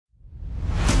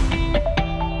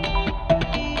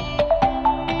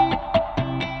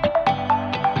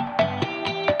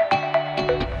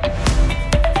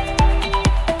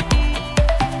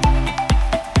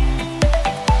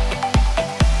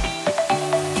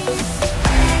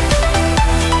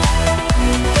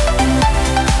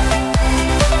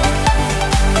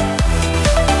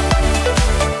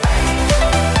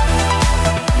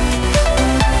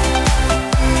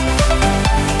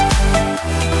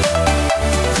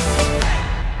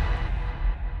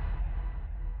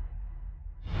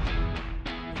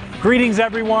Greetings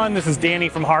everyone, this is Danny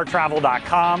from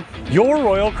HarrTravel.com, your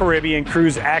Royal Caribbean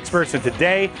cruise experts, and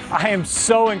today I am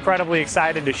so incredibly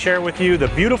excited to share with you the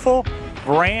beautiful,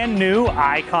 brand new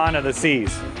Icon of the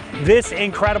Seas. This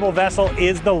incredible vessel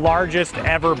is the largest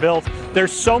ever built.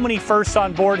 There's so many firsts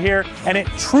on board here, and it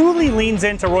truly leans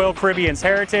into Royal Caribbean's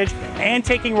heritage and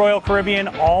taking Royal Caribbean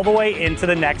all the way into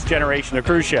the next generation of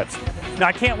cruise ships. Now,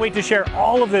 I can't wait to share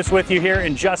all of this with you here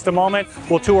in just a moment.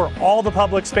 We'll tour all the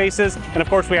public spaces, and of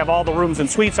course we have all the rooms and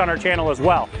suites on our channel as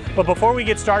well. But before we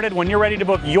get started, when you're ready to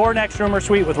book your next room or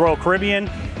suite with Royal Caribbean,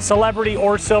 Celebrity,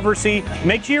 or Silversea,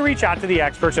 make sure you reach out to the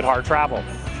experts at Harr Travel.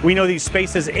 We know these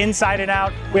spaces inside and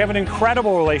out. We have an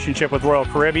incredible relationship with Royal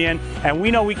Caribbean, and we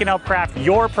know we can help craft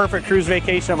your perfect cruise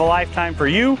vacation of a lifetime for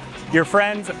you, your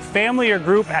friends, family, or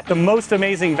group at the most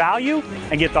amazing value,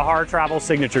 and get the Harr Travel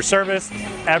signature service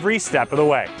every step of the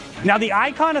way. Now, the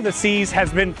Icon of the Seas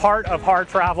has been part of Harr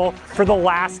Travel for the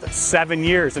last 7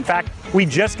 years. In fact, we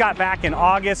just got back in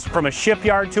August from a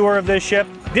shipyard tour of this ship.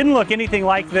 Didn't look anything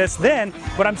like this then,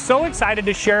 but I'm so excited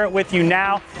to share it with you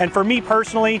now. And for me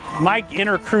personally, my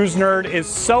inner cruise nerd is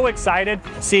so excited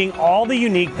seeing all the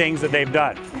unique things that they've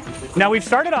done. Now, we've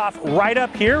started off right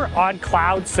up here on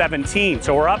Cloud 17.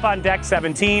 So we're up on deck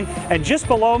 17, and just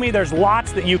below me, there's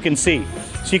lots that you can see.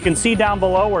 So you can see down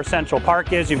below where Central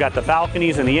Park is. You've got the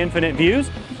balconies and the infinite views.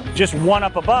 Just one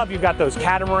up above, you've got those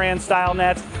catamaran style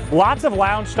nets, lots of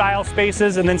lounge style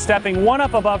spaces, and then stepping one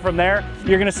up above from there,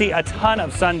 you're gonna see a ton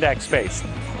of sun deck space.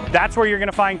 That's where you're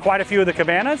gonna find quite a few of the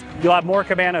cabanas. You'll have more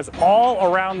cabanas all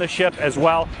around the ship as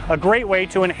well. A great way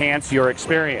to enhance your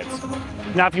experience.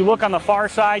 Now, if you look on the far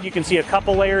side, you can see a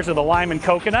couple layers of the lime and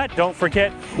coconut. Don't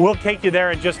forget, we'll take you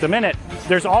there in just a minute.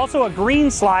 There's also a green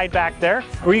slide back there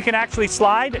where you can actually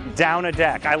slide down a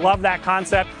deck. I love that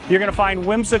concept. You're gonna find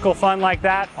whimsical fun like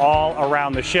that all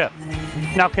around the ship.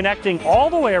 Now, connecting all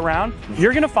the way around,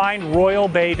 you're gonna find Royal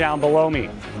Bay down below me.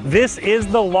 This is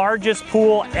the largest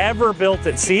pool ever built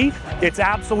at sea. It's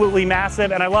absolutely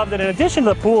massive, and I love that in addition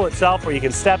to the pool itself where you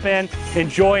can step in,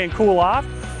 enjoy, and cool off,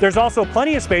 there's also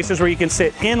plenty of spaces where you can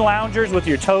sit in loungers with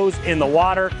your toes in the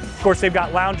water. Of course, they've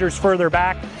got loungers further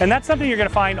back, and that's something you're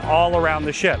gonna find all around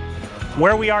the ship.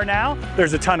 Where we are now,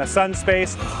 there's a ton of sun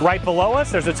space. Right below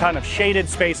us, there's a ton of shaded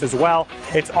space as well.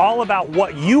 It's all about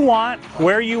what you want,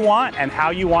 where you want, and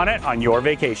how you want it on your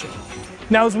vacation.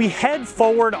 Now, as we head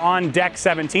forward on deck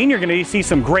 17, you're gonna see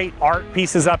some great art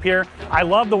pieces up here. I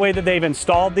love the way that they've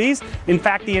installed these. In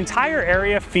fact, the entire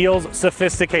area feels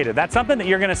sophisticated. That's something that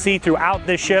you're gonna see throughout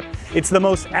this ship. It's the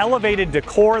most elevated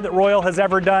decor that Royal has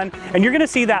ever done, and you're gonna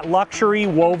see that luxury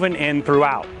woven in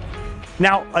throughout.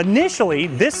 Now, initially,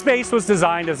 this space was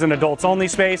designed as an adults only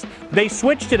space. They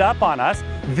switched it up on us.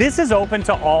 This is open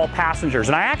to all passengers,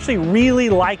 and I actually really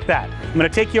like that. I'm gonna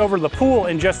take you over to the pool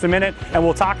in just a minute, and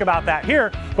we'll talk about that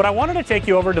here, but I wanted to take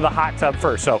you over to the hot tub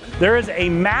first. So there is a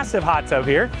massive hot tub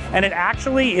here, and it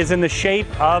actually is in the shape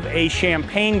of a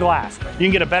champagne glass. You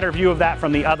can get a better view of that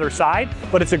from the other side,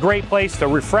 but it's a great place to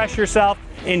refresh yourself,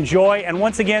 enjoy, and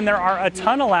once again, there are a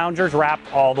ton of loungers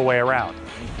wrapped all the way around.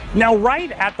 Now,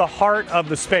 right at the heart of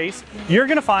the space, you're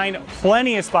gonna find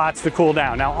plenty of spots to cool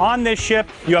down. Now, on this ship,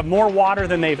 you have more water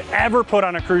than they've ever put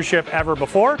on a cruise ship ever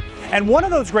before, and one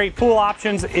of those great pool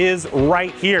options is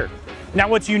right here. Now,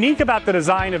 what's unique about the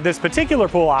design of this particular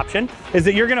pool option is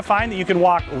that you're gonna find that you can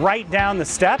walk right down the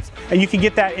steps and you can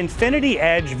get that infinity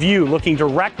edge view looking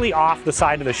directly off the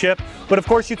side of the ship. But of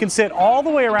course, you can sit all the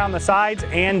way around the sides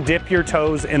and dip your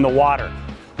toes in the water.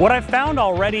 What I've found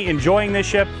already enjoying this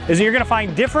ship is that you're gonna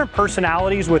find different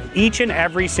personalities with each and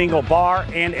every single bar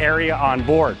and area on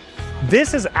board.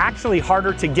 This is actually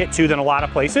harder to get to than a lot of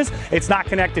places. It's not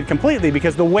connected completely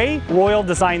because the way Royal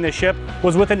designed this ship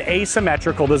was with an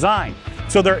asymmetrical design.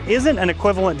 So there isn't an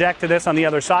equivalent deck to this on the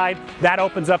other side. That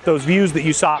opens up those views that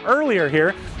you saw earlier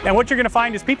here. And what you're gonna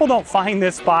find is people don't find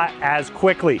this spot as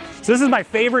quickly. So this is my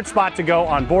favorite spot to go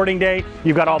on boarding day.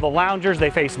 You've got all the loungers, they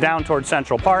face down towards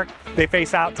Central Park, they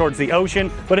face out towards the ocean,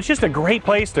 but it's just a great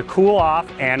place to cool off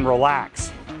and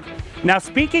relax. Now,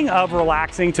 speaking of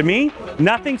relaxing, to me,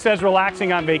 nothing says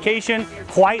relaxing on vacation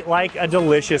quite like a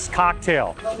delicious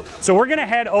cocktail. So we're gonna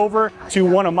head over to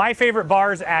one of my favorite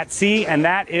bars at sea, and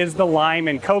that is the Lime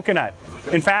and Coconut.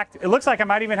 In fact, it looks like I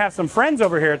might even have some friends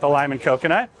over here at the Lime and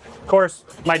Coconut. Of course,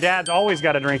 my dad's always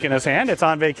got a drink in his hand. It's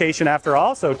on vacation after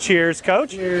all, so cheers,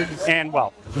 Coach. Cheers. And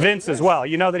well, Vince as well.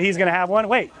 You know that he's gonna have one.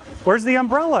 Wait, where's the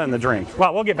umbrella in the drink?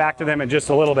 Well, we'll get back to them in just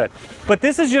a little bit. But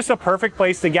this is just a perfect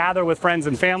place to gather with friends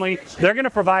and family. They're gonna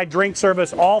provide drink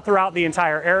service all throughout the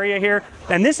entire area here.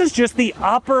 And this is just the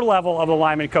upper level of the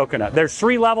lime and coconut. There's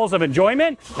 3 levels of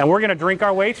enjoyment, and we're gonna drink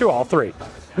our way through all 3.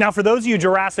 Now, for those of you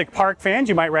Jurassic Park fans,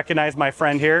 you might recognize my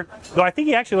friend here, though I think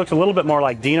he actually looks a little bit more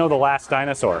like Dino the Last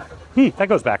Dinosaur. That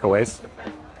goes back a ways.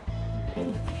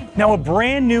 Now, a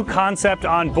brand new concept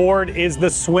on board is the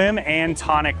Swim and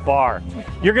Tonic Bar.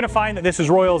 You're gonna find that this is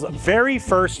Royal's very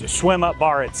first swim up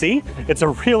bar at sea. It's a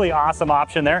really awesome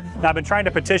option there. Now, I've been trying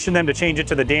to petition them to change it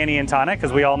to the Danny and Tonic,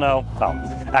 because we all know, well,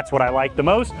 that's what I like the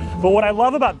most. But what I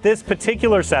love about this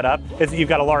particular setup is that you've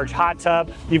got a large hot tub,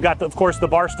 you've got, of course, the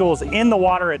bar stools in the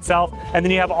water itself, and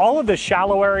then you have all of this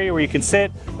shallow area where you can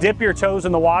sit, dip your toes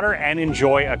in the water, and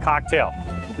enjoy a cocktail.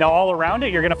 Now, all around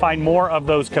it, you're gonna find more of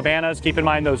those cabanas. Keep in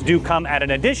mind, those do come at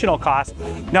an additional cost.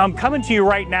 Now, I'm coming to you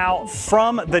right now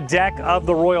from the deck of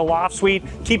the Royal Loft Suite.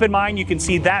 Keep in mind, you can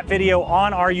see that video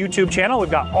on our YouTube channel. We've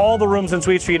got all the rooms and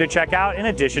suites for you to check out in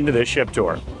addition to this ship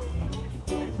tour.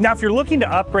 Now, if you're looking to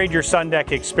upgrade your sun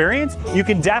deck experience, you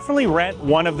can definitely rent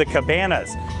one of the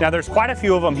cabanas. Now, there's quite a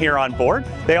few of them here on board.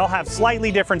 They all have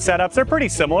slightly different setups. They're pretty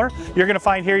similar. You're gonna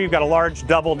find here you've got a large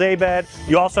double day bed.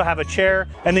 You also have a chair,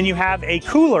 and then you have a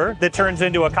cooler that turns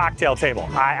into a cocktail table.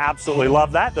 I absolutely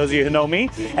love that, those of you who know me.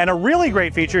 And a really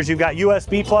great feature is you've got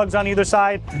USB plugs on either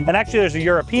side, and actually there's a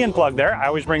European plug there. I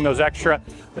always bring those extra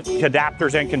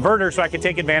adapters and converters so I can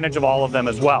take advantage of all of them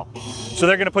as well. So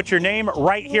they're gonna put your name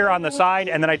right here on the side,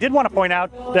 and then I did want to point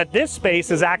out that this space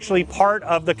is actually part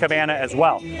of the cabana as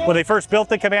well. When they first built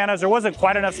the cabanas, there wasn't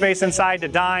quite enough space inside to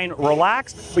dine,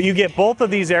 relax, but you get both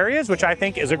of these areas, which I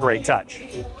think is a great touch.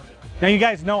 Now, you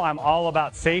guys know I'm all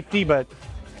about safety, but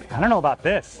I don't know about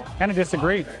this. Kind of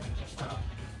disagree.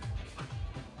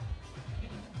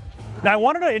 Now, I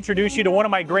wanted to introduce you to one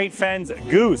of my great friends,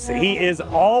 Goose. He is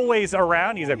always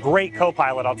around. He's a great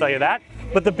co-pilot, I'll tell you that.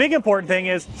 But the big important thing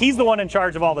is he's the one in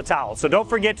charge of all the towels. So don't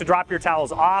forget to drop your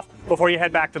towels off before you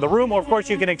head back to the room. Or, of course,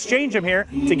 you can exchange them here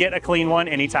to get a clean one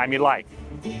anytime you'd like.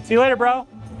 See you later, bro.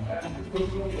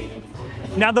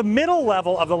 Now, the middle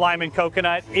level of the lime and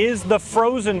coconut is the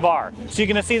frozen bar. So you're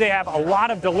gonna see they have a lot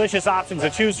of delicious options to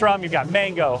choose from. You've got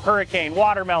mango, hurricane,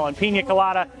 watermelon, pina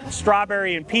colada,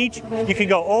 strawberry, and peach. You can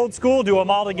go old school, do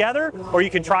them all together, or you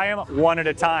can try them one at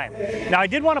a time. Now, I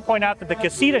did want to point out that the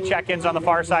casita check-in's on the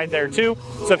far side there too.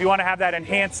 So if you want to have that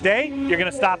enhanced day, you're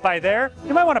gonna stop by there.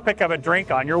 You might want to pick up a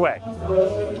drink on your way.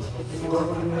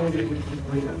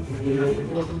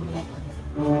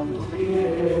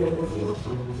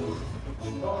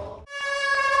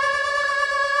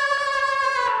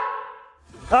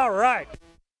 All right.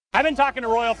 I've been talking to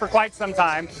Royal for quite some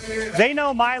time. They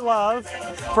know my love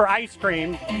for ice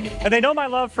cream, and they know my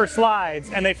love for slides,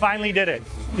 and they finally did it.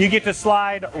 You get to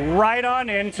slide right on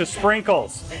into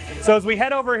Sprinkles. So as we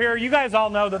head over here, you guys all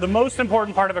know that the most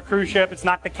important part of a cruise ship, it's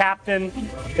not the captain,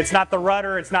 it's not the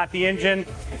rudder, it's not the engine,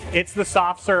 it's the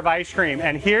soft serve ice cream.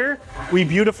 And here we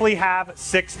beautifully have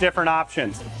 6 different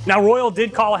options. Now, Royal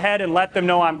did call ahead and let them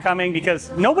know I'm coming because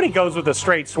nobody goes with a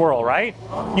straight swirl, right?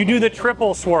 You do the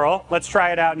triple swirl. Let's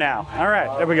try it out now. All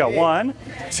right, there we go. 1,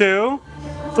 2,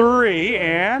 3,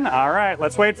 and all right,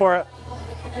 let's wait for it.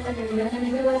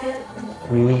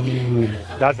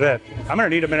 That's it. I'm gonna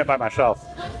need a minute by myself.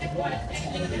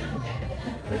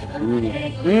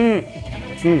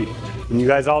 And you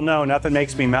guys all know nothing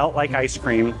makes me melt like ice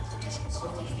cream.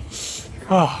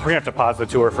 Oh, we're gonna have to pause the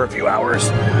tour for a few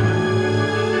hours.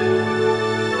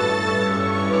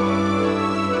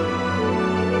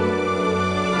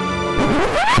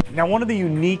 Now, one of the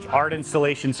unique art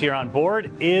installations here on board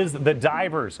is the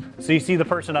divers. So you see the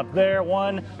person up there,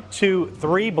 1, 2,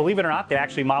 3. Believe it or not, they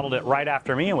actually modeled it right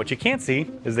after me, and what you can't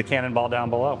see is the cannonball down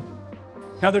below.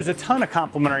 Now, there's a ton of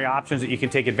complimentary options that you can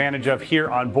take advantage of here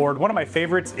on board. One of my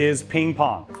favorites is ping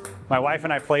pong. My wife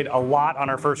and I played a lot on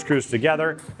our first cruise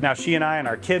together. Now she and I and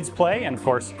our kids play, and of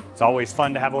course, it's always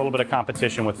fun to have a little bit of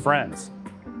competition with friends.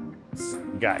 So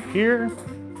we got here.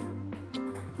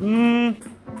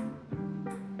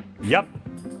 Yep,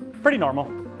 pretty normal.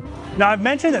 Now, I've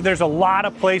mentioned that there's a lot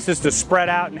of places to spread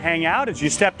out and hang out. As you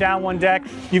step down one deck,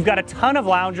 you've got a ton of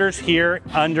loungers here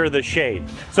under the shade.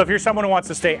 So if you're someone who wants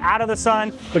to stay out of the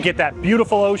sun, but get that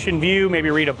beautiful ocean view,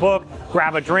 maybe read a book,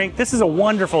 grab a drink, this is a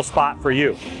wonderful spot for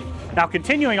you. Now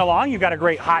continuing along, you've got a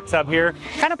great hot tub here.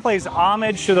 Kind of plays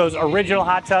homage to those original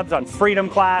hot tubs on Freedom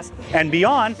class and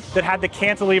beyond that had the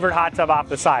cantilevered hot tub off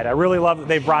the side. I really love that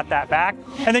they brought that back.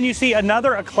 And then you see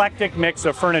another eclectic mix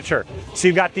of furniture. So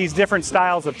you've got these different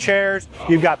styles of chairs,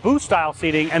 you've got booth style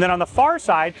seating, and then on the far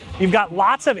side, you've got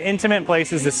lots of intimate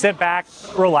places to sit back,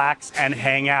 relax, and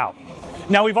hang out.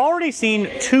 Now we've already seen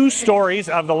 2 stories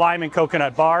of the lime and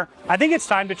coconut bar. I think it's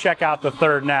time to check out the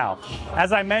 3rd now.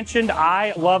 As I mentioned,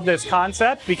 I love this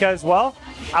concept because, well,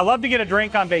 I love to get a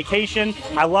drink on vacation,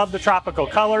 I love the tropical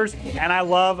colors, and I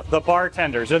love the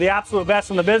bartenders. They're the absolute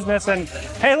best in the business, and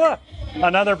hey look,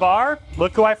 another bar.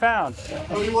 Look who I found.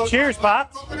 Cheers,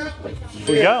 Pop. Here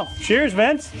we go. Cheers,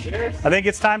 Vince. Cheers. I think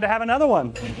it's time to have another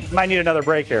one. Might need another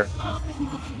break here.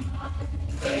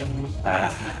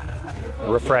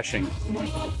 Refreshing.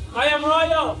 I am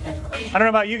Royal. I don't know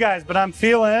about you guys, but I'm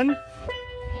feeling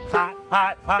hot,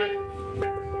 hot, hot.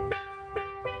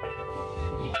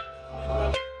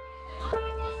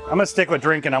 I'm gonna stick with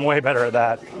drinking. I'm way better at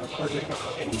that.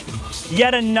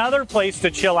 Yet another place to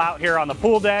chill out here on the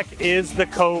pool deck is the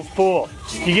Cove Pool.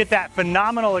 You get that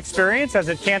phenomenal experience as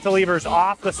it cantilevers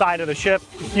off the side of the ship.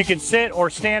 You can sit or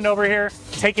stand over here,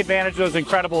 take advantage of those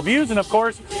incredible views, and of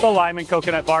course, the lime and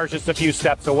coconut bar is just a few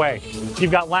steps away.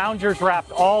 You've got loungers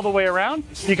wrapped all the way around.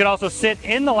 You can also sit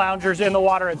in the loungers in the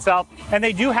water itself, and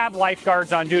they do have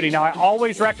lifeguards on duty. Now, I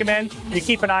always recommend you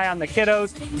keep an eye on the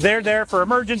kiddos. They're there for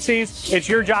emergencies. It's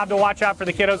your job to watch out for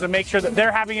the kiddos and make sure that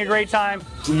they're having a great time,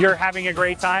 you're having a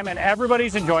great time, and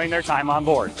everybody's enjoying their time on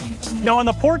board. Now, on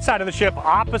the port side of the ship,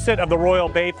 opposite of the Royal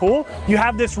Bay Pool, you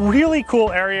have this really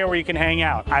cool area where you can hang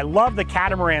out. I love the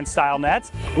catamaran style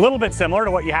nets, a little bit similar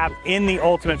to what you have in the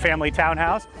Ultimate Family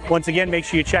Townhouse. Once again, make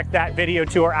sure you check that video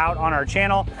tour out on our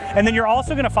channel. And then you're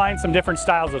also gonna find some different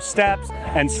styles of steps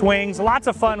and swings, lots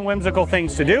of fun, whimsical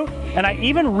things to do. And I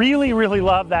even really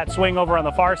love that swing over on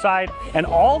the far side. And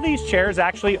all these chairs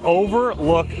actually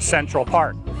overlook Central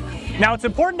Park. Now, it's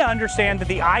important to understand that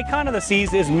the Icon of the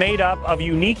Seas is made up of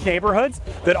unique neighborhoods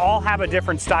that all have a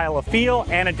different style of feel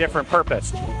and a different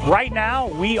purpose. Right now,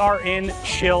 we are in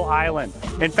Chill Island.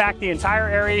 In fact, the entire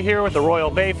area here with the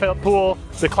Royal Bay Pool,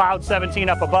 the Cloud 17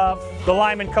 up above, the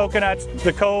lime and coconuts,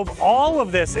 the Cove, all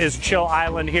of this is Chill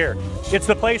Island here. It's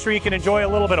the place where you can enjoy a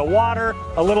little bit of water,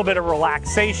 a little bit of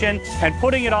relaxation, and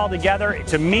putting it all together,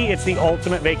 to me, it's the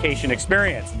ultimate vacation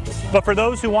experience. But for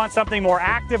those who want something more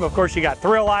active, of course, you got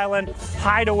Thrill Island,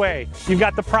 Hideaway, you've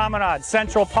got the Promenade,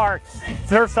 Central Park,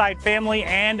 Surfside Family,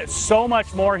 and so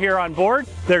much more here on board.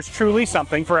 There's truly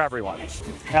something for everyone.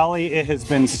 Ellie, it has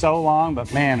been so long,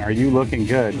 but man, are you looking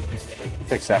good.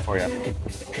 Fix that for you.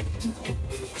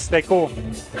 Stay cool.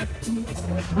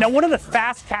 Now, one of the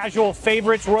fast casual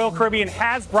favorites Royal Caribbean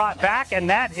has brought back, and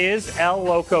that is El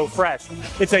Loco Fresh.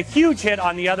 It's a huge hit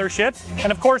on the other ships,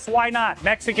 and of course, why not?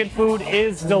 Mexican food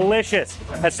is delicious.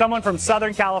 As someone from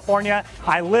Southern California,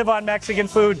 I live on Mexican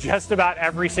food just about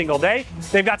every single day.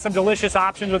 They've got some delicious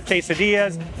options with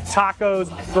quesadillas, tacos,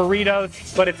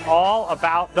 burritos, but it's all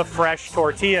about the fresh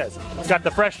tortillas. We've got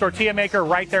the fresh tortilla maker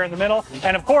right there in the middle,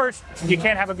 and of course, you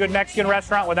can't have a good Mexican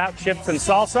restaurant without chips and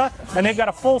salsa. And they've got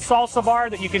a full salsa bar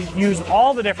that you can use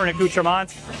all the different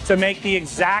accoutrements to make the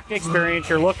exact experience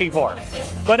you're looking for.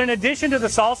 But in addition to the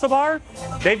salsa bar,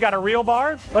 they've got a real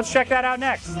bar. Let's check that out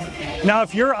next. Now,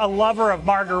 if you're a lover of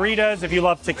margaritas, if you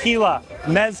love tequila,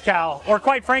 mezcal, or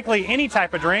quite frankly, any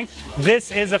type of drink, this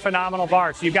is a phenomenal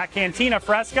bar. So you've got Cantina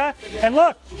Fresca, and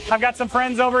look, I've got some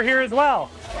friends over here as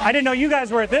well. I didn't know you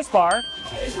guys were at this bar.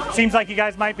 Seems like you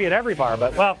guys might be at every bar,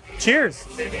 but well, cheers.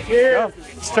 Cheers.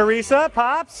 It's Teresa,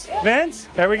 Pops, Vince,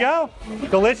 there we go.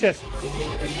 Delicious.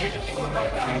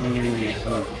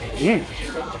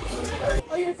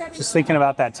 Just thinking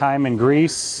about that time in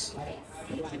Greece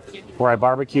where I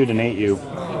barbecued and ate you.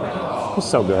 It was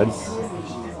so good,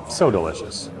 so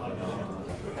delicious.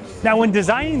 Now, when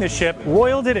designing the ship,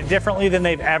 Royal did it differently than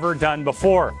they've ever done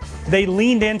before. They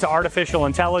leaned into artificial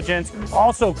intelligence,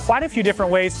 also quite a few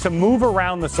different ways to move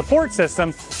around the support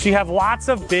system, so you have lots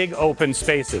of big open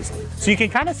spaces. So you can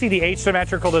kind of see the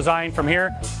asymmetrical design from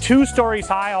here, 2 stories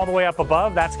high all the way up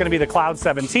above. That's going to be the Cloud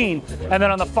 17. And then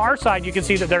on the far side, you can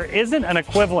see that there isn't an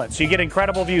equivalent. So you get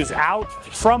incredible views out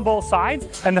from both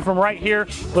sides. And then from right here,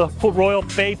 the Royal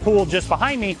Bay Pool just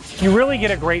behind me, you really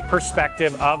get a great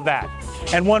perspective of that.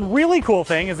 And one really cool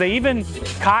thing is they even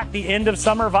caught the end of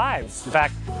summer vibes. In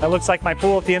fact, that looks like my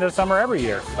pool at the end of summer every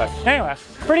year. But anyway,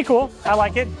 pretty cool. I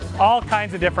like it. All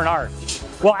kinds of different art.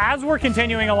 Well, as we're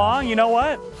continuing along, you know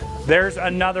what? There's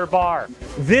another bar.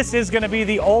 This is going to be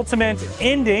the ultimate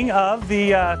ending of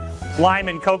the lime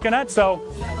and coconut, so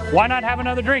why not have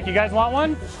another drink? You guys want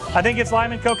one? I think it's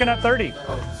lime and coconut 30.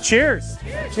 Cheers.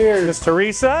 Cheers. It's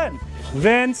Teresa and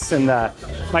Vince and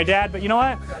my dad, but you know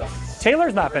what?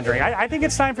 Taylor's not been drinking. I think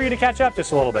it's time for you to catch up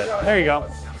just a little bit. There you go.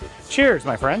 Cheers,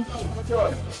 my friend.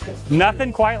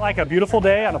 Nothing quite like a beautiful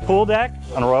day on a pool deck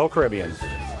on Royal Caribbean.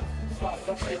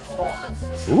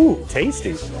 Ooh,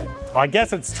 tasty. Well, I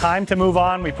guess it's time to move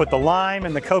on. We put the lime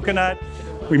and the coconut.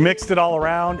 We mixed it all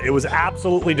around. It was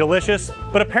absolutely delicious,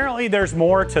 but apparently there's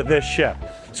more to this ship.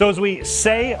 So as we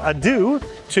say adieu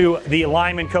to the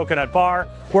lime and coconut bar,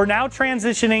 we're now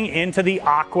transitioning into the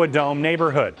AquaDome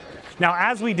neighborhood. Now,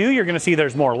 as we do, you're going to see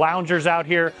there's more loungers out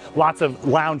here, lots of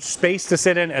lounge space to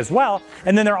sit in as well.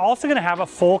 And then they're also going to have a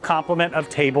full complement of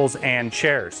tables and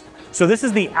chairs. So this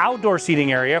is the outdoor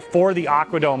seating area for the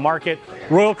AquaDome market,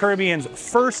 Royal Caribbean's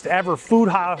first ever food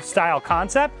house style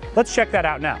concept. Let's check that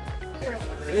out now.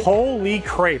 Holy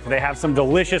crepe, they have some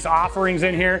delicious offerings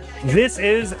in here. This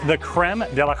is the creme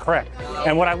de la crepe.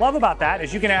 And what I love about that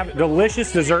is you can have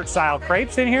delicious dessert style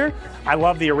crepes in here. I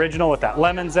love the original with that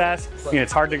lemon zest. I mean,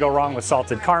 it's hard to go wrong with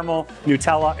salted caramel,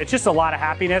 Nutella. It's just a lot of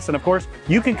happiness. And of course,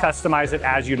 you can customize it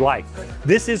as you'd like.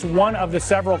 This is one of the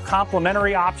several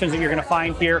complimentary options that you're gonna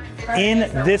find here in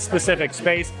this specific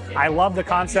space. I love the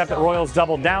concept that Royal's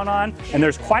doubled down on, and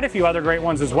there's quite a few other great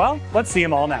ones as well. Let's see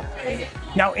them all now.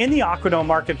 Now, in the AquaDome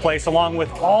marketplace, along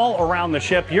with all around the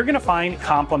ship, you're gonna find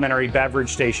complimentary beverage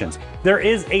stations. There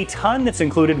is a ton that's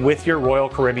included with your Royal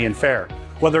Caribbean fare.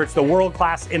 Whether it's the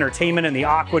world-class entertainment in the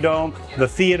AquaDome, the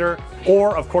theater,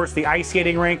 or of course the ice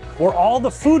skating rink, or all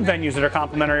the food venues that are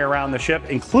complimentary around the ship,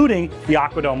 including the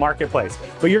AquaDome marketplace.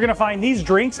 But you're gonna find these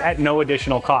drinks at no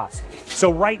additional cost. So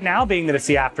right now, being that it's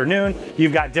the afternoon,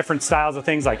 you've got different styles of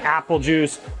things like apple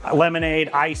juice, lemonade,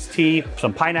 iced tea,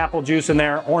 some pineapple juice in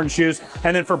there, orange juice,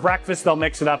 and then for breakfast, they'll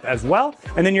mix it up as well.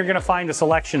 And then you're gonna find a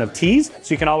selection of teas,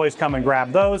 so you can always come and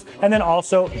grab those, and then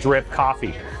also drip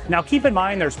coffee. Now keep in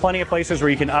mind, there's plenty of places where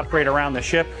you can upgrade around the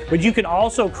ship, but you can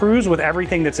also cruise with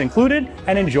everything that's included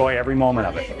and enjoy every moment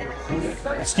of it.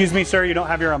 Excuse me, sir, you don't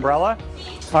have your umbrella?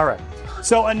 All right.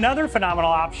 So another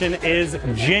phenomenal option is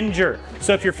ginger.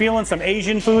 So if you're feeling some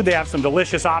Asian food, they have some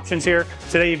delicious options here.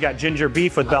 Today you've got ginger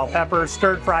beef with bell pepper,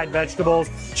 stirred fried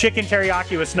vegetables, chicken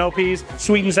teriyaki with snow peas,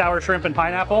 sweet and sour shrimp and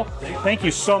pineapple. Thank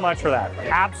you so much for that.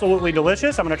 Absolutely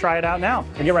delicious. I'm gonna try it out now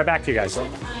and get right back to you guys.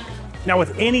 Now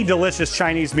with any delicious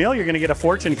Chinese meal, you're gonna get a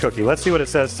fortune cookie. Let's see what it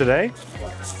says today.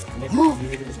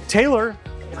 Taylor,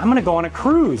 I'm gonna go on a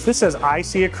cruise. This says, I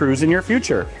see a cruise in your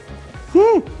future.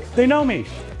 They know me.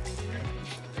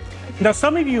 Now,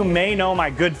 some of you may know my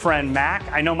good friend Mac.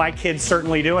 I know my kids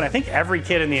certainly do, and I think every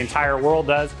kid in the entire world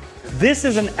does. This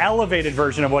is an elevated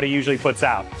version of what he usually puts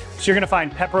out. So you're gonna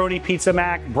find pepperoni pizza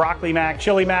mac, broccoli mac,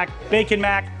 chili mac, bacon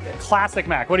mac, classic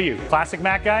mac. What are you, classic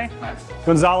mac guy?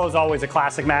 Gonzalo's always a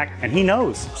classic mac, and he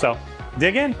knows, so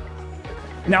dig in.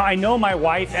 Now, I know my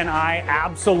wife and I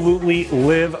absolutely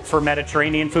live for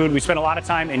Mediterranean food. We spent a lot of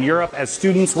time in Europe as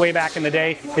students way back in the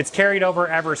day. It's carried over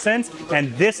ever since,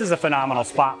 and this is a phenomenal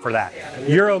spot for that.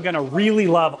 You're gonna really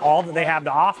love all that they have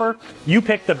to offer. You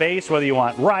pick the base, whether you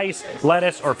want rice,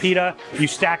 lettuce, or pita. You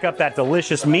stack up that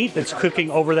delicious meat that's cooking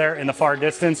over there in the far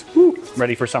distance. Woo,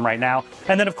 ready for some right now.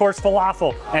 And then, of course,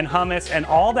 falafel and hummus and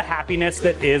all the happiness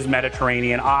that is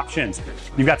Mediterranean options.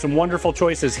 You've got some wonderful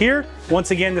choices here. Once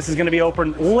again, this is gonna be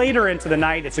open later into the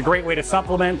night. It's a great way to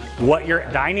supplement what you're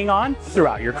dining on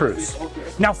throughout your cruise.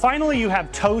 Now, finally, you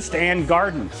have toast and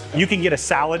garden. You can get a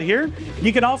salad here.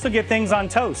 You can also get things on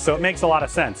toast, so it makes a lot of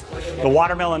sense. The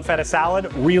watermelon feta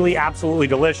salad, really absolutely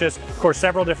delicious. Of course,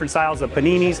 several different styles of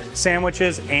paninis,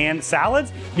 sandwiches, and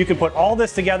salads. You can put all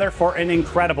this together for an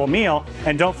incredible meal.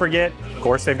 And don't forget, of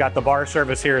course, they've got the bar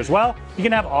service here as well. You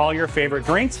can have all your favorite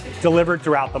drinks delivered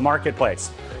throughout the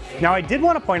marketplace. Now, I did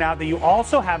want to point out that you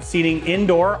also have seating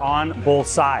indoor on both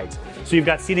sides. So you've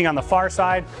got seating on the far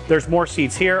side, there's more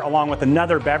seats here along with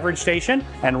another beverage station,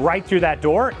 and right through that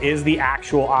door is the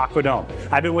actual AquaDome.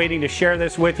 I've been waiting to share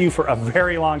this with you for a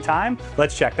very long time.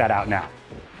 Let's check that out now.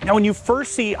 Now, when you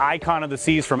first see Icon of the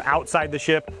Seas from outside the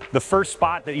ship, the first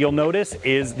spot that you'll notice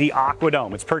is the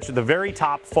AquaDome. It's perched at the very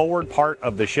top forward part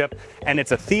of the ship, and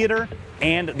it's a theater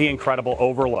and the incredible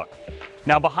overlook.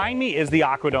 Now, behind me is the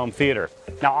AquaDome Theater.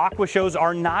 Now, aqua shows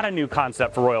are not a new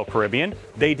concept for Royal Caribbean.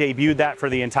 They debuted that for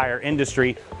the entire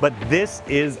industry, but this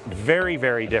is very,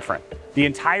 very different. The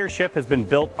entire ship has been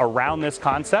built around this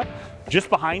concept. Just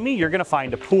behind me, you're gonna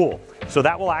find a pool. So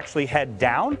that will actually head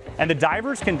down, and the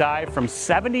divers can dive from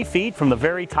 70 feet from the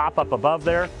very top up above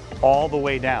there all the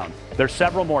way down. There's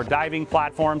several more diving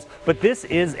platforms, but this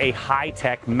is a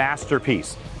high-tech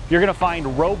masterpiece. You're gonna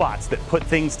find robots that put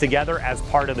things together as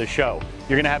part of the show.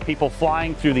 You're gonna have people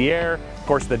flying through the air, of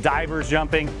course the divers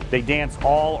jumping, they dance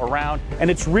all around, and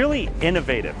it's really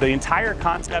innovative. The entire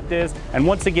concept is, and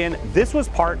once again, this was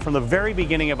part from the very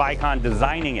beginning of Icon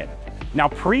designing it. Now,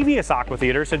 previous aqua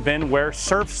theaters had been where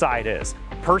Surfside is.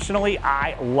 Personally,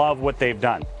 I love what they've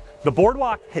done. The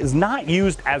boardwalk is not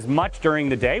used as much during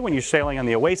the day when you're sailing on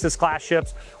the Oasis class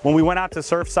ships. When we went out to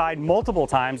Surfside multiple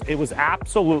times, it was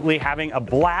absolutely having a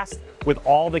blast with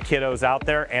all the kiddos out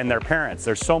there and their parents.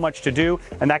 There's so much to do,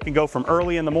 and that can go from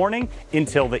early in the morning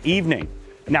until the evening.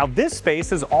 Now, this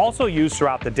space is also used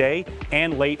throughout the day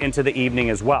and late into the evening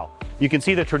as well. You can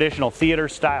see the traditional theater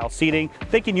style seating.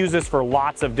 They can use this for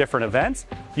lots of different events.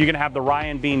 You can have the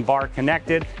Ryan Bean bar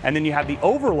connected, and then you have the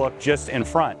overlook just in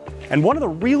front. And one of the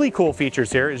really cool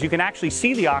features here is you can actually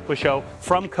see the Aqua Show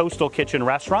from Coastal Kitchen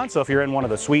Restaurant. So if you're in one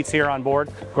of the suites here on board,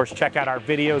 of course, check out our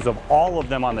videos of all of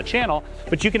them on the channel,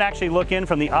 but you can actually look in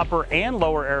from the upper and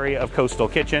lower area of Coastal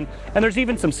Kitchen. And there's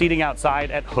even some seating outside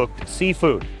at Hooked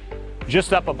Seafood.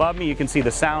 Just up above me, you can see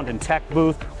the sound and tech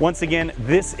booth. Once again,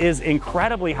 this is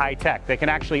incredibly high tech. They can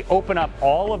actually open up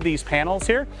all of these panels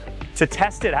here. To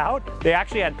test it out, they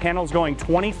actually had panels going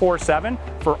 24/7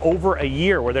 for over a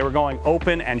year, where they were going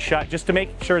open and shut just to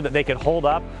make sure that they could hold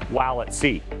up while at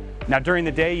sea. Now, during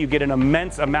the day, you get an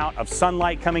immense amount of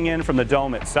sunlight coming in from the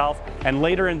dome itself, and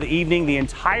later in the evening, the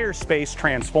entire space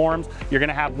transforms. You're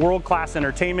gonna have world-class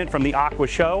entertainment from the Aqua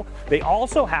Show. They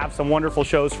also have some wonderful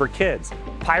shows for kids.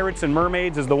 Pirates and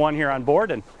Mermaids is the one here on board,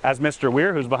 and as Mr.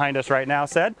 Weir, who's behind us right now,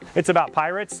 said, it's about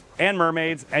pirates and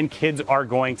mermaids, and kids are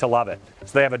going to love it.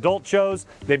 So they have adult shows,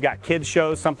 they've got kids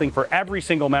shows, something for every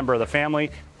single member of the family.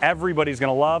 Everybody's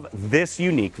gonna love this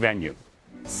unique venue.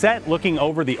 Set looking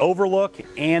over the overlook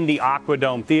and the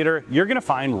AquaDome Theater, you're gonna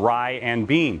find Rye and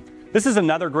Bean. This is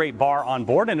another great bar on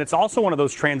board, and it's also one of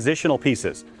those transitional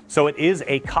pieces. So it is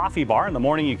a coffee bar. In the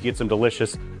morning, you can get some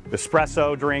delicious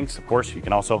espresso drinks. Of course, you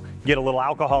can also get a little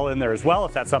alcohol in there as well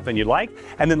if that's something you'd like.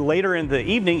 And then later in the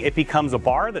evening, it becomes a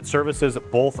bar that services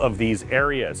both of these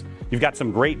areas. You've got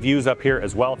some great views up here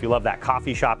as well if you love that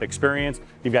coffee shop experience.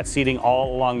 You've got seating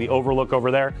all along the overlook over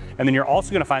there. And then you're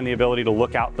also gonna find the ability to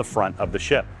look out the front of the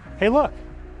ship. Hey, look,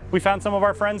 we found some of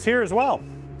our friends here as well.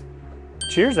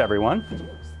 Cheers, everyone.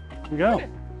 Here we go.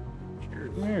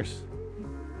 Cheers.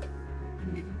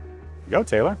 Go,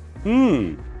 Taylor.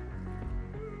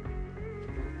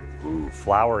 Ooh,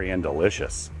 flowery and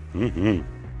delicious. I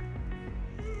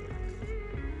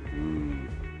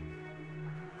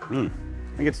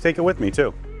get to take it with me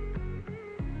too.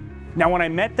 Now, when I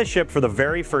met the ship for the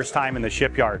very first time in the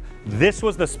shipyard, this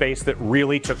was the space that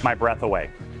really took my breath away.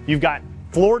 You've got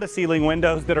floor-to-ceiling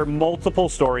windows that are multiple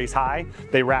stories high.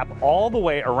 They wrap all the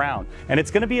way around, and it's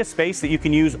going to be a space that you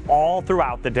can use all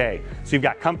throughout the day. So you've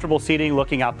got comfortable seating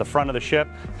looking out the front of the ship.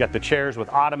 You've got the chairs with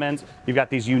ottomans. You've got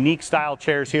these unique style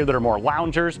chairs here that are more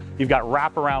loungers. You've got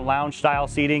wraparound lounge style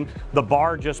seating, the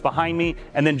bar just behind me,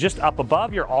 and then just up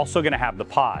above, you're also going to have the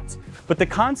pods. But the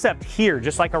concept here,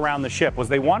 just like around the ship, was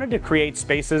they wanted to create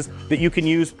spaces that you can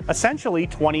use essentially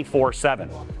 24/7.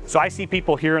 So I see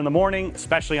people here in the morning,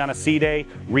 especially on a sea day,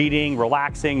 reading,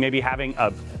 relaxing, maybe having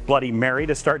a Bloody Mary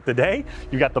to start the day.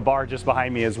 You've got the bar just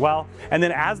behind me as well. And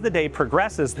then as the day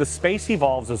progresses, the space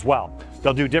evolves as well.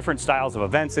 They'll do different styles of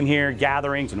events in here,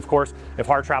 gatherings, and of course, if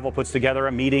Harr Travel puts together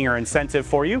a meeting or incentive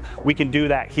for you, we can do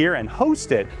that here and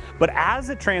host it. But as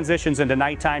it transitions into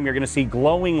nighttime, you're gonna see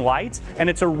glowing lights, and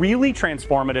it's a really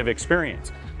transformative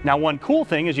experience. Now, one cool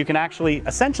thing is you can actually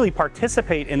essentially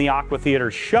participate in the Aqua Theater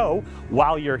show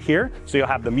while you're here. So you'll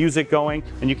have the music going,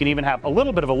 and you can even have a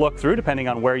little bit of a look through depending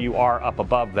on where you are up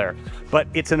above there. But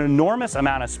it's an enormous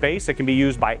amount of space. It can be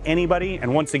used by anybody.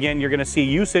 And once again, you're gonna see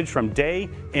usage from day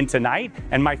into night.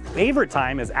 And my favorite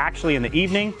time is actually in the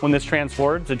evening when this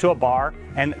transforms into a bar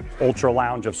and ultra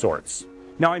lounge of sorts.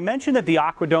 Now, I mentioned that the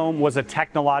AquaDome was a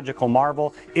technological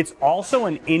marvel. It's also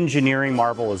an engineering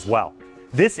marvel as well.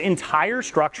 This entire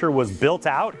structure was built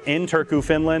out in Turku,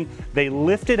 Finland. They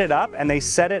lifted it up and they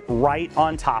set it right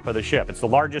on top of the ship. It's the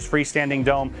largest freestanding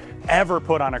dome ever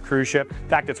put on a cruise ship. In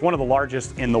fact, it's one of the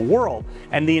largest in the world.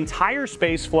 And the entire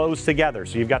space flows together.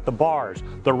 So you've got the bars,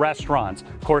 the restaurants,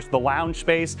 of course, the lounge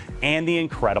space, and the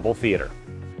incredible theater.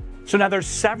 So now there's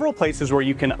several places where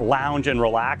you can lounge and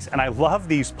relax, and I love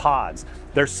these pods.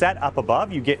 They're set up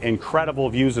above. You get incredible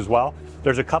views as well.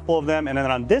 There's a couple of them, and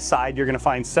then on this side, you're gonna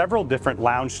find several different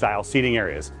lounge style seating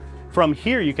areas. From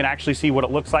here, you can actually see what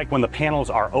it looks like when the panels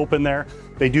are open there.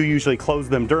 They do usually close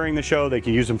them during the show. They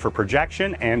can use them for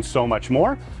projection and so much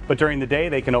more. But during the day,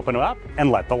 they can open them up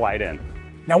and let the light in.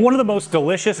 Now, one of the most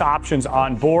delicious options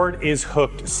on board is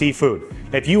hooked seafood.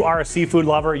 If you are a seafood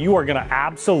lover, you are gonna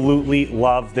absolutely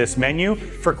love this menu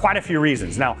for quite a few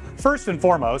reasons. Now, first and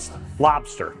foremost,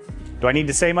 lobster. Do I need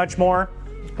to say much more?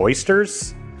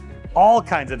 Oysters? All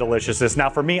kinds of deliciousness. Now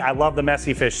for me, I love the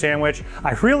messy fish sandwich.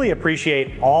 I really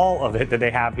appreciate all of it that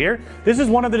they have here. This is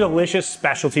one of the delicious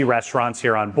specialty restaurants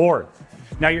here on board.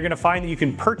 Now you're gonna find that you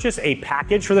can purchase a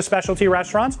package for the specialty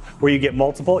restaurants where you get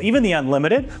multiple, even the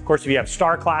unlimited. Of course, if you have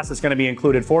Star Class, it's gonna be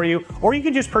included for you, or you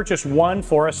can just purchase one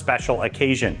for a special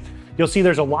occasion. You'll see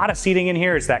there's a lot of seating in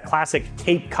here. It's that classic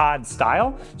Cape Cod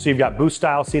style. So you've got booth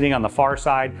style seating on the far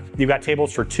side. You've got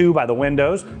tables for 2 by the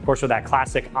windows, of course, with that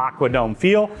classic AquaDome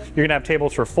feel. You're gonna have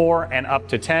tables for 4 and up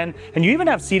to 10. And you even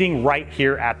have seating right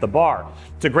here at the bar.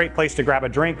 It's a great place to grab a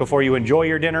drink before you enjoy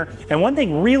your dinner. And one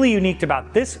thing really unique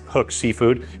about this hooked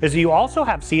seafood is that you also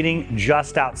have seating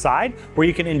just outside where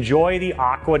you can enjoy the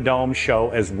AquaDome show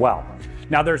as well.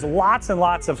 Now there's lots and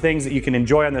lots of things that you can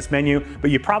enjoy on this menu,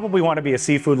 but you probably want to be a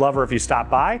seafood lover if you stop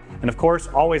by. And of course,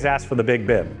 always ask for the big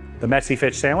bib. The messy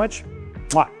fish sandwich,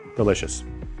 mwah, delicious.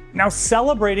 Now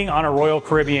celebrating on a Royal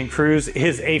Caribbean cruise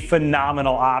is a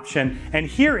phenomenal option. And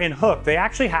here in Hook, they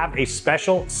actually have a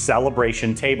special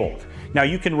celebration table. Now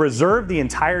you can reserve the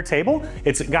entire table.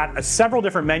 It's got several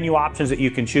different menu options that you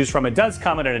can choose from. It does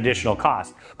come at an additional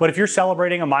cost. But if you're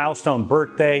celebrating a milestone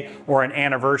birthday or an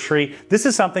anniversary, this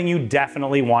is something you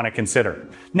definitely want to consider.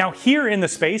 Now here in the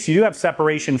space, you do have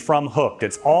separation from Hooked.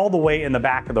 It's all the way in the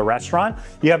back of the restaurant.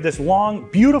 You have this long,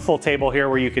 beautiful table here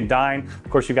where you can dine. Of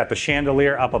course, you've got the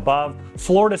chandelier up above,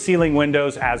 floor to ceiling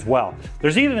windows as well.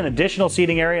 There's even an additional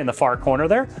seating area in the far corner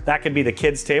there. That could be the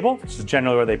kids' table, which is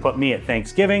generally where they put me at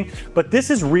Thanksgiving. But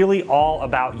this is really all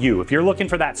about you. If you're looking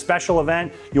for that special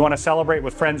event, you want to celebrate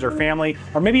with friends or family,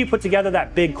 or maybe you put together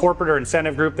that big corporate or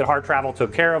incentive group that Harr Travel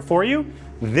took care of for you,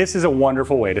 this is a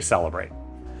wonderful way to celebrate.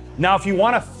 Now, if you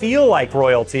want to feel like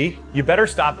royalty, you better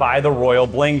stop by the Royal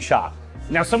Bling Shop.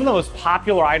 Now, some of the most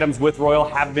popular items with Royal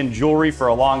have been jewelry for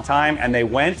a long time, and they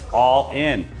went all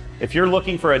in. If you're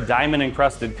looking for a diamond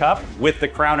encrusted cup with the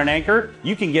crown and anchor,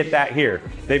 you can get that here.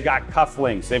 They've got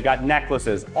cufflinks, they've got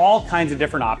necklaces, all kinds of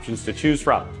different options to choose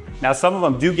from. Now, some of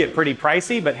them do get pretty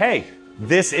pricey, but hey,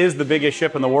 this is the biggest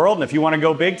ship in the world, and if you want to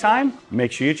go big time,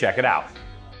 make sure you check it out.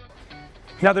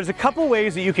 Now, there's a couple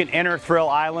ways that you can enter Thrill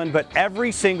Island, but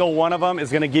every single one of them is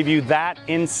going to give you that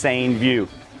insane view.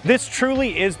 This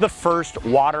truly is the first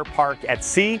water park at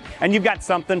sea, and you've got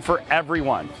something for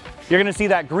everyone. You're gonna see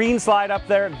that green slide up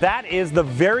there. That is the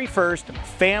very first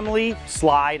family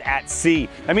slide at sea.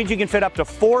 That means you can fit up to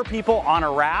 4 people on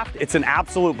a raft. It's an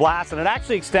absolute blast, and it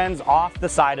actually extends off the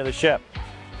side of the ship.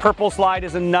 Purple slide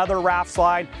is another raft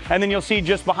slide, and then you'll see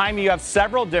just behind me you have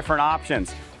several different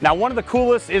options. Now, one of the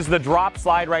coolest is the drop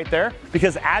slide right there,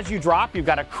 because as you drop, you've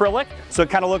got acrylic, so it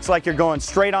kind of looks like you're going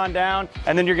straight on down,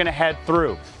 and then you're gonna head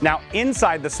through. Now,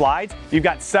 inside the slides, you've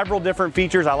got several different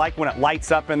features. I like when it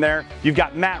lights up in there. You've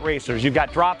got mat racers, you've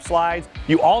got drop slides,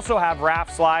 you also have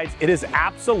raft slides. It is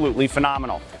absolutely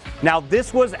phenomenal. Now,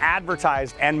 this was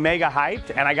advertised and mega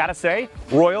hyped, and I gotta say,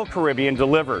 Royal Caribbean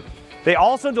delivered. They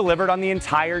also delivered on the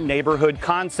entire neighborhood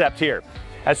concept here.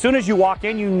 As soon as you walk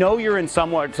in, you know you're in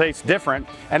somewhere place different,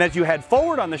 and as you head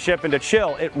forward on the ship into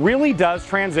chill, it really does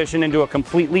transition into a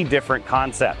completely different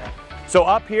concept. So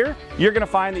up here, you're gonna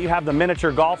find that you have the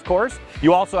miniature golf course.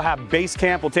 You also have base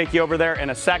camp. We'll take you over there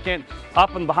in a second.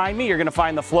 Up and behind me, you're gonna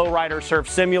find the Flow Rider Surf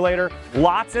Simulator.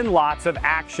 Lots and lots of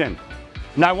action.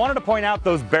 Now, I wanted to point out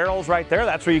those barrels right there.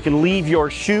 That's where you can leave your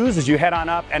shoes as you head on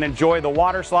up and enjoy the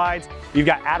water slides. You've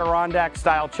got Adirondack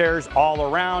style chairs all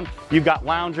around. You've got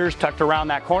loungers tucked around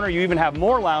that corner. You even have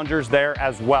more loungers there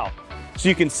as well. So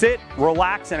you can sit,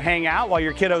 relax, and hang out while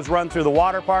your kiddos run through the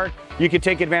water park. You can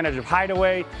take advantage of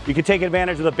Hideaway. You can take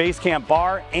advantage of the base camp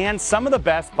bar and some of the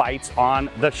best bites on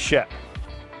the ship.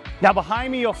 Now,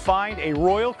 behind me, you'll find a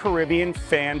Royal Caribbean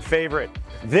fan favorite.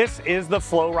 This is the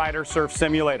Flow Rider Surf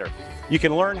Simulator. You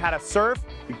can learn how to surf.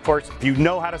 Of course, if you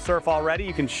know how to surf already,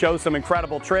 you can show some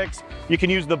incredible tricks. You can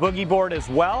use the boogie board as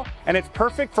well, and it's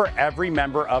perfect for every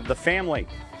member of the family.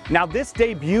 Now, this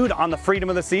debuted on the Freedom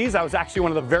of the Seas. I was actually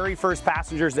one of the very first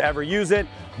passengers to ever use it.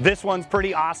 This one's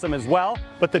pretty awesome as well,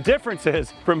 but the difference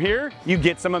is from here, you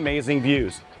get some amazing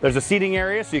views. There's a seating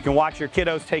area so you can watch your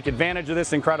kiddos take advantage of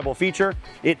this incredible feature.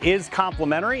 It is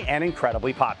complimentary and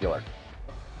incredibly popular.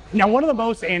 Now, one of the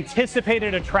most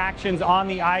anticipated attractions on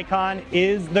the Icon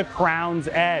is the Crown's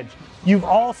Edge. You've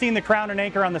all seen the crown and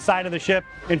anchor on the side of the ship.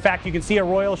 In fact, you can see a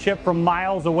royal ship from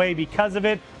miles away because of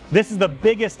it. This is the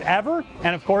biggest ever,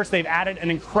 and of course they've added an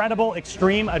incredible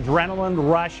extreme adrenaline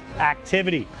rush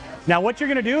activity. Now what you're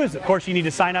gonna do is, of course, you need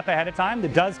to sign up ahead of time.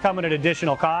 That does come at an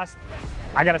additional cost.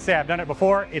 I gotta say, I've done it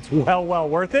before. It's well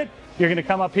worth it. You're gonna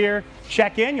come up here,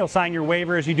 check in, you'll sign your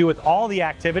waiver as you do with all the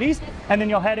activities, and then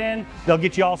you'll head in, they'll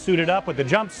get you all suited up with the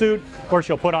jumpsuit, of course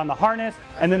you'll put on the harness,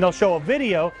 and then they'll show a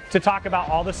video to talk about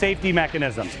all the safety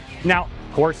mechanisms. Now,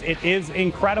 of course, it is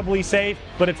incredibly safe,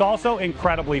 but it's also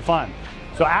incredibly fun.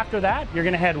 So after that, you're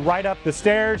gonna head right up the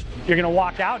stairs, you're gonna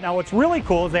walk out. Now what's really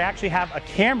cool is they actually have a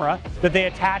camera that they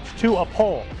attach to a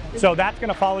pole. So that's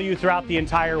gonna follow you throughout the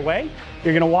entire way.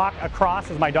 You're gonna walk across,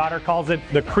 as my daughter calls it,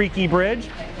 the creaky bridge.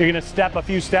 You're gonna step a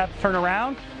few steps, turn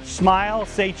around, smile,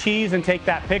 say cheese, and take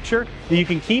that picture that you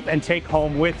can keep and take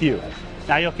home with you.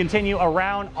 Now you'll continue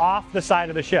around off the side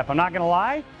of the ship. I'm not gonna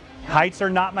lie, heights are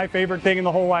not my favorite thing in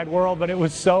the whole wide world, but it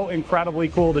was so incredibly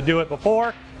cool to do it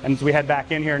before. And as we head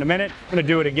back in here in a minute, I'm gonna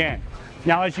do it again.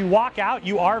 Now as you walk out,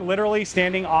 you are literally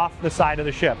standing off the side of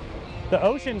the ship. The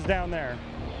ocean's down there.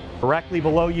 Directly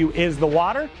below you is the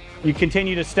water. You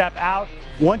continue to step out.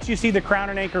 Once you see the Crown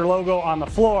and Anchor logo on the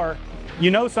floor, you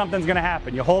know something's gonna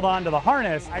happen. You hold on to the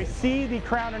harness. I see the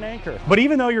Crown and Anchor. But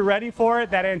even though you're ready for it,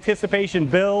 that anticipation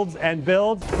builds and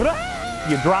builds.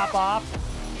 You drop off,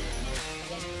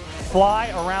 fly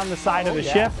around the side of the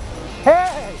ship.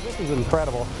 Hey, this is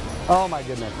incredible. Oh my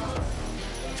goodness.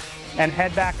 And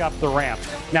head back up the ramp.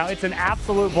 Now it's an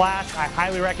absolute blast. I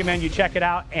highly recommend you check it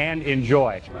out and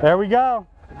enjoy. There we go.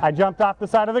 I jumped off the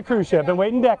side of the cruise ship. Been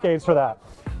waiting decades for that.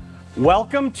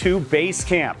 Welcome to base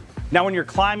camp. Now when you're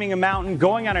climbing a mountain,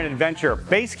 going on an adventure,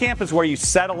 base camp is where you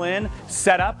settle in,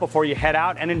 set up before you head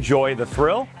out and enjoy the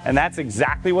thrill. And that's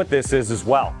exactly what this is as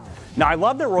well. Now I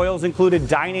love that Royals included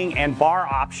dining and bar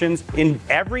options in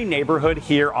every neighborhood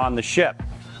here on the ship.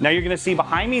 Now you're gonna see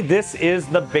behind me, this is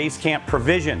the base camp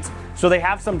provisions. So they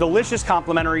have some delicious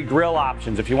complimentary grill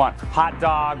options if you want hot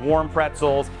dog, warm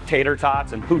pretzels, tater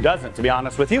tots, and who doesn't, to be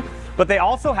honest with you. But they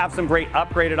also have some great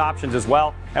upgraded options as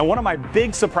well. And one of my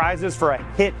big surprises for a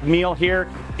hit meal here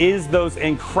is those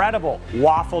incredible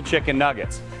waffle chicken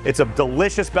nuggets. It's a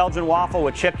delicious Belgian waffle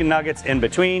with chicken nuggets in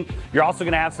between. You're also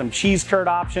gonna have some cheese curd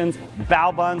options,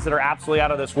 bao buns that are absolutely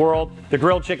out of this world, the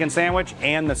grilled chicken sandwich,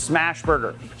 and the smash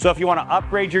burger. So if you wanna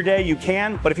upgrade your day, you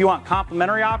can, but if you want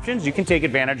complimentary options, you can take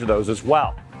advantage of those as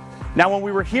well. Now when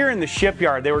we were here in the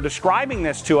shipyard, they were describing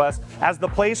this to us as the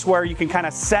place where you can kind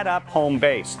of set up home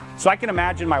base. So I can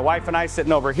imagine my wife and I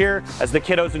sitting over here as the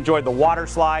kiddos enjoyed the water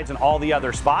slides and all the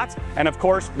other spots. And of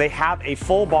course, they have a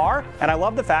full bar, and I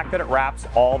love the fact that it wraps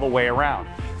all the way around.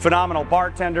 Phenomenal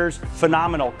bartenders,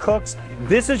 phenomenal cooks.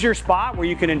 This is your spot where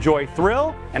you can enjoy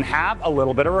thrill and have a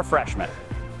little bit of refreshment.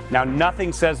 Now,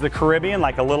 nothing says the Caribbean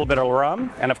like a little bit of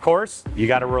rum, and of course, you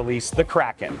gotta release the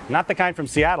Kraken. Not the kind from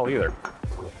Seattle either.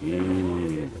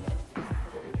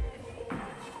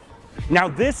 Now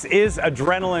this is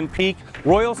Adrenaline Peak.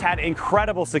 Royals had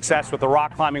incredible success with the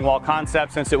rock climbing wall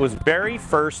concept since it was very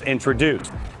first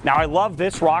introduced. Now I love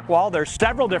this rock wall. There's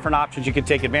several different options you can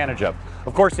take advantage of.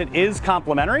 Of course, it is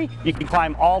complimentary. You can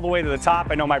climb all the way to the top.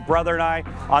 I know my brother and I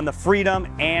on the Freedom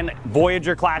and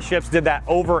Voyager class ships did that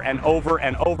over and over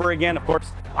and over again. Of course,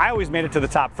 I always made it to the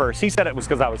top first. He said it was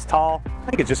because I was tall. I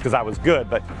think it's just because I was good,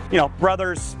 but you know,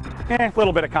 brothers, a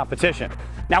little bit of competition.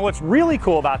 Now what's really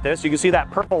cool about this, you can see that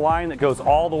purple line that goes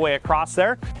all the way across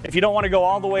there. If you don't want to go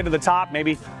all the way to the top,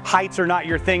 maybe heights are not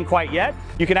your thing quite yet,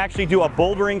 you can actually do a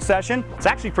bouldering session. It's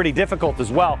actually pretty difficult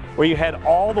as well, where you head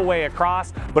all the way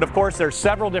across. But of course, there's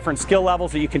several different skill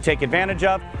levels that you can take advantage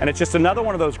of, and it's just another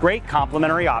one of those great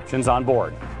complimentary options on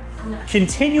board.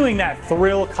 Continuing that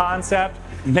thrill concept,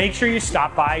 make sure you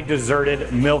stop by Deserted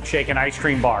Milkshake and Ice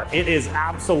Cream Bar. It is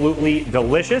absolutely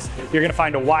delicious. You're gonna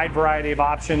find a wide variety of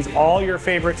options, all your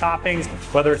favorite toppings,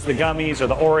 whether it's the gummies or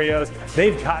the Oreos.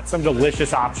 They've got some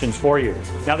delicious options for you.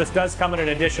 Now this does come at an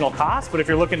additional cost, but if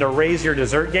you're looking to raise your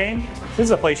dessert game, this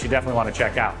is a place you definitely wanna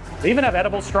check out. They even have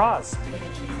edible straws.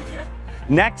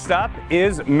 Next up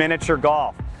is miniature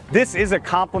golf. This is a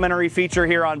complimentary feature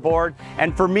here on board,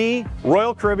 and for me,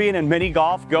 Royal Caribbean and mini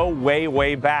golf go way,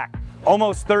 way back.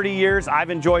 Almost 30 years I've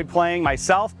enjoyed playing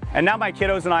myself, and now my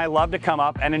kiddos and I love to come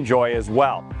up and enjoy as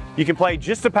well. You can play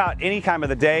just about any time of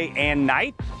the day and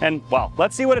night, and well,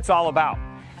 let's see what it's all about.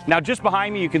 Now just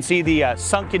behind me you can see the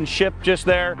sunken ship just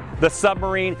there, the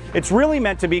submarine. It's really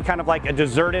meant to be kind of like a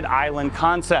deserted island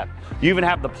concept. You even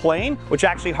have the plane, which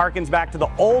actually harkens back to the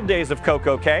old days of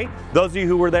Coco Cay. Those of you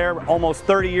who were there almost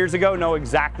 30 years ago know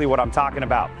exactly what I'm talking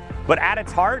about. But at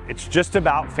its heart, it's just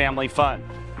about family fun.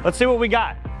 Let's see what we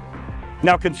got.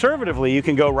 Now conservatively, you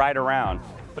can go right around,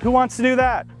 but who wants to do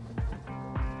that?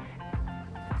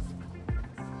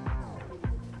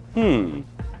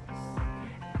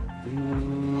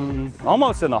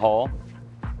 Almost in the hole.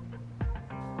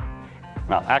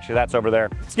 Well, actually that's over there.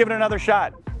 Let's give it another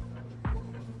shot.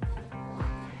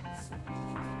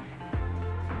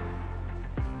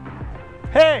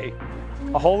 Hey,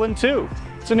 a hole in 2.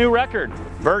 It's a new record.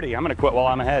 Birdie, I'm gonna quit while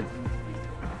I'm ahead.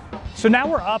 So now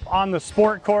we're up on the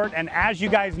sport court, and as you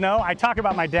guys know, I talk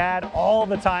about my dad all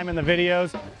the time in the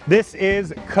videos. This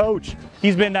is Coach.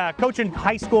 He's been coaching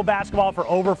high school basketball for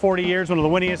over 40 years, one of the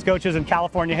winningest coaches in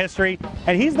California history,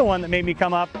 and he's the one that made me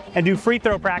come up and do free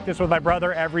throw practice with my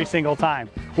brother every single time.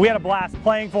 We had a blast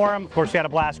playing for him. Of course, we had a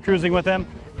blast cruising with him.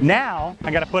 Now,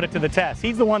 I gotta put it to the test.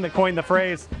 He's the one that coined the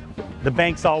phrase, the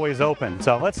bank's always open.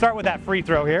 So let's start with that free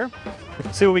throw here.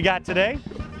 See what we got today.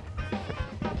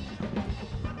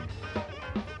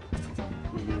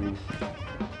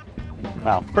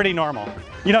 Wow, pretty normal.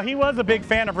 You know, he was a big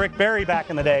fan of Rick Barry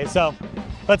back in the day, so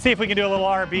let's see if we can do a little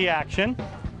RB action.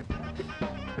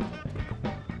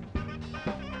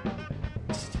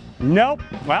 Nope.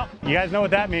 Well, you guys know what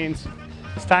that means.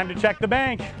 It's time to check the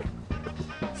bank.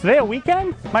 Is today a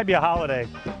weekend? Might be a holiday.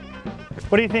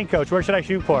 What do you think, Coach? Where should I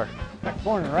shoot for? That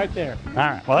corner right there. All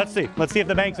right, well, let's see. Let's see if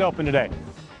the bank's open today.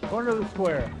 Corner of the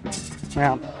square.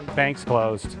 Well, bank's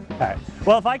closed. All right.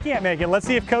 Well, if I can't make it, let's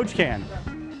see if Coach can.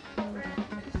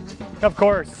 Of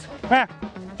course.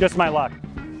 Just my luck.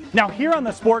 Now here on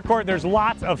the sport court, there's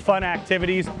lots of fun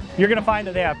activities. You're gonna find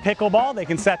that they have pickleball. They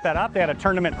can set that up. They had a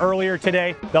tournament earlier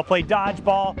today. They'll play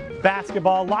dodgeball,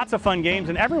 basketball, lots of fun games.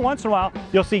 And every once in a while,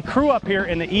 you'll see crew up here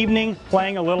in the evening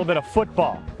playing a little bit of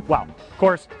football. Well, of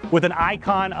course, with an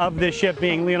icon of this ship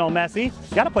being Lionel Messi,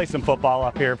 you gotta play some football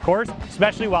up here, of course,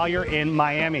 especially while you're in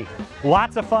Miami.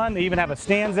 Lots of fun. They even have a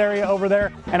stands area over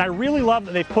there. And I really love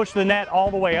that they pushed the net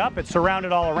all the way up. It's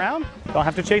surrounded all around. Don't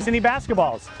have to chase any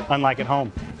basketballs, unlike at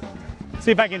home.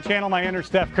 See if I can channel my inner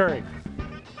Steph Curry.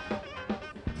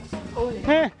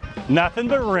 Nothing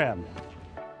but rim.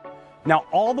 Now,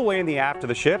 all the way in the aft of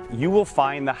the ship, you will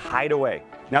find the hideaway.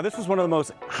 Now, this is one of the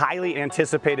most highly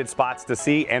anticipated spots to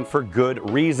see, and for good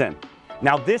reason.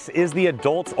 Now, this is the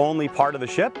adults only part of the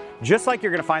ship, just like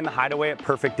you're gonna find the hideaway at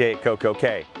Perfect Day at Coco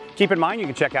Cay. Keep in mind, you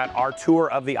can check out our tour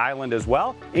of the island as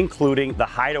well, including the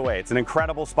hideaway. It's an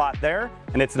incredible spot there,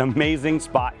 and it's an amazing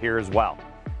spot here as well.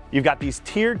 You've got these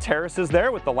tiered terraces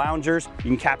there with the loungers. You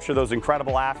can capture those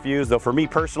incredible aft views, though for me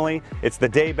personally, it's the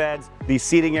day beds, these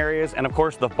seating areas, and of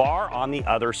course the bar on the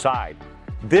other side.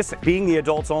 This being the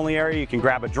adults only area, you can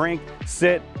grab a drink,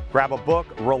 sit, grab a book,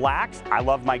 relax. I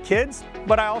love my kids,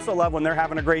 but I also love when they're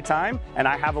having a great time, and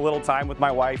I have a little time with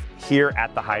my wife here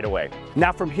at the hideaway.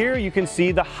 Now from here, you can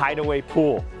see the hideaway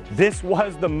pool. This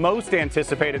was the most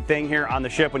anticipated thing here on the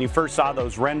ship when you first saw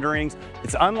those renderings.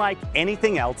 It's unlike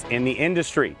anything else in the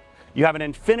industry. You have an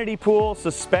infinity pool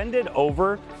suspended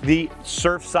over the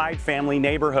Surfside Family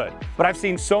Neighborhood. But I've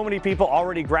seen so many people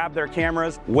already grab their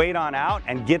cameras, wait on out,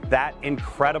 and get that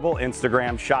incredible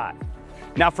Instagram shot.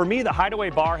 Now for me, the Hideaway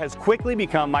Bar has quickly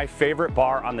become my favorite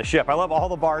bar on the ship. I love all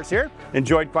the bars here,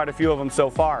 enjoyed quite a few of them so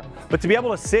far. But to be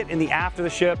able to sit in the aft of the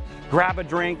ship, grab a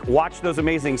drink, watch those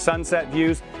amazing sunset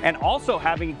views, and also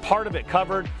having part of it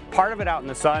covered, part of it out in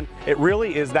the sun, it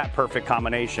really is that perfect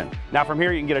combination. Now from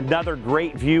here, you can get another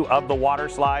great view of the water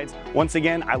slides. Once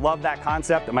again, I love that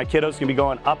concept that my kiddos can be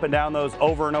going up and down those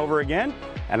over and over again,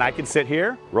 and I can sit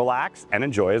here, relax, and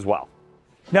enjoy as well.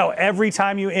 Now, every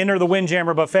time you enter the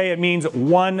Windjammer Buffet, it means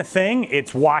one thing.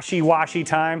 It's washy-washy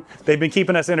time. They've been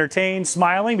keeping us entertained,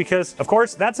 smiling, because, of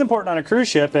course, that's important on a cruise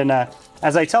ship. And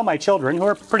as I tell my children, who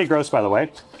are pretty gross, by the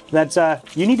way, that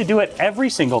you need to do it every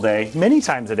single day, many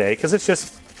times a day, because it's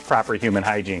just proper human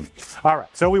hygiene. All right,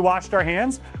 so we washed our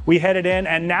hands, we headed in,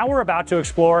 and now we're about to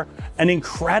explore an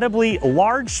incredibly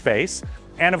large space.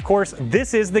 And, of course,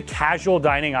 this is the casual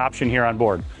dining option here on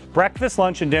board. Breakfast,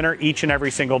 lunch, and dinner each and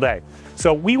every single day.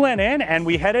 So we went in and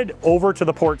we headed over to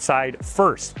the port side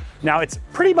first. Now it's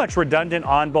pretty much redundant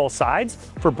on both sides.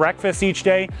 For breakfast each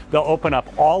day, they'll open up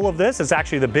all of this. It's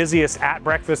actually the busiest at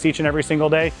breakfast each and every single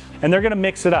day, and they're gonna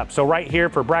mix it up. So right here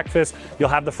for breakfast, you'll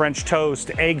have the French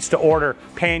toast, eggs to order,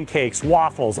 pancakes,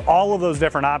 waffles, all of those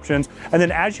different options. And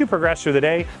then as you progress through the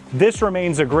day, this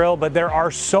remains a grill, but there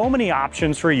are so many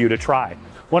options for you to try.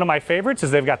 One of my favorites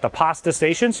is they've got the pasta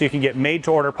station, so you can get made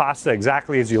to order pasta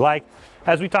exactly as you like.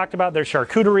 As we talked about, there's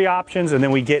charcuterie options, and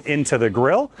then we get into the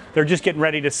grill. They're just getting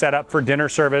ready to set up for dinner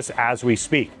service as we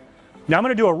speak. Now I'm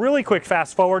gonna do a really quick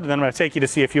fast forward, and then I'm gonna take you to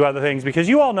see a few other things, because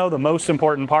you all know the most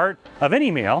important part of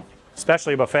any meal,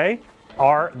 especially a buffet,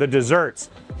 are the desserts.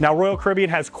 Now, Royal Caribbean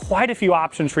has quite a few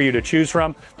options for you to choose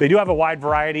from. They do have a wide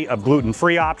variety of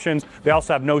gluten-free options. They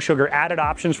also have no sugar added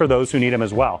options for those who need them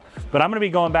as well. But I'm gonna be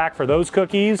going back for those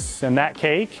cookies and that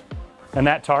cake and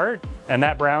that tart and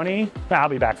that brownie. I'll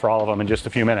be back for all of them in just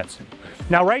a few minutes.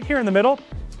 Now, right here in the middle,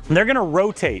 they're gonna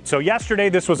rotate. So yesterday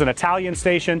this was an Italian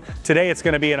station. Today it's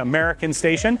gonna be an American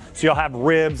station. So you'll have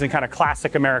ribs and kind of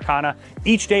classic Americana.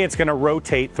 Each day it's gonna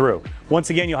rotate through. Once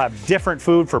again, you'll have different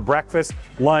food for breakfast,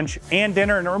 lunch, and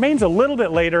dinner, and it remains a little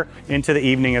bit later into the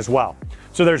evening as well.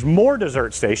 So there's more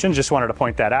dessert stations, just wanted to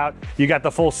point that out. You got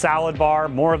the full salad bar,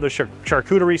 more of the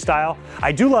charcuterie style.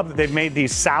 I do love that they've made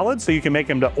these salads so you can make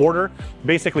them to order.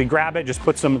 Basically grab it, just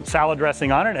put some salad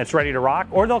dressing on it, and it's ready to rock,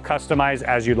 or they'll customize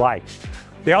as you'd like.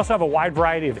 They also have a wide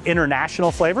variety of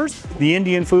international flavors. The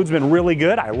Indian food's been really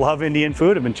good. I love Indian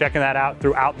food. I've been checking that out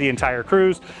throughout the entire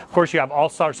cruise. Of course, you have all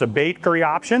sorts of bakery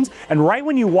options. And right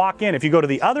when you walk in, if you go to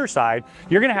the other side,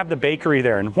 you're gonna have the bakery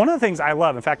there. And one of the things I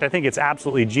love, in fact, I think it's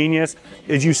absolutely genius,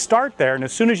 is you start there, and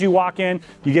as soon as you walk in,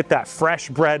 you get that fresh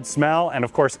bread smell. And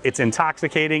of course, it's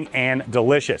intoxicating and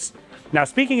delicious. Now,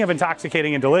 speaking of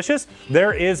intoxicating and delicious,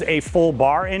 there is a full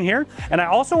bar in here. And I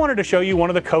also wanted to show you one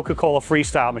of the Coca-Cola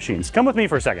freestyle machines. Come with me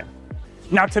for a second.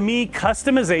 Now, to me,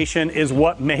 customization is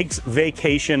what makes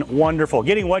vacation wonderful.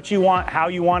 Getting what you want, how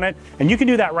you want it, and you can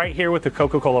do that right here with the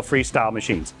Coca-Cola freestyle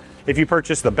machines. If you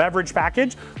purchase the beverage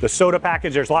package, the soda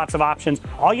package, there's lots of options.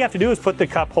 All you have to do is put the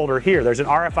cup holder here. There's an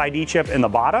RFID chip in the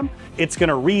bottom. It's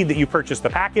gonna read that you purchased the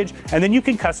package, and then you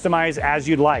can customize as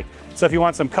you'd like. So if you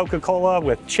want some Coca-Cola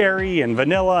with cherry and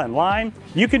vanilla and lime,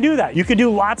 you can do that. You can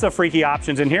do lots of freaky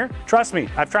options in here. Trust me,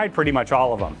 I've tried pretty much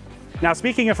all of them. Now,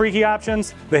 speaking of freaky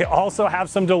options, they also have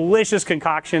some delicious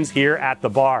concoctions here at the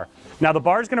bar. Now, the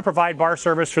bar is going to provide bar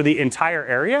service for the entire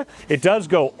area. It does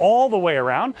go all the way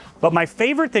around, but my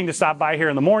favorite thing to stop by here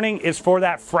in the morning is for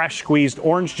that fresh squeezed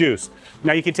orange juice.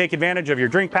 Now, you can take advantage of your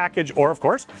drink package, or of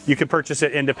course, you can purchase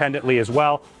it independently as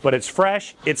well, but it's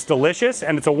fresh, it's delicious,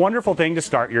 and it's a wonderful thing to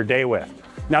start your day with.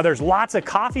 Now, there's lots of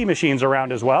coffee machines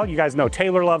around as well. You guys know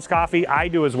Taylor loves coffee, I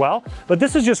do as well, but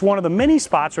this is just one of the many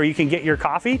spots where you can get your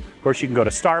coffee. Of course, you can go to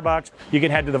Starbucks, you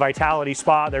can head to the Vitality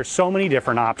Spa. There's so many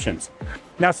different options.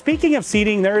 Now, speaking of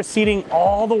seating, there is seating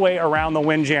all the way around the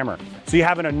Windjammer. So you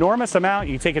have an enormous amount.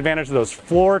 You take advantage of those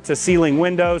floor to ceiling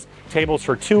windows, tables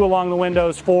for 2 along the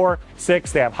windows, 4,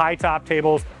 6. They have high top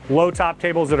tables, low top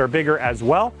tables that are bigger as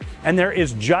well. And there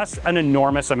is just an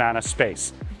enormous amount of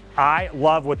space. I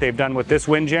love what they've done with this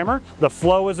Windjammer. The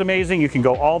flow is amazing. You can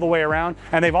go all the way around.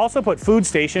 And they've also put food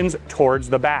stations towards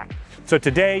the back. So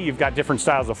today you've got different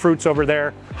styles of fruits over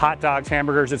there, hot dogs,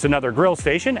 hamburgers. It's another grill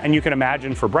station, and you can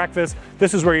imagine for breakfast,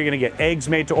 this is where you're gonna get eggs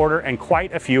made to order and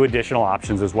quite a few additional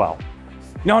options as well.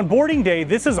 Now, on boarding day,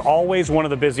 this is always one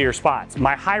of the busier spots.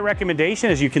 My high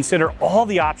recommendation is you consider all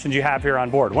the options you have here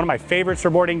on board. One of my favorites for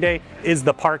boarding day is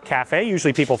the Park Cafe.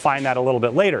 Usually people find that a little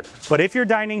bit later. But if you're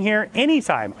dining here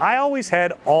anytime, I always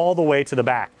head all the way to the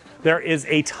back. There is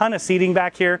a ton of seating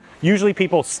back here. Usually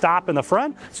people stop in the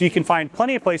front, so you can find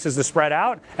plenty of places to spread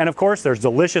out. And of course, there's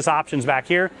delicious options back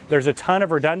here. There's a ton of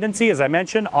redundancy, as I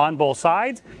mentioned, on both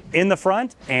sides, in the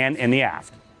front and in the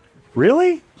aft.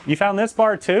 Really? You found this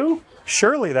bar too?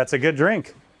 Surely that's a good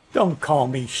drink. Don't call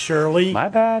me Shirley. My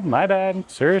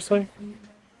bad, seriously.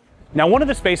 Now, one of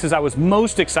the spaces I was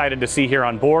most excited to see here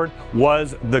on board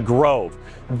was the Grove.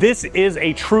 This is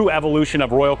a true evolution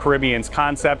of Royal Caribbean's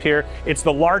concept here. It's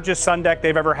the largest sun deck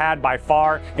they've ever had by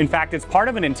far. In fact, it's part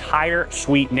of an entire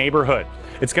suite neighborhood.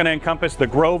 It's going to encompass the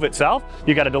Grove itself.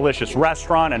 You got a delicious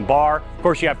restaurant and bar. Of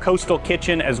course, you have Coastal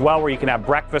Kitchen as well, where you can have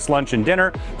breakfast, lunch, and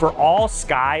dinner for all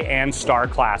Sky and Star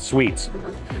class suites.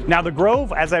 Now, the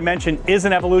Grove, as I mentioned, is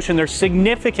an evolution. There's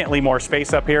significantly more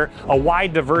space up here, a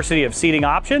wide diversity of seating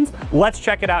options. Let's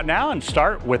check it out now and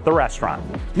start with the restaurant.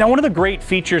 Now, one of the great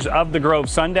features of the Grove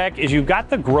Sun Deck is you've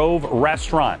got the Grove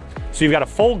restaurant. So you've got a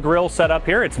full grill set up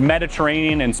here. It's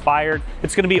Mediterranean inspired.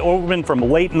 It's going to be open from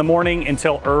late in the morning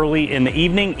until early in the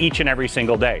evening each and every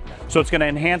single day. So it's going to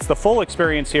enhance the full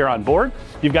experience here on board.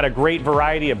 You've got a great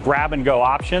variety of grab and go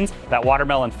options. That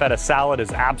watermelon feta salad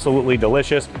is absolutely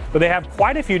delicious, but they have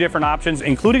quite a few different options,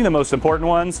 including the most important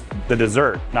ones, the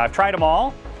dessert. Now, I've tried them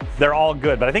all. They're all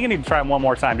good, but I think I need to try them one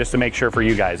more time just to make sure for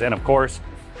you guys. And of course,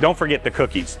 don't forget the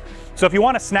cookies. So if you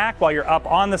want a snack while you're up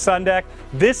on the sun deck,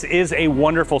 this is a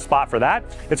wonderful spot for that.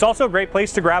 It's also a great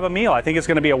place to grab a meal. I think it's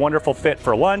going to be a wonderful fit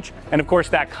for lunch. And of course,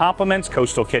 that complements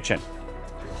Coastal Kitchen.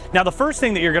 Now, the first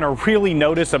thing that you're going to really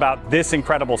notice about this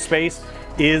incredible space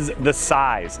is the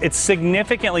size. It's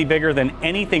significantly bigger than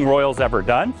anything Royal's ever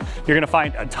done. You're going to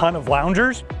find a ton of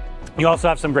loungers, You also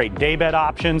have some great daybed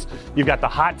options. You've got the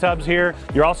hot tubs here.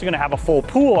 You're also going to have a full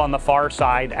pool on the far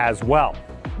side as well.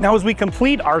 Now, as we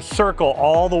complete our circle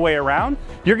all the way around,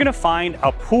 you're gonna find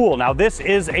a pool. Now, this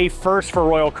is a first for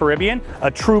Royal Caribbean,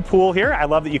 a true pool here. I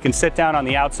love that you can sit down on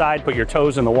the outside, put your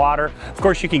toes in the water. Of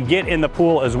course, you can get in the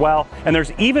pool as well. And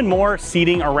there's even more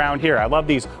seating around here. I love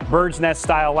these bird's nest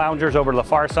style loungers over to the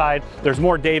far side. There's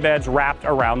more day beds wrapped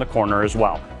around the corner as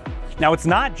well. Now, it's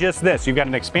not just this. You've got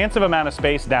an expansive amount of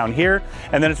space down here,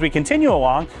 and then as we continue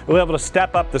along, we'll be able to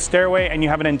step up the stairway, and you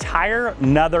have an entire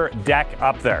another deck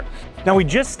up there. Now, we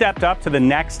just stepped up to the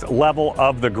next level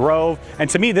of the Grove, and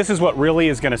to me, this is what really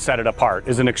is going to set it apart,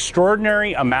 is an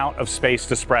extraordinary amount of space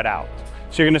to spread out.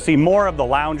 So you're going to see more of the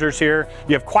loungers here.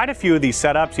 You have quite a few of these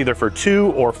setups, either for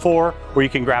 2 or 4, where you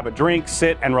can grab a drink,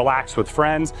 sit, and relax with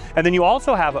friends. And then you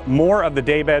also have more of the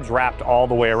day beds wrapped all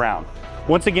the way around.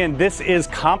 Once again, this is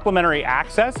complimentary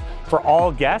access for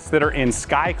all guests that are in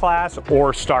Sky Class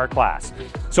or Star Class.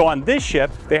 So on this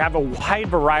ship, they have a wide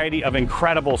variety of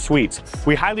incredible suites.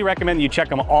 We highly recommend that you check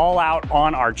them all out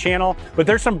on our channel, but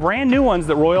there's some brand new ones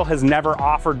that Royal has never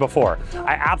offered before.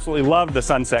 I absolutely love the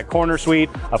Sunset Corner Suite.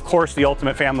 Of course, the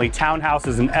Ultimate Family Townhouse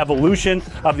is an evolution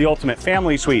of the Ultimate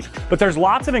Family Suite, but there's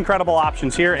lots of incredible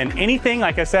options here, and anything,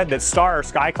 like I said, that's Star or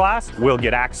Sky Class will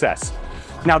get access.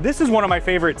 Now, this is one of my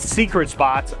favorite secret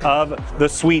spots of the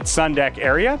Suite Sun Deck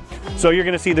area. So you're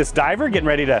gonna see this diver getting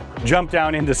ready to jump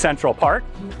down into Central Park.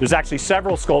 There's actually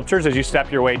several sculptures as you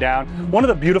step your way down. One of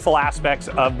the beautiful aspects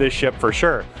of this ship for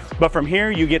sure. But from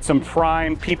here, you get some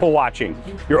prime people watching.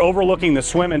 You're overlooking the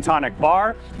Swim and Tonic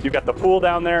Bar. You've got the pool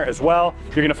down there as well.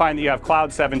 You're gonna find that you have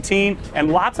Cloud 17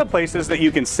 and lots of places that you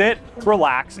can sit,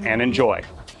 relax, and enjoy.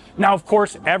 Now, of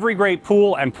course, every great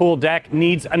pool and pool deck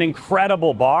needs an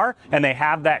incredible bar, and they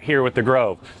have that here with the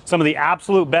Grove. Some of the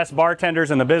absolute best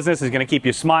bartenders in the business is going to keep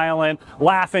you smiling,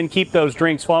 laughing, keep those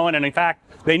drinks flowing, and in fact,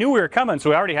 they knew we were coming, so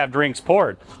we already have drinks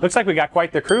poured. Looks like we got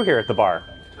quite the crew here at the bar.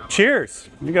 Cheers.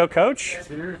 You go, Coach.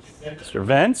 Cheers. Mr.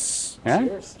 Vince. Yeah.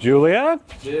 Cheers. Julia.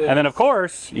 Cheers. And then, of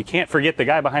course, you can't forget the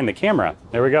guy behind the camera.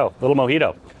 There we go, little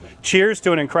mojito. Cheers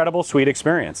to an incredible suite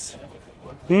experience.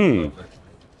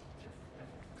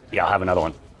 Yeah, I'll have another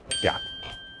one. Yeah.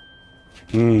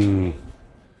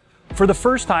 For the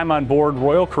first time on board,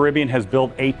 Royal Caribbean has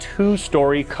built a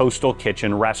 2-story coastal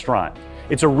kitchen restaurant.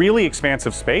 It's a really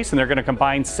expansive space, and they're going to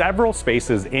combine several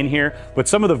spaces in here, but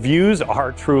some of the views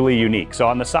are truly unique. So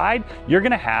on the side, you're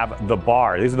going to have the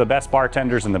bar. These are the best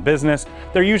bartenders in the business.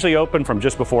 They're usually open from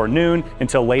just before noon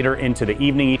until later into the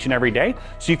evening each and every day.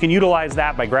 So you can utilize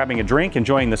that by grabbing a drink,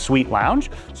 enjoying the Suite Lounge.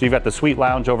 So you've got the Suite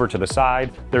Lounge over to the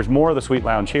side. There's more of the Suite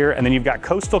Lounge here, and then you've got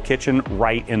Coastal Kitchen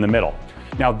right in the middle.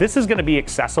 Now, this is going to be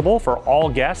accessible for all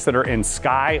guests that are in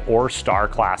Sky or Star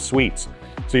Class suites.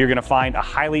 So you're gonna find a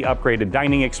highly upgraded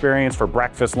dining experience for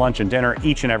breakfast, lunch, and dinner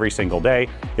each and every single day.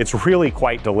 It's really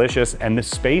quite delicious, and this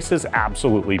space is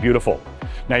absolutely beautiful.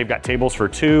 Now you've got tables for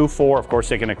 2, 4, of course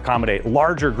they can accommodate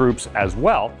larger groups as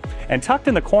well. And tucked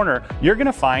in the corner, you're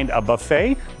gonna find a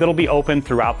buffet that'll be open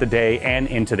throughout the day and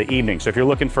into the evening. So if you're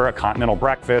looking for a continental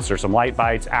breakfast or some light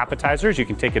bites, appetizers, you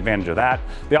can take advantage of that.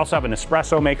 They also have an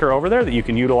espresso maker over there that you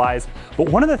can utilize. But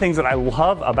one of the things that I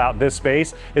love about this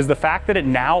space is the fact that it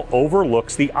now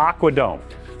overlooks the AquaDome.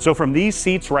 So from these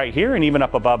seats right here and even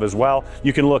up above as well,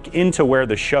 you can look into where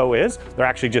the show is. They're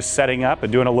actually just setting up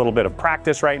and doing a little bit of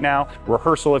practice right now,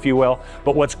 rehearsal if you will.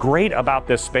 But what's great about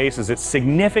this space is it's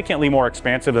significantly more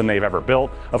expansive than they've ever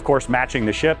built. Of course, matching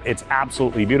the ship, it's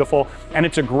absolutely beautiful. And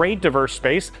it's a great diverse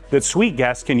space that suite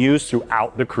guests can use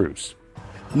throughout the cruise.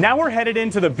 Now we're headed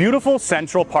into the beautiful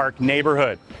Central Park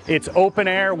neighborhood. It's open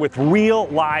air with real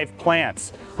live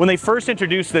plants. When they first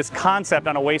introduced this concept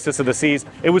on Oasis of the Seas,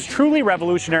 it was truly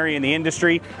revolutionary in the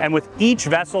industry, and with each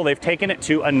vessel, they've taken it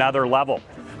to another level.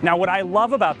 Now, what I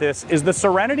love about this is the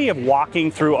serenity of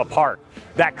walking through a park.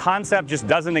 That concept just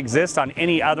doesn't exist on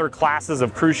any other classes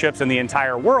of cruise ships in the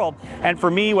entire world. And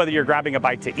for me, whether you're grabbing a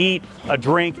bite to eat, a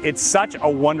drink, it's such a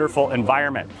wonderful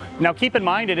environment. Now, keep in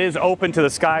mind, it is open to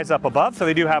the skies up above, so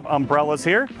they do have umbrellas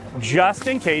here, just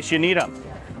in case you need them.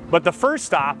 But the first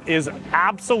stop is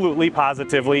absolutely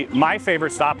positively my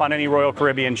favorite stop on any Royal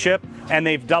Caribbean ship, and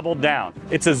they've doubled down.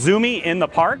 It's Azumi in the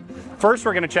park. First,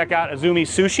 we're gonna check out Azumi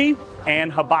Sushi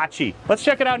and Hibachi. Let's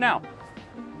check it out now.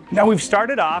 Now we've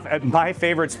started off at my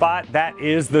favorite spot, that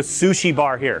is the sushi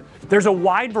bar here. There's a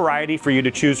wide variety for you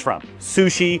to choose from.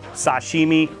 Sushi,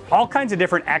 sashimi, all kinds of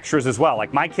different extras as well.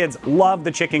 Like my kids love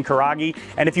the chicken karagi.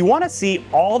 And if you want to see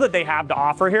all that they have to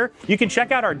offer here, you can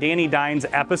check out our Danny Dines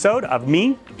episode of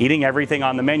me eating everything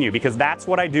on the menu, because that's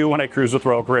what I do when I cruise with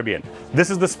Royal Caribbean. This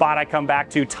is the spot I come back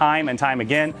to time and time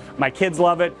again. My kids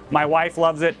love it, my wife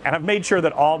loves it, and I've made sure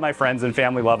that all my friends and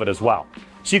family love it as well.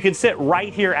 So you can sit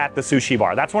right here at the sushi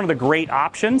bar. That's one of the great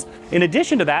options. In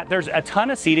addition to that, there's a ton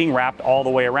of seating wrapped all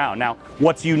the way around. Now,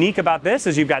 what's unique about this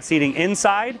is you've got seating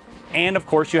inside, and of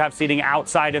course you have seating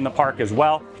outside in the park as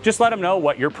well. Just let them know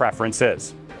what your preference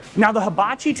is. Now, the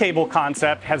hibachi table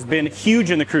concept has been huge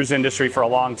in the cruise industry for a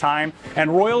long time,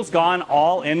 and Royal's gone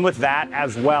all in with that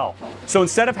as well. So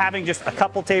instead of having just a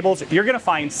couple tables, you're going to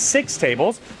find 6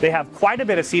 tables. They have quite a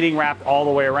bit of seating wrapped all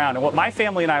the way around. And what my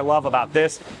family and I love about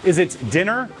this is it's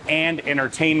dinner and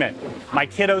entertainment. My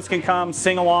kiddos can come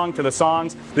sing along to the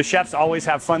songs. The chefs always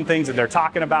have fun things that they're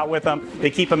talking about with them. They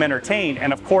keep them entertained.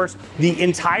 And of course, the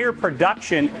entire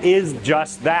production is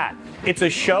just that. It's a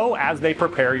show as they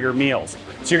prepare your meals.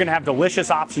 So you're going to have delicious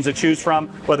options to choose from,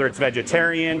 whether it's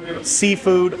vegetarian,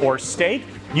 seafood, or steak.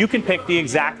 You can pick the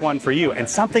exact one for you. And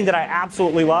something that I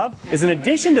absolutely love is, in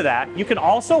addition to that, you can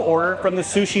also order from the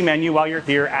sushi menu while you're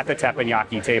here at the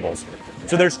teppanyaki tables.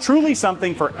 So there's truly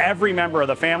something for every member of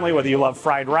the family, whether you love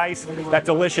fried rice, that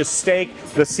delicious steak,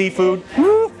 the seafood.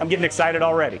 Woo, I'm getting excited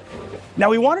already. Now,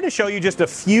 we wanted to show you just a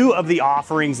few of the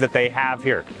offerings that they have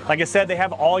here. Like I said, they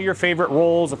have all your favorite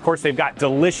rolls. Of course, they've got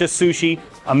delicious sushi,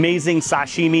 amazing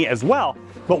sashimi as well.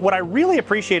 But what I really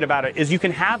appreciate about it is you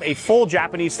can have a full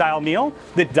Japanese style meal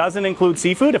that doesn't include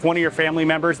seafood if one of your family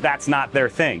members, that's not their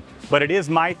thing. But it is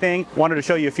my thing. Wanted to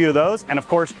show you a few of those. And of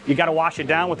course, you got to wash it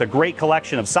down with a great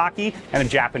collection of sake and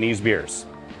Japanese beers.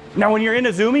 Now, when you're in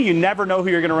Izumi, you never know who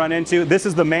you're going to run into. This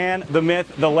is the man, the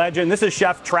myth, the legend. This is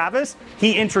Chef Travis.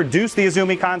 He introduced the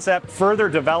Izumi concept, further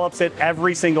develops it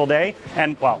every single day.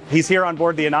 And, well, he's here on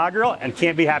board the inaugural and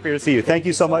can't be happier to see you. Thank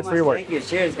you so much for your work. Thank you.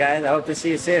 Cheers, guys. I hope to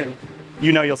see you soon.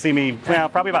 You know you'll see me, well,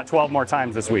 probably about 12 more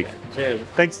times this week. Cheers.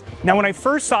 Thanks. Now, when I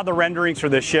first saw the renderings for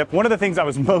this ship, one of the things I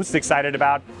was most excited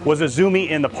about was Izumi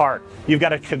in the park. You've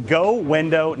got a to-go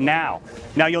window now.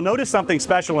 Now, you'll notice something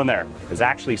special in there. There's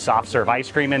actually soft serve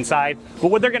ice cream inside,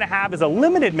 but what they're going to have is a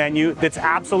limited menu that's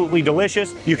absolutely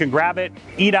delicious. You can grab it,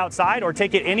 eat outside, or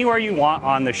take it anywhere you want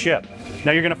on the ship.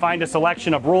 Now, you're going to find a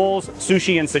selection of rolls,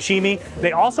 sushi, and sashimi.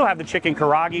 They also have the chicken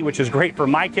karagi, which is great for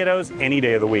my kiddos any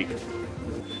day of the week.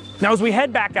 Now, as we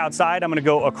head back outside, I'm going to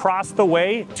go across the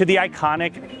way to the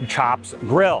iconic Chops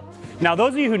Grill. Now,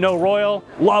 those of you who know Royal,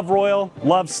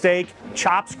 love steak,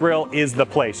 Chops Grill is the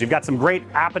place. You've got some great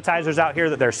appetizers out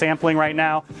here that they're sampling right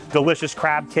now. Delicious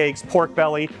crab cakes, pork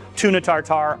belly, tuna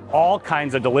tartare, all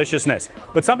kinds of deliciousness.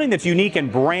 But something that's unique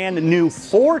and brand new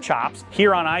for Chops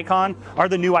here on Icon are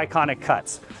the new iconic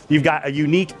cuts. You've got a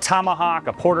unique tomahawk,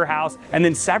 a porterhouse, and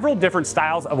then several different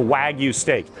styles of Wagyu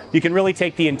steak. You can really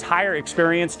take the entire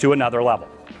experience to another level.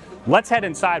 Let's head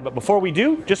inside, but before we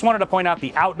do, just wanted to point out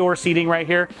the outdoor seating right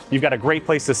here. You've got a great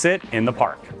place to sit in the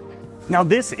park. Now,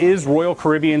 this is Royal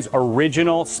Caribbean's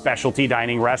original specialty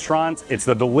dining restaurant. It's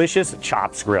the delicious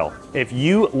Chops Grill. If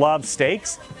you love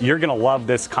steaks, you're gonna love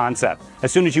this concept.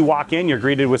 As soon as you walk in, you're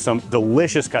greeted with some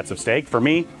delicious cuts of steak. For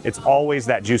me, it's always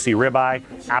that juicy ribeye,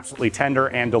 absolutely tender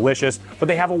and delicious. But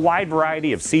they have a wide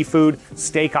variety of seafood,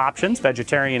 steak options,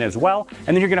 vegetarian as well.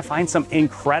 And then you're gonna find some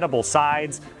incredible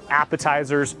sides,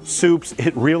 appetizers, soups.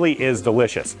 It really is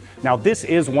delicious. Now, this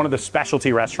is one of the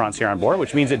specialty restaurants here on board,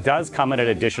 which means it does come at an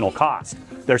additional cost.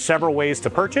 There's several ways to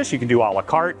purchase. You can do a la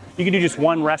carte, you can do just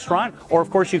one restaurant, or of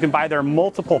course you can buy their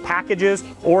multiple packages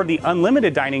or the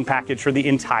unlimited dining package for the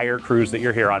entire cruise that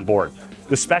you're here on board.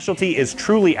 The specialty is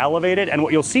truly elevated, and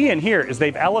what you'll see in here is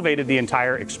they've elevated the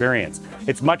entire experience.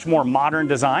 It's much more modern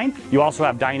design. You also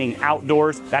have dining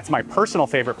outdoors. That's my personal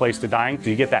favorite place to dine, because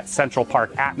you get that Central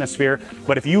Park atmosphere.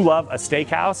 But if you love a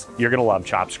steakhouse, you're gonna love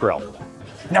Chops Grill.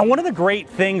 Now, one of the great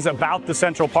things about the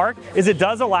Central Park is it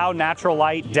does allow natural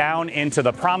light down into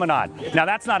the promenade. Now,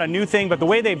 that's not a new thing, but the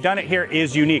way they've done it here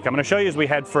is unique. I'm gonna show you as we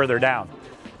head further down.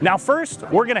 Now, first,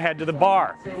 we're gonna head to the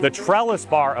bar, the Trellis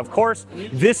Bar, of course.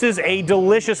 This is a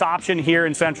delicious option here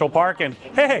in Central Park, and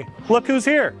hey, look who's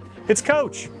here. It's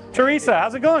Coach. Teresa,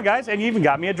 how's it going, guys? And you even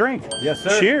got me a drink. Yes,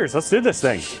 sir. Cheers, let's do this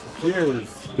thing. Cheers.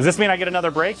 Does this mean I get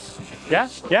another break? Yeah?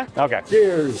 Yeah? Okay.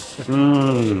 Cheers.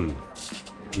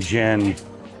 Gin.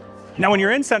 Now, when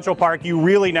you're in Central Park, you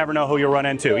really never know who you'll run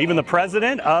into. Even the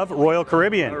president of Royal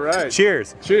Caribbean. All right.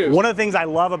 Cheers. Cheers. One of the things I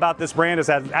love about this brand is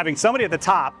having somebody at the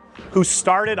top who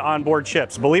started onboard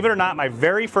ships. Believe it or not, my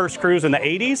very first cruise in the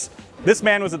 80s, this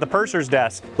man was at the purser's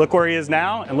desk. Look where he is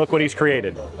now, and look what he's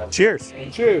created. Cheers.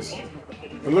 Cheers.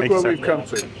 And look where we've come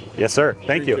to. Yes, sir.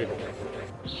 Thank you.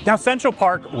 Now, Central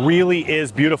Park really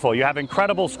is beautiful. You have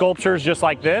incredible sculptures just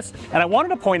like this, and I wanted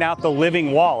to point out the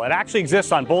living wall. It actually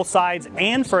exists on both sides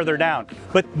and further down,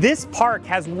 but this park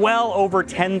has well over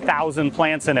 10,000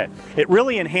 plants in it. It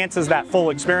really enhances that full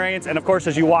experience, and of course,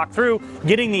 as you walk through,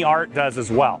 getting the art does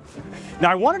as well. Now,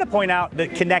 I wanted to point out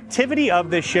that connectivity of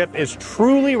this ship is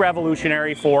truly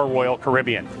revolutionary for Royal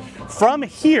Caribbean. From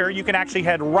here, you can actually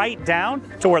head right down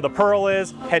to where the Pearl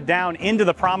is, head down into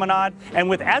the promenade, and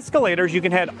with escalators, you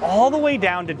can head all the way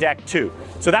down to deck 2.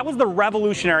 So that was the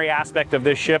revolutionary aspect of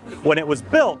this ship when it was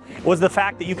built, was the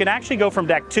fact that you can actually go from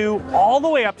deck 2 all the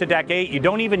way up to deck 8. You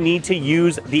don't even need to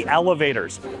use the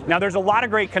elevators. Now, there's a lot of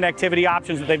great connectivity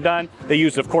options that they've done. They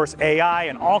use, of course, AI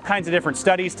and all kinds of different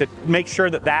studies to make sure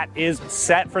that that is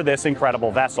set for this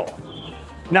incredible vessel.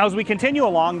 Now, as we continue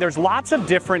along, there's lots of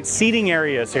different seating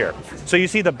areas here. So you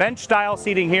see the bench style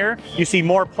seating here, you see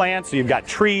more plants, so you've got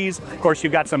trees, of course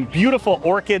you've got some beautiful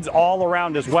orchids all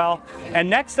around as well. And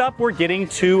next up, we're getting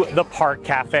to the Park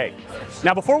Cafe.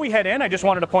 Now, before we head in, I just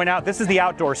wanted to point out this is the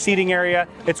outdoor seating area.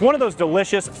 It's one of those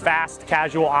delicious, fast,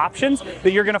 casual options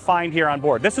that you're gonna find here on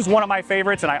board. This is one of my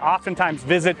favorites, and I oftentimes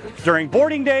visit during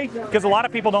boarding day because a lot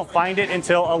of people don't find it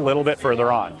until a little bit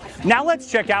further on. Now let's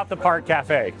check out the Park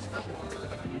Cafe.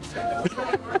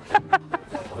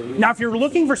 Now, if you're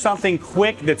looking for something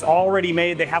quick that's already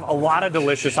made, they have a lot of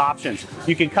delicious options.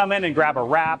 You can come in and grab a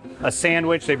wrap, a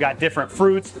sandwich. They've got different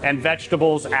fruits and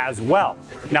vegetables as well.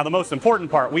 Now, the most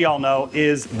important part we all know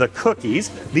is the cookies.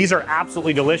 These are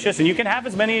absolutely delicious, and you can have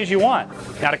as many as you want.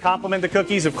 Now, to complement the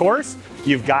cookies, of course,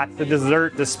 you've got the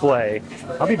dessert display.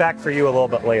 I'll be back for you a little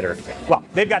bit later. Well,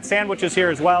 they've got sandwiches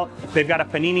here as well. They've got a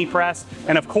panini press,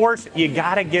 and of course, you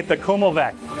gotta get the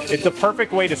kumelvek. It's the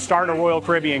perfect way to start a Royal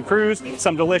Caribbean cruise.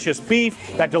 Some delicious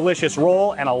beef, that delicious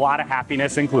roll, and a lot of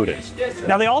happiness included.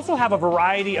 Now, they also have a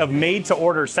variety of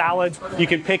made-to-order salads. You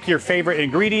can pick your favorite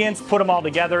ingredients, put them all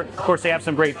together. Of course, they have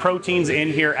some great proteins in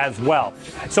here as well.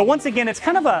 So once again, it's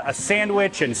kind of a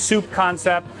sandwich and soup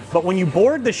concept, but when you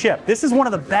board the ship, this is one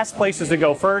of the best places to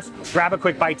go first. Grab a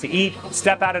quick bite to eat,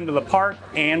 step out into the park,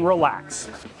 and relax.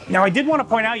 Now, I did want to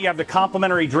point out you have the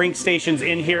complimentary drink stations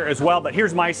in here as well, but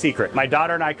here's my secret. My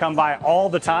daughter and I come by all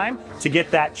the time to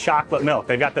get that chocolate milk.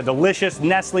 They've got the delicious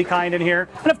Nestle kind in here,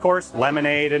 and of course,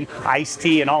 lemonade and iced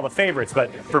tea and all the favorites.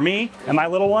 But for me and my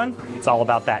little one, it's all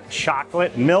about that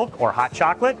chocolate milk or hot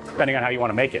chocolate, depending on how you want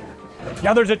to make it.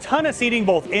 Now, there's a ton of seating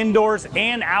both indoors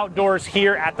and outdoors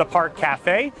here at the Park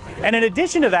Cafe, and in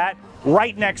addition to that,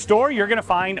 right next door, you're gonna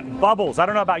find bubbles. I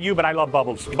don't know about you, but I love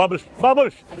bubbles. Bubbles,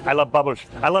 bubbles. I love bubbles.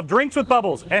 I love drinks with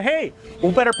bubbles. And hey,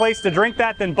 what better place to drink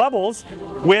that than bubbles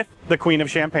with the Queen of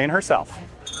Champagne herself.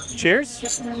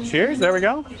 Cheers. Cheers, there we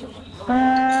go.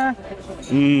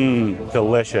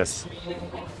 Delicious.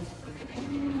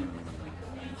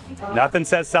 Nothing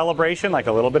says celebration like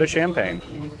a little bit of champagne.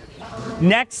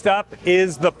 Next up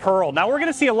is the Pearl. Now, we're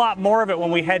going to see a lot more of it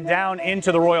when we head down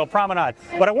into the Royal Promenade,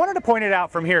 but I wanted to point it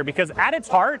out from here because at its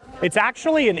heart, it's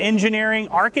actually an engineering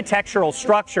architectural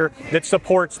structure that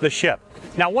supports the ship.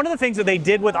 Now, one of the things that they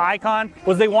did with Icon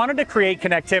was they wanted to create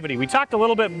connectivity. We talked a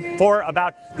little bit before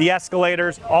about the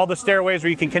escalators, all the stairways where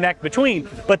you can connect between,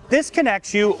 but this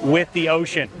connects you with the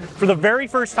ocean. For the very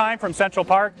first time from Central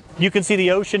Park, you can see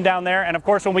the ocean down there, and of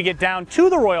course, when we get down to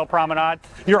the Royal Promenade,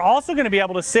 you're also going to be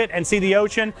able to sit and see the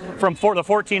ocean from the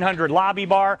 1400 lobby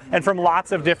bar and from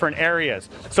lots of different areas.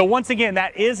 So once again,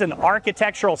 that is an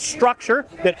architectural structure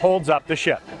that holds up the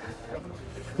ship.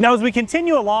 Now, as we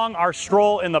continue along our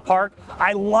stroll in the park,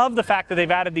 I love the fact that they've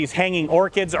added these hanging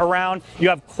orchids around. You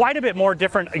have quite a bit more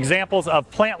different examples of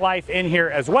plant life in here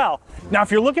as well. Now, if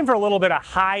you're looking for a little bit of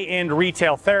high-end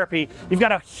retail therapy, you've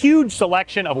got a huge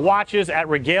selection of watches at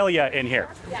Regalia in here.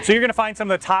 So you're going to find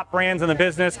some of the top brands in the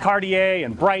business, Cartier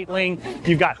and Breitling.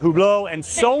 You've got Hublot and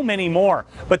so many more.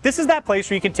 But this is that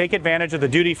place where you can take advantage of the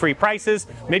duty-free prices.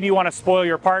 Maybe you want to spoil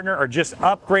your partner or just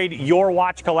upgrade your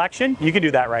watch collection. You can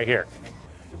do that right here.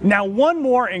 Now, one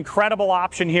more incredible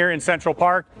option here in Central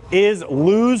Park is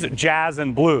Lou's Jazz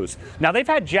and Blues. Now, they've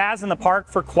had jazz in the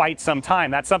park for quite some time.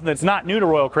 That's something that's not new to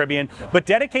Royal Caribbean, but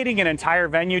dedicating an entire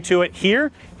venue to it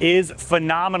here is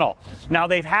phenomenal. Now,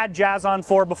 they've had jazz on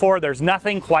floor before. There's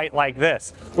nothing quite like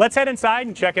this. Let's head inside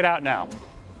and check it out now.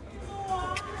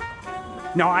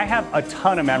 Now, I have a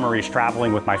ton of memories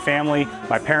traveling with my family,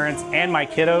 my parents, and my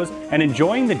kiddos, and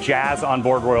enjoying the jazz on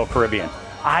board Royal Caribbean.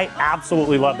 I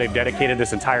absolutely love they've dedicated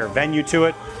this entire venue to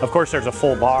it. Of course, there's a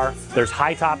full bar, there's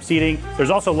high top seating,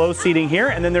 there's also low seating here,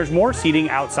 and then there's more seating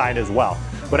outside as well.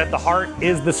 But at the heart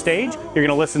is the stage. You're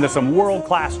gonna listen to some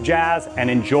world-class jazz and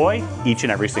enjoy each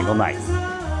and every single night.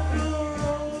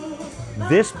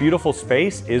 This beautiful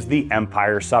space is the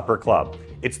Empire Supper Club.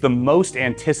 It's the most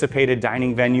anticipated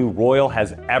dining venue Royal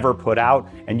has ever put out,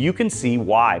 and you can see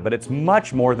why, but it's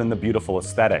much more than the beautiful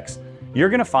aesthetics. You're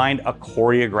gonna find a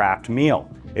choreographed meal.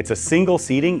 It's a single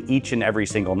seating each and every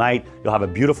single night. You'll have a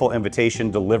beautiful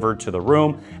invitation delivered to the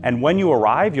room, and when you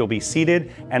arrive, you'll be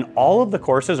seated, and all of the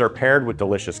courses are paired with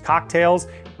delicious cocktails,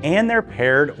 and they're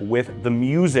paired with the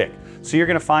music. So you're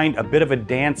gonna find a bit of a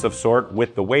dance of sort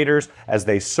with the waiters as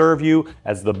they serve you,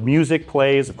 as the music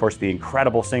plays. Of course, the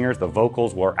incredible singers, the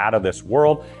vocals were out of this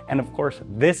world, and of course,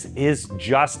 this is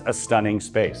just a stunning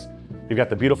space. You've got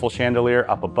the beautiful chandelier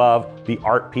up above, the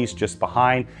art piece just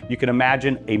behind. You can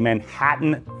imagine a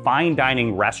Manhattan fine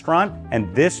dining restaurant,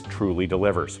 and this truly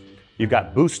delivers. You've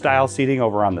got booth style seating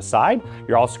over on the side.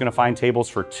 You're also gonna find tables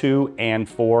for 2 and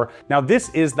 4. Now this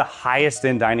is the highest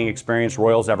end dining experience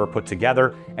Royal's ever put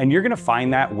together, and you're gonna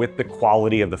find that with the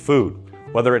quality of the food.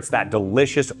 Whether it's that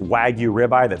delicious Wagyu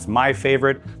ribeye that's my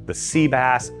favorite, the sea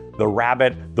bass, the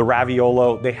rabbit, the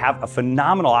raviolo, they have a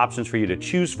phenomenal options for you to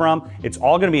choose from. It's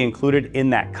all gonna be included in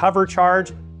that cover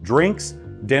charge, drinks,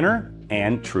 dinner,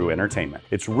 and true entertainment.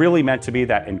 It's really meant to be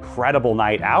that incredible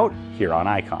night out here on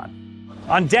Icon.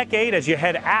 On deck 8, as you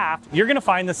head aft, you're gonna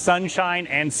find the Sunshine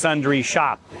and Sundry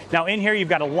shop. Now in here, you've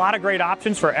got a lot of great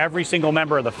options for every single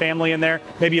member of the family in there.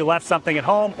 Maybe you left something at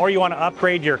home, or you wanna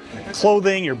upgrade your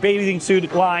clothing, your bathing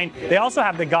suit line. They also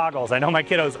have the goggles. I know my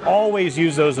kiddos always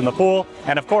use those in the pool.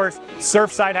 And of course,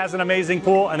 Surfside has an amazing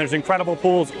pool, and there's incredible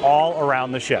pools all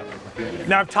around the ship.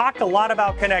 Now I've talked a lot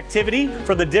about connectivity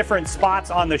for the different spots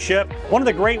on the ship. One of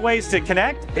the great ways to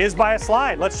connect is by a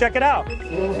slide. Let's check it out.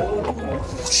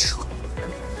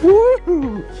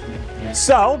 Woo-hoo.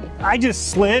 So I just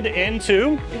slid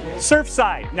into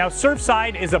Surfside. Now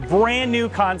Surfside is a brand new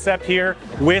concept here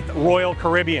with Royal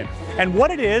Caribbean. And what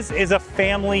it is a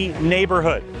family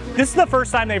neighborhood. This is the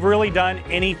first time they've really done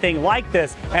anything like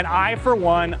this, and I, for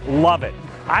one, love it.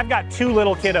 I've got 2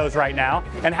 little kiddos right now,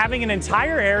 and having an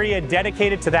entire area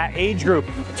dedicated to that age group,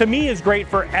 to me, is great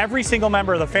for every single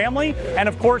member of the family, and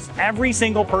of course, every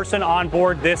single person on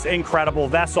board this incredible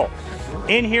vessel.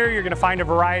 In here, you're gonna find a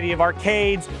variety of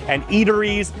arcades and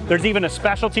eateries. There's even a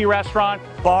specialty restaurant,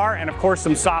 bar, and of course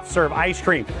some soft serve ice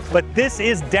cream. But this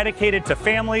is dedicated to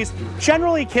families.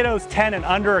 Generally, kiddos 10 and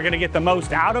under are gonna get the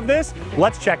most out of this.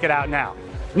 Let's check it out now.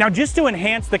 Now, just to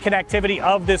enhance the connectivity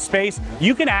of this space,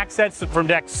 you can access from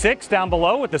deck 6 down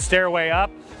below with the stairway up.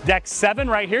 Deck 7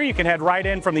 right here, you can head right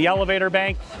in from the elevator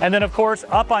bank. And then of course,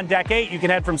 up on deck 8, you can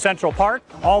head from Central Park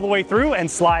all the way through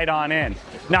and slide on in.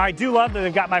 Now, I do love that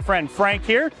they've got my friend Frank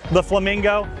here, the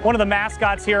flamingo, one of the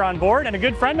mascots here on board, and a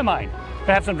good friend of mine.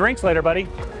 Gonna have some drinks later, buddy.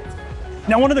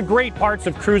 Now, one of the great parts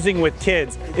of cruising with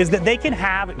kids is that they can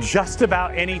have just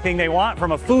about anything they want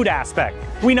from a food aspect.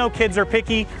 We know kids are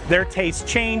picky, their tastes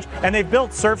change, and they've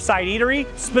built Surfside Eatery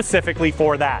specifically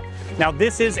for that. Now,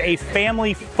 this is a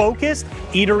family-focused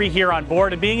eatery here on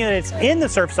board, and being that it's in the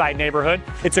Surfside neighborhood,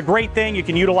 it's a great thing. You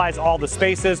can utilize all the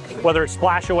spaces, whether it's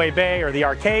Splashaway Bay or the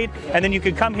arcade, and then you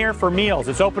can come here for meals.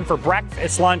 It's open for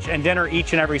breakfast, lunch, and dinner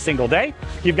each and every single day.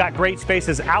 You've got great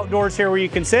spaces outdoors here where you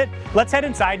can sit. Let's head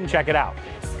inside and check it out.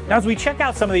 Now, as we check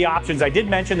out some of the options, I did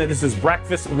mention that this is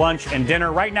breakfast, lunch, and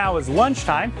dinner. Right now is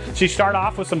lunchtime. So you start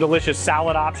off with some delicious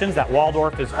salad options. That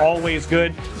Waldorf is always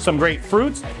good. Some great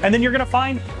fruits. And then you're gonna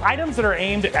find items that are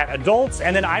aimed at adults,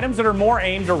 and then items that are more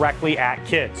aimed directly at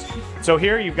kids. So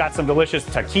here you've got some delicious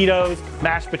taquitos,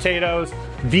 mashed potatoes,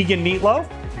 vegan meatloaf,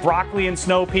 broccoli and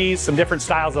snow peas, some different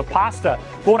styles of pasta.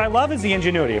 But what I love is the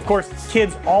ingenuity. Of course,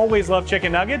 kids always love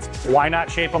chicken nuggets. Why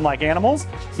not shape them like animals?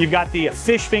 You've got the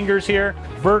fish fingers here,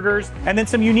 burgers, and then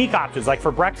some unique options. Like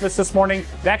for breakfast this morning,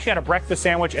 they actually had a breakfast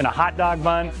sandwich and a hot dog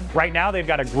bun. Right now, they've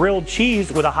got a grilled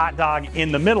cheese with a hot dog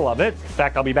in the middle of it. In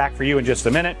fact, I'll be back for you in just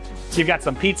a minute. You've got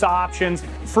some pizza options,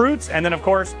 fruits, and then of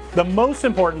course, the most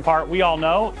important part we all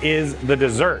know is the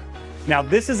dessert. Now,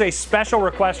 this is a special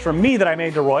request from me that I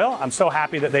made to Royal. I'm so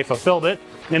happy that they fulfilled it.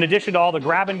 In addition to all the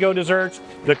grab-and-go desserts,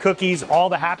 the cookies, all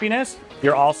the happiness,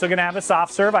 you're also gonna have a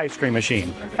soft serve ice cream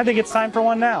machine. I think it's time for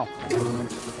one now.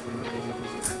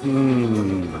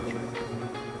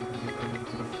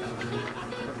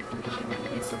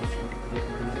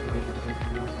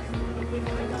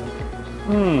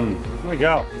 There we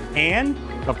go. And,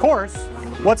 of course,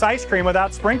 what's ice cream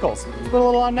without sprinkles? Let's put a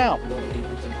little on now.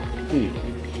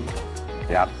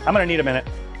 Yeah, I'm gonna need a minute.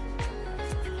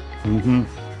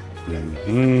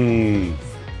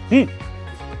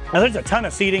 Now there's a ton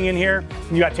of seating in here.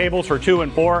 You got tables for 2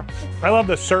 and 4. I love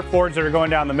the surfboards that are going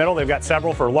down the middle. They've got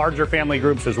several for larger family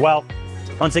groups as well.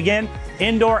 Once again,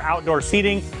 indoor, outdoor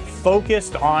seating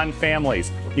focused on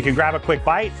families. You can grab a quick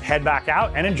bite, head back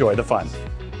out, and enjoy the fun.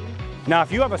 Now,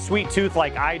 if you have a sweet tooth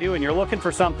like I do and you're looking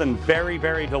for something very,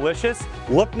 very delicious,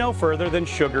 look no further than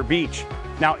Sugar Beach.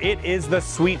 Now, it is the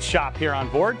sweet shop here on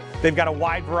board. They've got a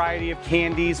wide variety of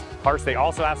candies. Of course, they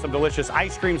also have some delicious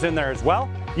ice creams in there as well.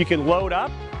 You can load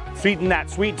up, sweeten that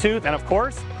sweet tooth, and of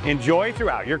course, enjoy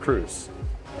throughout your cruise.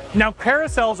 Now,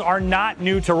 carousels are not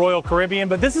new to Royal Caribbean,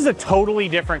 but this is a totally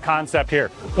different concept here.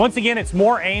 Once again, it's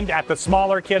more aimed at the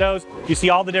smaller kiddos. You see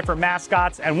all the different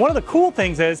mascots, and one of the cool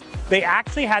things is they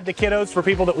actually had the kiddos, for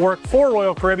people that work for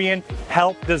Royal Caribbean,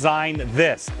 help design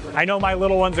this. I know my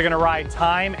little ones are gonna ride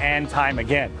time and time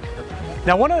again.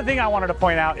 Now, one other thing I wanted to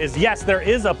point out is, yes, there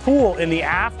is a pool in the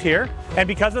aft here, and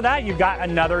because of that, you've got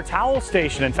another towel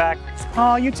station. In fact,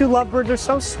 oh, you two lovebirds are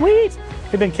so sweet.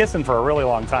 They've been kissing for a really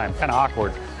long time, kind of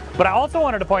awkward. But I also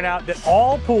wanted to point out that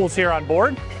all pools here on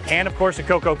board, and of course at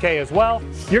Coco Cay as well,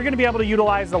 you're going to be able to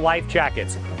utilize the life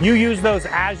jackets. You use those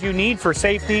as you need for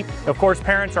safety. Of course,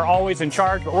 parents are always in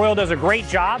charge, but Royal does a great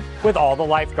job with all the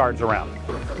lifeguards around.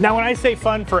 Now, when I say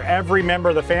fun for every member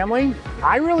of the family,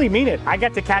 I really mean it. I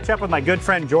got to catch up with my good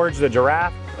friend George the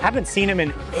giraffe. Haven't seen him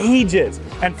in ages.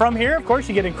 And from here, of course,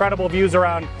 you get incredible views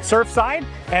around Surfside.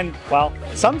 And, well,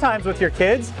 sometimes with your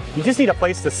kids, you just need a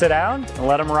place to sit down and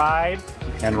let them ride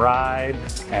and ride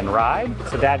and ride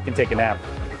so dad can take a nap.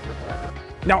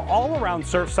 Now, all around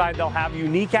Surfside, they'll have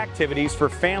unique activities for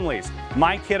families.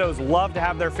 My kiddos love to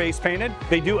have their face painted.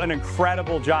 They do an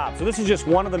incredible job. So this is just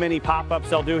one of the many pop-ups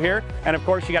they'll do here. And of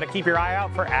course, you got to keep your eye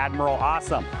out for Admiral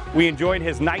Awesome. We enjoyed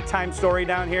his nighttime story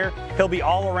down here. He'll be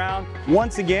all around,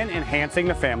 once again, enhancing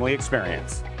the family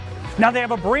experience. Now, they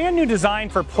have a brand new design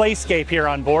for Playscape here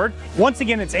on board. Once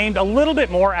again, it's aimed a little bit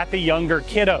more at the younger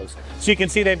kiddos. So you can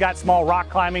see they've got small rock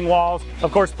climbing walls,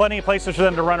 of course, plenty of places for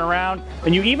them to run around,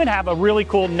 and you even have a really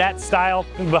cool net style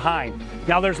behind.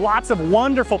 Now, there's lots of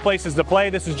wonderful places to play.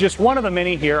 This is just one of the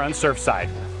many here on Surfside.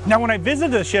 Now, when I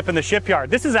visited the ship in the shipyard,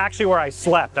 this is actually where I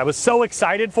slept. I was so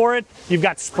excited for it. You've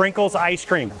got Sprinkles Ice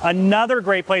Cream, another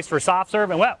great place for soft serve,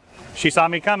 and well, she saw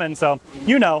me coming, so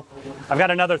you know, I've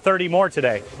got another 30 more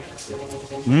today.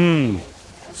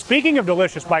 Speaking of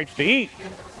delicious bites to eat,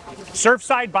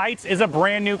 Surfside Bites is a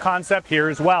brand new concept here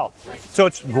as well. So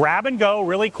it's grab and go,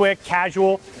 really quick,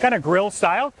 casual, kind of grill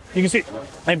style. You can see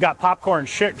they've got popcorn,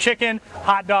 chicken,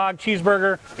 hot dog,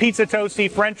 cheeseburger, pizza toasty,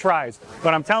 french fries.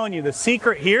 But I'm telling you, the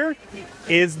secret here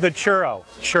is the churro.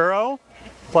 Churro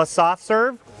plus soft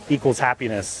serve equals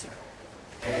happiness.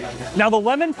 Now, the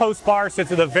Lemon Post Bar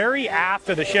sits at the very aft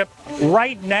of the ship,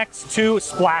 right next to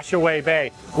Splashaway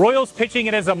Bay. Royal's pitching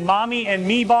it as a mommy and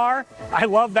me bar. I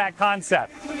love that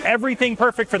concept. Everything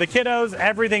perfect for the kiddos,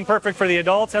 everything perfect for the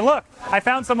adults. And look, I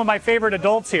found some of my favorite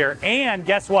adults here. And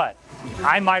guess what?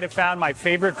 I might have found my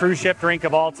favorite cruise ship drink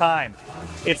of all time.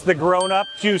 It's the grown-up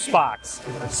juice box.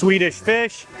 Swedish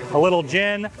fish, a little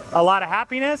gin, a lot of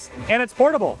happiness, and it's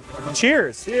portable.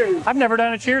 Cheers. Cheers. I've never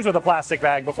done a cheers with a plastic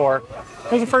bag before.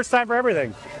 It was the first time for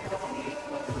everything.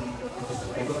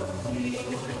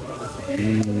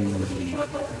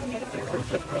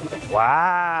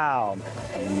 Wow.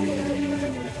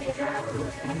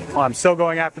 Oh, I'm still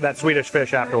going after that Swedish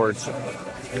fish afterwards.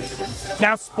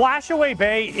 Now, Splashaway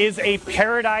Bay is a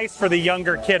paradise for the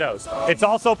younger kiddos. It's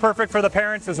also perfect for the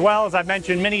parents as well. As I've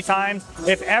mentioned many times,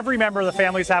 if every member of the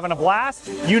family is having a blast,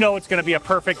 you know it's going to be a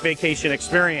perfect vacation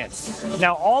experience.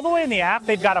 Now, all the way in the aft,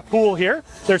 they've got a pool here.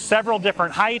 There's several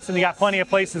different heights, and they got plenty of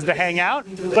places to hang out.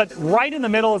 But right in the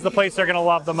middle is the place they're going to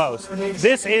love the most.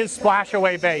 This is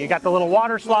Splashaway Bay. You got the little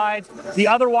water slides, the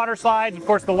other water slides, of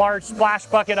course, the large splash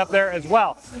bucket up there as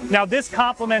well. Now, this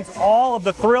complements all of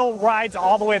the thrill rides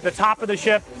all the way at the top of the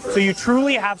ship, so you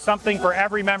truly have something for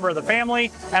every member of the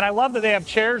family. And I love that they have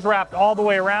chairs wrapped all the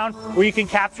way around where you can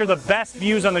capture the best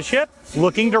views on the ship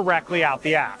looking directly out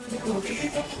the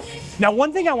aft. Now,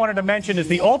 one thing I wanted to mention is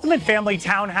the Ultimate Family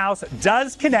Townhouse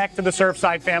does connect to the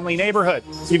Surfside Family Neighborhood.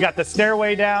 You've got the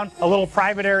stairway down, a little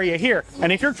private area here.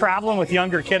 And if you're traveling with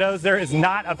younger kiddos, there is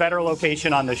not a better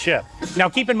location on the ship. Now,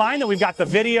 keep in mind that we've got the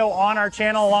video on our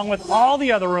channel along with all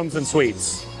the other rooms and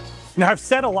suites. Now, I've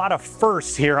said a lot of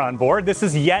firsts here on board. This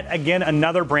is yet again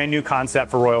another brand new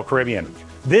concept for Royal Caribbean.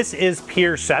 This is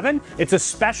Pier 7. It's a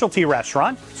specialty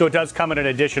restaurant, so it does come at an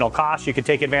additional cost. You can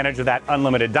take advantage of that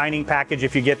unlimited dining package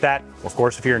if you get that. Of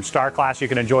course, if you're in Star Class, you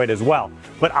can enjoy it as well.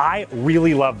 But I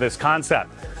really love this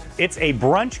concept. It's a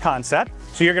brunch concept,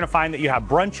 so you're going to find that you have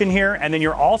brunch in here, and then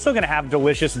you're also going to have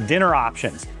delicious dinner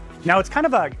options. Now it's kind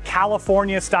of a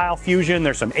California style fusion.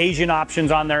 There's some Asian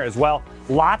options on there as well.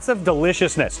 Lots of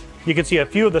deliciousness. You can see a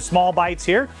few of the small bites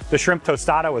here. The shrimp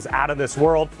tostada was out of this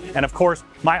world. And of course,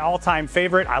 my all-time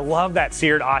favorite, I love that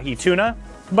seared ahi tuna,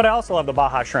 but I also love the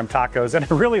Baja shrimp tacos, and I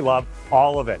really love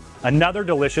all of it. Another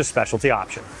delicious specialty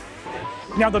option.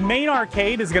 Now the main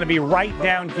arcade is going to be right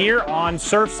down here on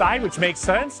Surfside, which makes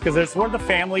sense because it's where the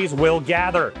families will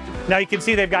gather. Now you can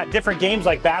see they've got different games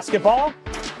like basketball.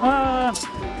 I'm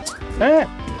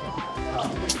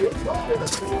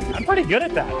pretty good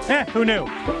at that. Who knew?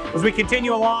 As we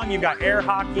continue along, you've got air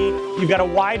hockey, you've got a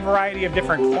wide variety of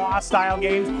different claw style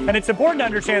games, and it's important to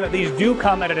understand that these do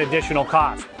come at an additional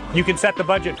cost. You can set the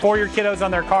budget for your kiddos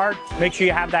on their card, make sure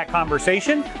you have that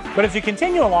conversation, but as you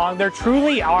continue along, there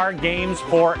truly are games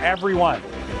for everyone.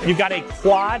 You've got a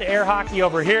quad air hockey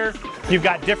over here. You've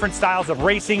got different styles of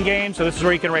racing games, so this is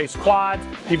where you can race quads.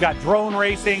 You've got drone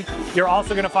racing. You're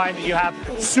also going to find that you have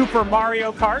Super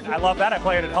Mario Kart. I love that. I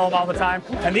play it at home all the time.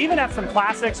 And they even have some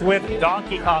classics with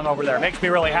Donkey Kong over there. It makes me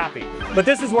really happy. But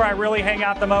this is where I really hang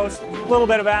out the most. A little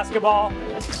bit of basketball.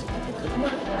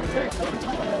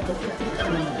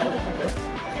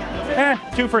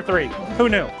 2 for 3. Who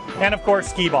knew? And of course,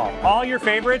 skee ball. All your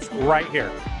favorites right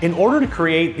here. In order to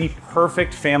create the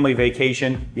perfect family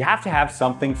vacation, you have to have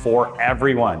something for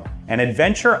everyone. And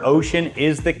Adventure Ocean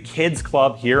is the kids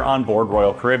club here on board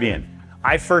Royal Caribbean.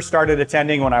 I first started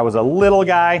attending when I was a little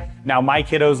guy. Now my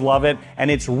kiddos love it, and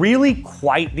it's really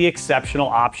quite the exceptional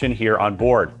option here on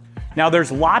board. Now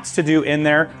there's lots to do in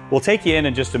there. We'll take you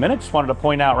in just a minute. Just wanted to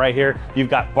point out right here, you've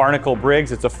got Barnacle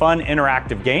Briggs. It's a fun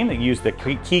interactive game that you use the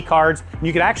key cards, and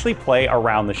you can actually play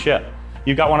around the ship.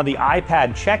 You've got one of the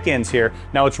iPad check-ins here.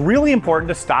 Now it's really important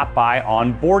to stop by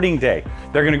on boarding day.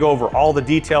 They're gonna go over all the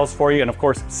details for you, and of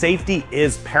course, safety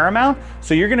is paramount,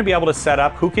 so you're gonna be able to set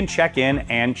up who can check in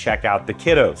and check out the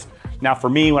kiddos. Now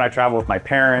for me, when I travel with my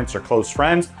parents or close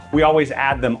friends, we always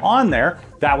add them on there.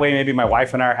 That way maybe my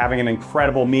wife and I are having an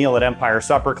incredible meal at Empire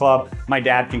Supper Club. My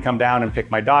dad can come down and pick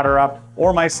my daughter up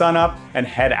or my son up and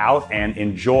head out and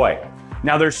enjoy.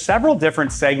 Now there's several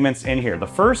different segments in here. The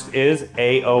first is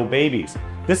AO Babies.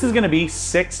 This is gonna be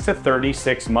 6 to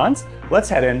 36 months. Let's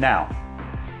head in now.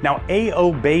 Now,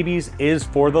 AO Babies is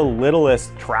for the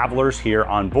littlest travelers here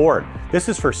on board. This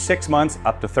is for 6 months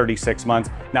up to 36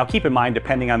 months. Now keep in mind,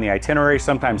 depending on the itinerary,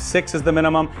 sometimes 6 is the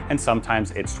minimum and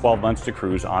sometimes it's 12 months to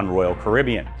cruise on Royal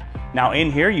Caribbean. Now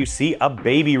in here you see a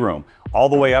baby room, all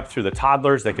the way up through the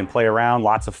toddlers. They can play around,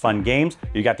 lots of fun games.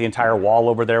 You got the entire wall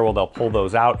over there where they'll pull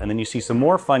those out, and then you see some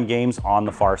more fun games on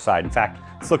the far side. In fact,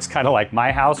 this looks kind of like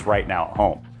my house right now at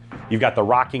home. You've got the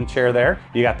rocking chair there,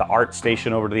 you got the art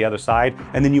station over to the other side,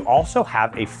 and then you also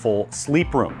have a full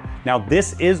sleep room. Now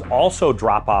this is also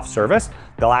drop-off service.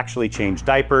 They'll actually change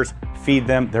diapers, feed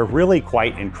them. They're really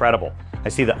quite incredible. I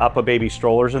see the UPA-Baby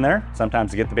strollers in there.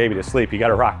 Sometimes to get the baby to sleep, you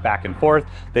gotta rock back and forth.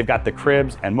 They've got the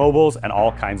cribs and mobiles and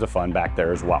all kinds of fun back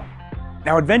there as well.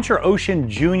 Now, Adventure Ocean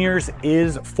Juniors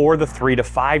is for the 3 to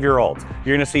 5-year-olds.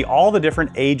 You're gonna see all the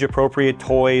different age-appropriate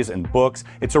toys and books.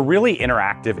 It's a really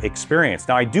interactive experience.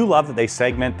 Now, I do love that they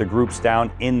segment the groups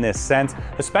down in this sense,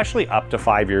 especially up to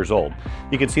 5 years old.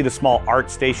 You can see the small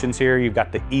art stations here. You've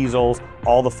got the easels,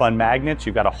 all the fun magnets.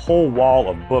 You've got a whole wall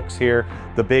of books here,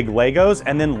 the big Legos,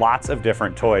 and then lots of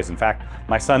different toys. In fact,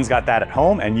 my son's got that at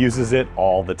home and uses it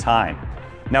all the time.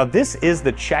 Now this is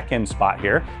the check-in spot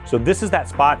here. So this is that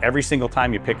spot every single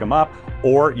time you pick them up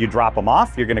or you drop them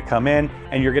off, you're gonna come in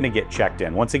and you're gonna get checked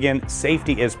in. Once again,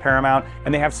 safety is paramount,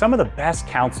 and they have some of the best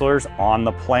counselors on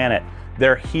the planet.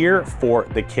 They're here for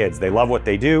the kids. They love what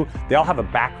they do. They all have a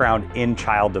background in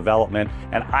child development,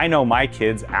 and I know my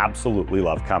kids absolutely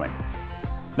love coming.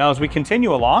 Now, as we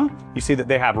continue along, you see that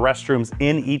they have restrooms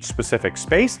in each specific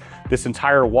space. This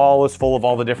entire wall is full of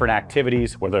all the different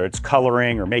activities, whether it's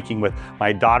coloring or making with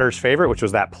my daughter's favorite, which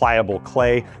was that pliable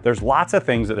clay. There's lots of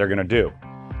things that they're gonna do.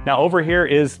 Now over here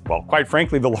is, well, quite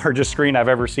frankly, the largest screen I've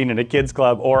ever seen in a kids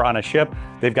club or on a ship.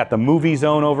 They've got the movie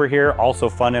zone over here, also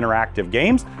fun interactive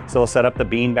games. So they'll set up the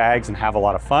bean bags and have a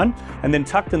lot of fun. And then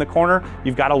tucked in the corner,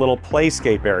 you've got a little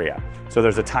playscape area. So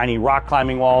there's a tiny rock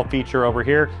climbing wall feature over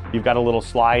here. You've got a little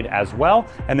slide as well.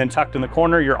 And then tucked in the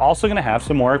corner, you're also gonna have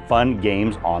some more fun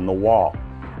games on the wall.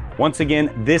 Once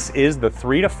again, this is the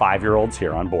 3 to 5-year-olds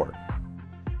here on board.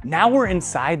 Now we're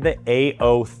inside the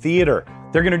AO Theater.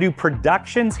 They're gonna do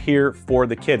productions here for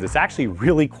the kids. It's actually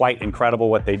really quite incredible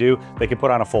what they do. They can put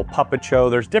on a full puppet show.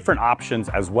 There's different options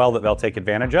as well that they'll take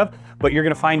advantage of, but you're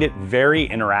gonna find it very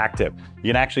interactive. You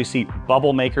can actually see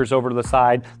bubble makers over to the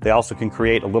side. They also can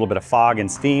create a little bit of fog and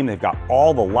steam. They've got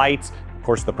all the lights, of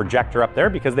course the projector up there,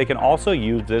 because they can also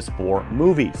use this for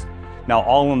movies. Now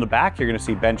all in the back, you're gonna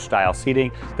see bench style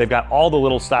seating. They've got all the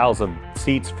little styles of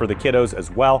seats for the kiddos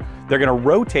as well. They're gonna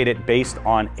rotate it based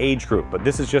on age group, but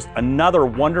this is just another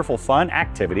wonderful fun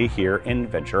activity here in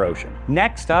Venture Ocean.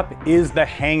 Next up is the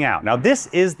hangout. Now this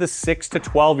is the 6 to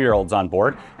 12-year-olds on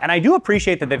board, and I do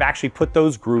appreciate that they've actually put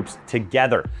those groups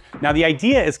together. Now the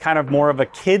idea is kind of more of a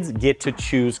kids get to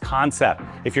choose concept.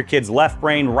 If your kid's left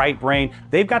brain, right brain,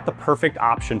 they've got the perfect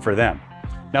option for them.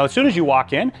 Now, as soon as you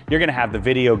walk in, you're gonna have the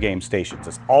video game stations.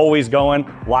 It's always going,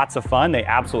 lots of fun. They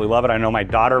absolutely love it. I know my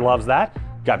daughter loves that.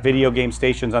 Got video game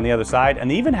stations on the other side,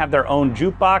 and they even have their own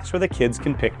jukebox where the kids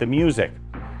can pick the music.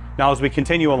 Now, as we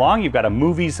continue along, you've got a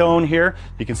movie zone here.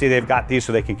 You can see they've got these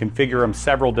so they can configure them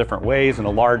several different ways and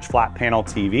a large flat panel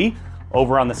TV.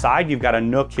 Over on the side, you've got a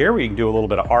nook here where you can do a little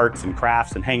bit of arts and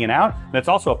crafts and hanging out, and it's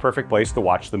also a perfect place to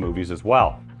watch the movies as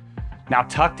well. Now,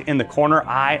 tucked in the corner,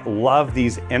 I love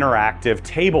these interactive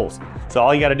tables. So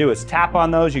all you gotta do is tap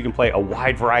on those. You can play a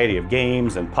wide variety of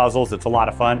games and puzzles. It's a lot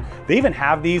of fun. They even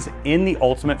have these in the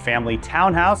Ultimate Family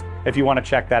Townhouse if you wanna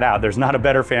check that out. There's not a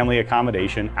better family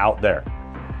accommodation out there.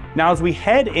 Now, as we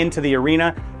head into the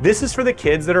arena, this is for the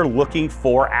kids that are looking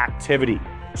for activity.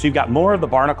 So you've got more of the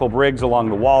barnacle brigs along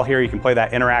the wall here. You can play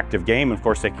that interactive game. Of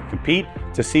course, they can compete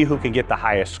to see who can get the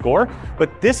highest score.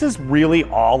 But this is really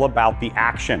all about the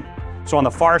action. So on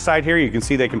the far side here, you can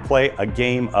see they can play a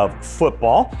game of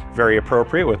football, very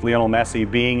appropriate with Lionel Messi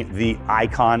being the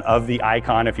icon of the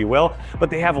icon, if you will.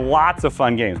 But they have lots of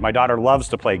fun games. My daughter loves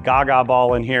to play gaga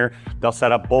ball in here. They'll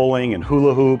set up bowling and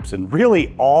hula hoops and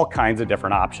really all kinds of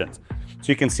different options.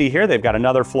 So you can see here, they've got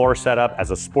another floor set up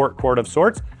as a sport court of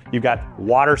sorts. You've got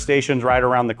water stations right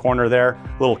around the corner there,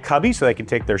 little cubbies so they can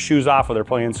take their shoes off while they're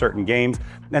playing certain games.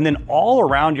 And then all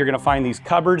around, you're gonna find these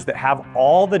cupboards that have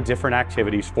all the different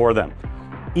activities for them.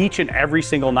 Each and every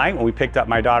single night when we picked up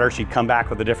my daughter, she'd come back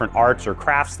with a different arts or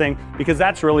crafts thing because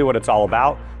that's really what it's all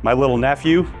about. My little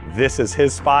nephew, this is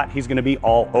his spot. He's gonna be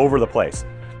all over the place.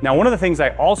 Now, one of the things I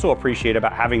also appreciate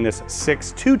about having this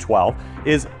 6 to 12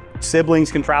 is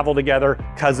siblings can travel together,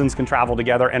 cousins can travel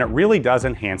together, and it really does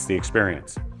enhance the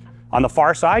experience. On the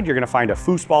far side, you're gonna find a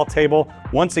foosball table.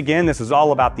 Once again, this is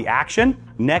all about the action.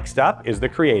 Next up is the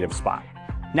creative spot.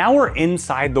 Now we're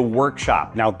inside the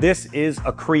workshop. Now this is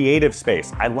a creative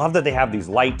space. I love that they have these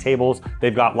light tables.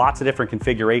 They've got lots of different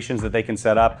configurations that they can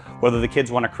set up, whether the kids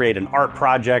wanna create an art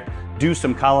project, do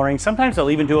some coloring. Sometimes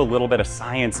they'll even do a little bit of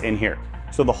science in here.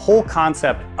 So the whole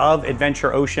concept of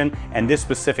Adventure Ocean and this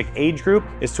specific age group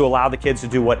is to allow the kids to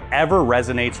do whatever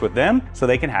resonates with them so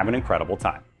they can have an incredible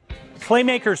time.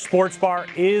 Playmaker's Sports Bar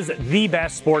is the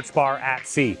best sports bar at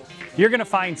sea. You're gonna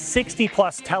find 60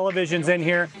 plus televisions in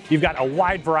here. You've got a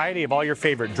wide variety of all your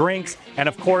favorite drinks. And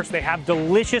of course, they have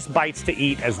delicious bites to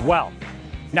eat as well.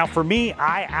 Now for me,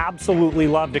 I absolutely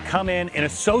love to come in a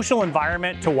social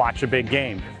environment to watch a big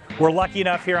game. We're lucky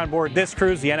enough here on board this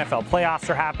cruise, the NFL playoffs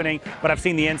are happening, but I've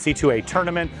seen the NC2A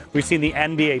tournament, we've seen the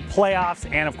NBA playoffs,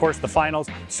 and of course the finals.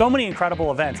 So many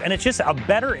incredible events, and it's just a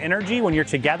better energy when you're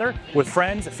together with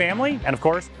friends, family, and of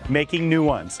course, making new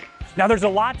ones. Now there's a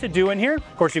lot to do in here.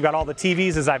 Of course, you've got all the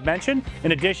TVs as I've mentioned.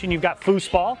 In addition, you've got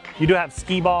foosball. You do have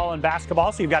skee ball and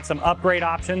basketball, so you've got some upgrade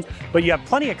options, but you have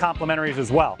plenty of complementaries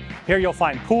as well. Here you'll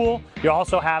find pool. You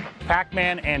also have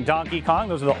Pac-Man and Donkey Kong.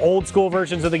 Those are the old school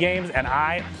versions of the games, and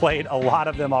I played a lot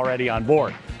of them already on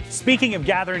board. Speaking of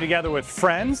gathering together with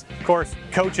friends, of course,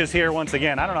 Coach is here once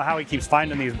again. I don't know how he keeps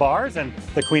finding these bars, and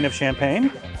the Queen of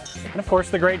Champagne. And of course,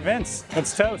 the great Vince.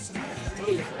 Let's toast.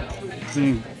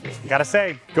 Gotta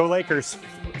say, go Lakers.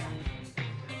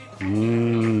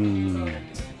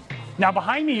 Now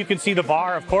behind me, you can see the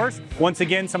bar, of course. Once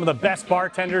again, some of the best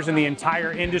bartenders in the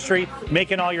entire industry,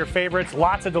 making all your favorites,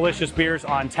 lots of delicious beers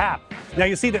on tap. Now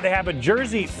you see that they have a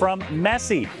jersey from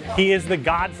Messi. He is the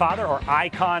godfather or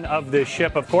icon of this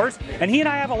ship, of course, and he and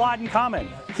I have a lot in common.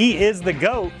 He is the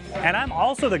GOAT, and I'm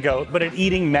also the GOAT, but at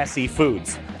eating messy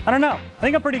foods. I don't know, I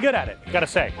think I'm pretty good at it, gotta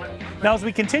say. Now as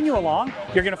we continue along,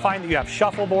 you're gonna find that you have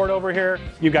shuffleboard over here,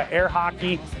 you've got air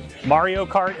hockey, Mario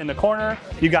Kart in the corner,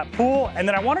 you've got pool, and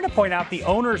then I wanted to point out the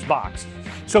owner's box.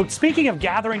 So speaking of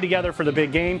gathering together for the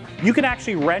big game, you can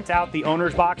actually rent out the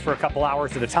owner's box for a couple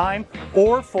hours at a time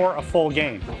or for a full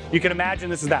game. You can imagine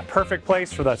this is that perfect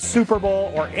place for the Super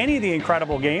Bowl or any of the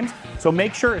incredible games. So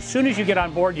make sure as soon as you get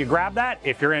on board, you grab that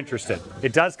if you're interested.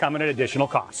 It does come at an additional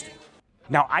cost.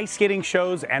 Now, ice skating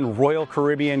shows and Royal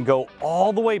Caribbean go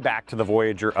all the way back to the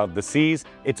Voyager of the Seas.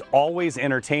 It's always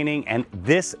entertaining, and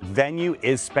this venue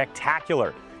is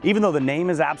spectacular. Even though the name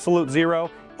is Absolute Zero,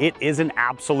 it is an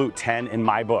absolute 10 in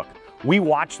my book. We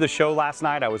watched the show last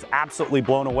night. I was absolutely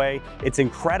blown away. It's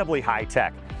incredibly high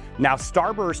tech. Now,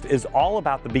 Starburst is all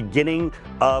about the beginning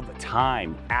of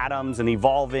time, atoms and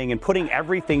evolving and putting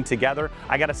everything together.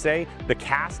 I gotta say, the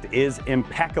cast is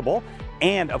impeccable.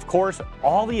 And of course,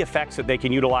 all the effects that they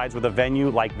can utilize with a venue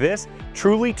like this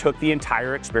truly took the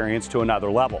entire experience to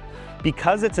another level.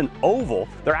 Because it's an oval,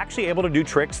 they're actually able to do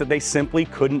tricks that they simply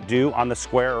couldn't do on the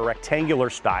square or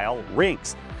rectangular style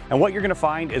rinks. And what you're gonna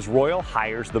find is Royal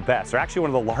hires the best. They're actually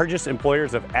one of the largest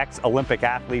employers of ex-Olympic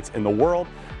athletes in the world.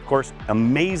 Of course,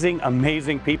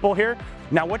 amazing people here.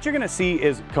 Now what you're gonna see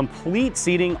is complete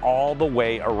seating all the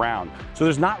way around. So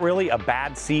there's not really a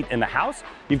bad seat in the house.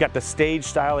 You've got the stage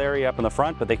style area up in the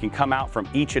front, but they can come out from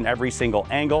each and every single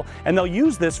angle, and they'll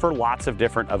use this for lots of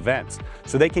different events.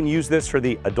 So they can use this for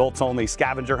the adults only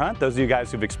scavenger hunt. Those of you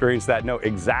guys who've experienced that know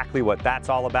exactly what that's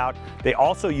all about. They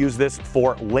also use this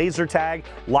for laser tag,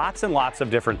 lots and lots of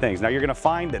different things. Now you're gonna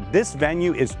find that this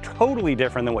venue is totally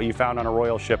different than what you found on a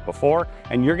Royal ship before,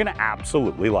 and you're gonna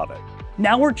absolutely love it.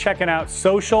 Now we're checking out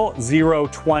Social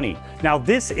 020. Now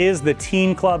this is the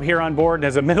teen club here on board, and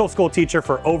as a middle school teacher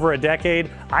for over a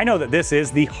decade, I know that this is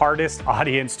the hardest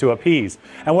audience to appease.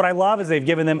 And what I love is they've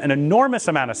given them an enormous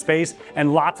amount of space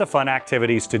and lots of fun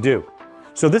activities to do.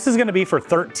 So this is gonna be for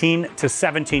 13 to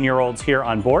 17-year-olds here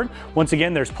on board. Once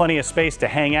again, there's plenty of space to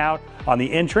hang out on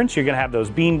the entrance. You're gonna have those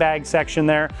beanbag section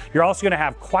there. You're also gonna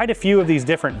have quite a few of these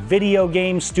different video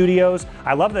game studios.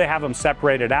 I love that they have them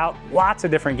separated out. Lots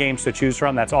of different games to choose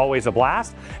from. That's always a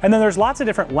blast. And then there's lots of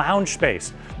different lounge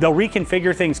space. They'll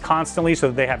reconfigure things constantly so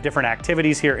that they have different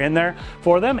activities here in there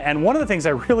for them. And one of the things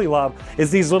I really love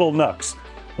is these little nooks.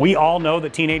 We all know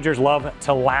that teenagers love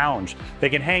to lounge. They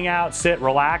can hang out, sit,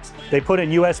 relax. They put in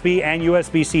USB and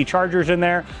USB-C chargers in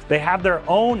there. They have their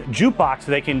own jukebox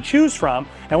they can choose from.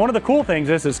 And one of the cool things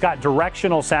is it's got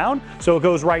directional sound, so it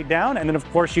goes right down. And then of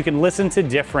course you can listen to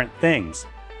different things.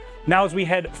 Now as we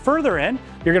head further in,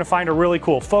 you're gonna find a really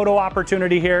cool photo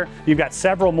opportunity here. You've got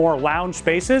several more lounge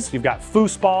spaces. You've got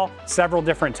foosball, several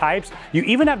different types. You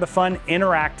even have the fun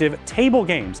interactive table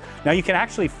games. Now you can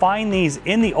actually find these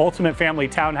in the Ultimate Family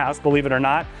Townhouse, believe it or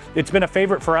not. It's been a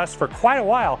favorite for us for quite a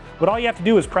while, but all you have to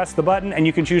do is press the button and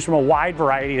you can choose from a wide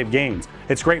variety of games.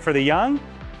 It's great for the young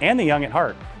and the young at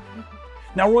heart.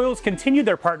 Now Royals continued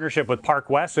their partnership with Park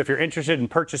West, so if you're interested in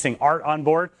purchasing art on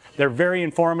board, they're very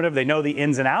informative, they know the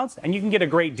ins and outs, and you can get a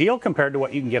great deal compared to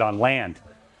what you can get on land.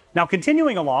 Now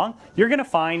continuing along, you're gonna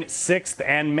find 6th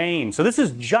and Main. So this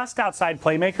is just outside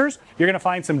Playmakers. You're gonna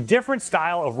find some different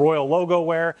style of Royal logo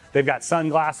wear. They've got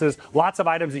sunglasses, lots of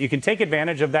items that you can take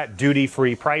advantage of that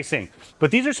duty-free pricing.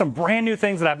 But these are some brand new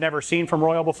things that I've never seen from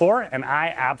Royal before, and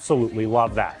I absolutely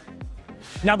love that.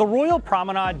 Now the Royal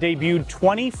Promenade debuted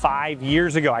 25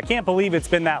 years ago. I can't believe it's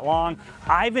been that long.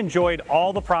 I've enjoyed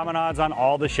all the promenades on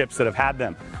all the ships that have had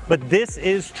them, but this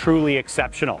is truly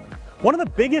exceptional. One of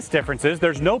the biggest differences,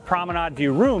 there's no promenade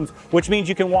view rooms, which means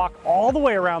you can walk all the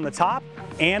way around the top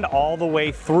and all the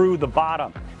way through the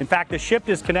bottom. In fact, the ship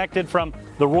is connected from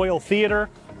the Royal Theatre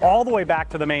all the way back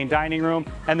to the main dining room,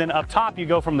 and then up top you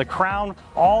go from the crown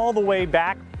all the way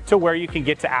back to where you can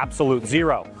get to absolute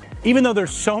zero. Even though there's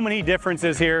so many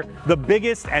differences here, the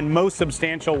biggest and most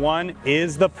substantial one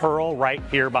is the Pearl right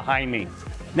here behind me.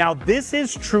 Now this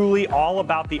is truly all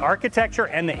about the architecture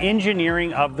and the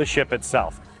engineering of the ship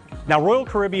itself. Now Royal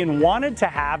Caribbean wanted to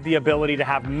have the ability to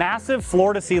have massive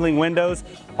floor-to-ceiling windows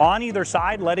on either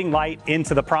side, letting light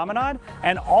into the promenade,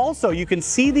 and also you can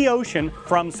see the ocean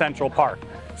from Central Park.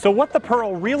 So what the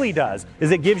Pearl really does is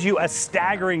it gives you a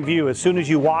staggering view as soon as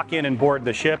you walk in and board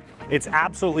the ship. It's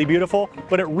absolutely beautiful,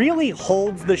 but it really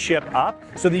holds the ship up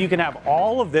so that you can have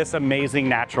all of this amazing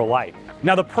natural light.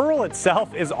 Now the Pearl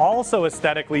itself is also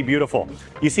aesthetically beautiful.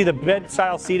 You see the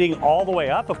bed-style seating all the way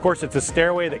up. Of course, it's a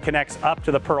stairway that connects up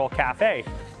to the Pearl Cafe.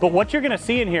 But what you're gonna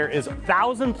see in here is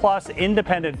 1,000+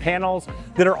 independent panels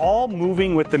that are all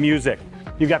moving with the music.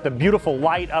 You've got the beautiful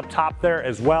light up top there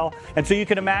as well. And so you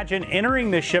can imagine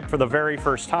entering this ship for the very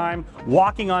first time,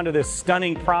 walking onto this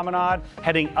stunning promenade,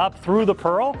 heading up through the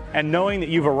Pearl, and knowing that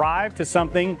you've arrived to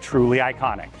something truly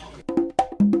iconic.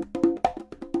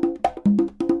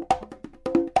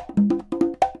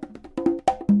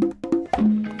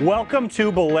 Welcome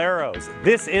to Boleros.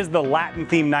 This is the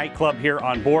Latin-themed nightclub here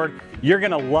on board. You're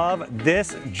gonna love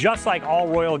this, just like all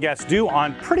Royal guests do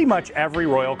on pretty much every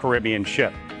Royal Caribbean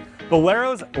ship.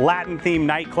 Boleros Latin-themed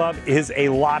nightclub is a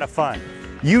lot of fun.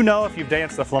 You know, if you've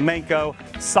danced the flamenco,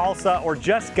 salsa, or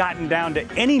just gotten down to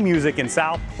any music in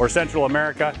South or Central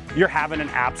America, you're having an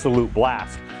absolute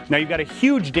blast. Now you've got a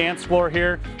huge dance floor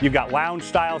here, you've got lounge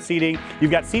style seating,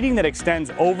 you've got seating that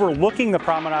extends overlooking the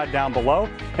promenade down below,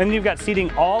 and you've got seating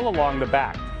all along the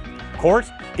back.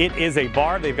 course, it is a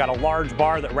bar. They've got a large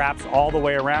bar that wraps all the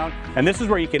way around, and this is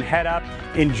where you can head up,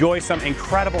 enjoy some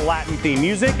incredible Latin themed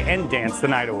music, and dance the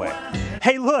night away.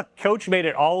 Hey look, Coach made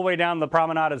it all the way down the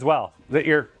promenade as well. Is that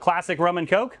your classic rum and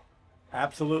Coke?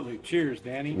 Absolutely. Cheers,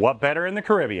 Danny. What better in the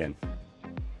Caribbean?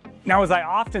 Now, as I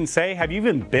often say, have you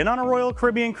even been on a Royal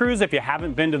Caribbean cruise if you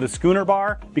haven't been to the Schooner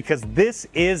Bar? Because this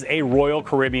is a Royal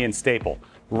Caribbean staple.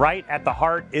 Right at the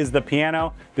heart is the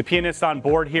piano. The pianist on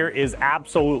board here is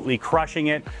absolutely crushing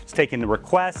it. He's taken the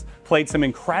requests, played some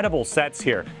incredible sets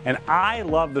here. And I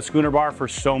love the Schooner Bar for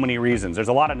so many reasons. There's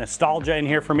a lot of nostalgia in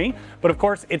here for me, but of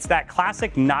course it's that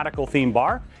classic nautical themed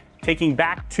bar, taking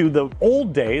back to the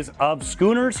old days of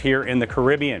schooners here in the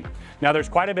Caribbean. Now there's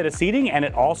quite a bit of seating, and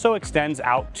it also extends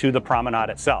out to the promenade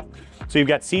itself. So you've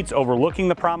got seats overlooking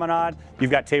the promenade,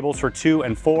 you've got tables for 2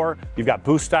 and 4, you've got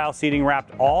booth style seating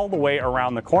wrapped all the way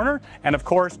around the corner, and of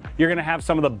course you're gonna have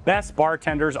some of the best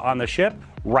bartenders on the ship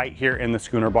right here in the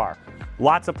Schooner Bar.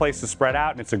 Lots of place to spread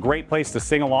out, and it's a great place to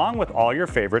sing along with all your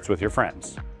favorites with your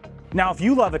friends. Now if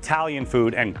you love Italian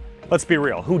food, and let's be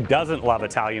real, who doesn't love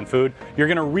Italian food? You're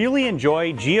gonna really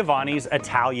enjoy Giovanni's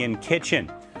Italian Kitchen.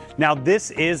 Now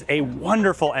this is a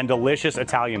wonderful and delicious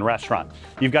Italian restaurant.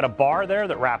 You've got a bar there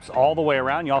that wraps all the way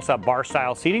around. You also have bar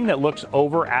style seating that looks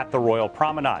over at the Royal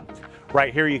Promenade.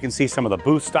 Right here you can see some of the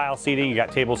booth style seating. You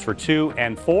got tables for 2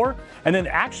 and 4, and then it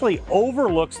actually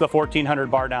overlooks the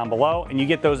 1400 bar down below, and you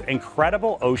get those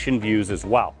incredible ocean views as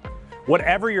well.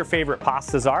 Whatever your favorite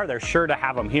pastas are, they're sure to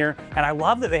have them here, and I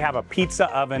love that they have a pizza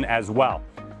oven as well.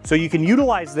 So you can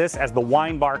utilize this as the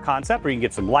wine bar concept where you can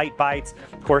get some light bites.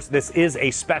 Of course, this is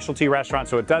a specialty restaurant,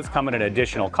 so it does come at an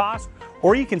additional cost,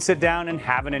 or you can sit down and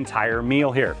have an entire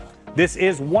meal here. This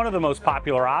is one of the most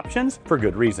popular options for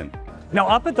good reason. Now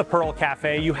up at the Pearl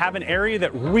Cafe, you have an area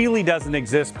that really doesn't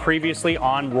exist previously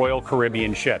on Royal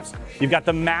Caribbean ships. You've got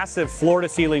the massive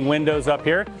floor-to-ceiling windows up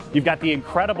here. You've got the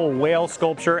incredible whale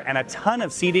sculpture and a ton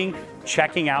of seating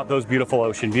checking out those beautiful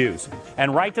ocean views.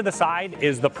 And right to the side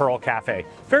is the Pearl Cafe.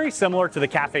 Very similar to the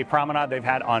Cafe Promenade they've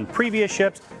had on previous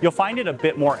ships. You'll find it a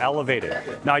bit more elevated.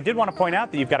 Now I did want to point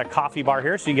out that you've got a coffee bar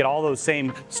here, so you get all those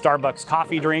same Starbucks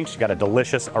coffee drinks. You've got a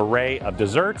delicious array of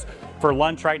desserts. For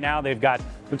lunch right now, they've got,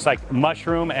 looks like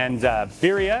mushroom and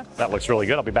birria. That looks really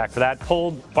good. I'll be back for that.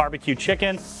 Pulled barbecue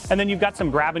chicken. And then you've got some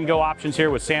grab and go options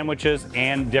here with sandwiches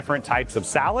and different types of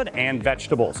salad and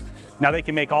vegetables. Now they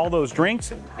can make all those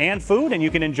drinks and food, and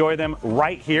you can enjoy them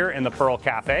right here in the Pearl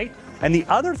Cafe. And the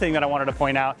other thing that I wanted to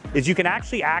point out is you can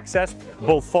actually access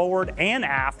both forward and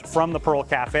aft from the Pearl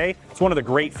Cafe. It's one of the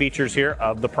great features here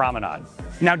of the promenade.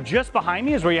 Now just behind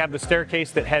me is where you have the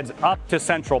staircase that heads up to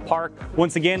Central Park.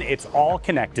 Once again, it's all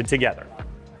connected together.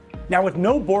 Now with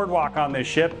no boardwalk on this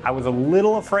ship, I was a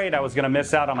little afraid I was going to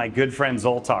miss out on my good friend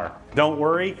Zoltar. Don't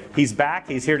worry, he's back,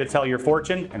 he's here to tell your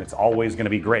fortune, and it's always going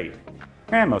to be great.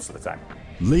 And most of the time.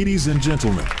 Ladies and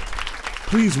gentlemen,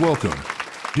 please welcome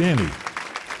Danny.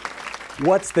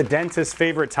 What's the dentist's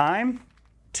favorite time?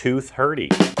 Tooth hurty.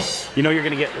 You know you're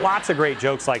going to get lots of great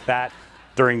jokes like that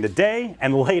during the day,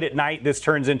 and late at night this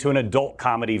turns into an adult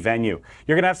comedy venue.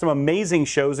 You're going to have some amazing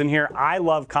shows in here. I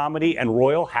love comedy, and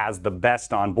Royal has the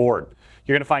best on board.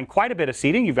 You're going to find quite a bit of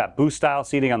seating. You've got booth style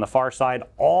seating on the far side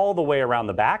all the way around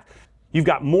the back. You've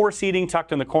got more seating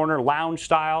tucked in the corner, lounge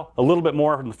style, a little bit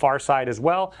more on the far side as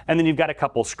well, and then you've got a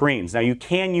couple screens. Now you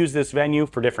can use this venue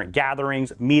for different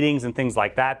gatherings, meetings, and things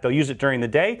like that. They'll use it during the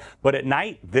day, but at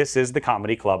night, this is the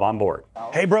comedy club on board.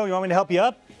 Hey bro, you want me to help you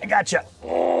up? I gotcha.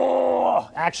 Oh,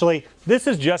 actually, this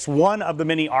is just one of the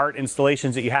many art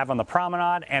installations that you have on the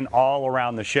promenade and all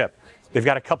around the ship. They've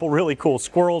got a couple really cool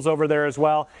squirrels over there as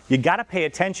well. You gotta pay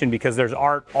attention because there's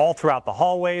art all throughout the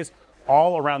hallways,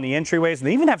 all around the entryways, and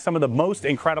they even have some of the most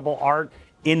incredible art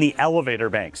in the elevator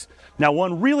banks. Now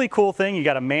one really cool thing, you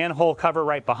got a manhole cover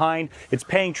right behind. It's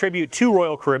paying tribute to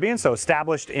Royal Caribbean, so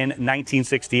established in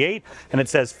 1968, and it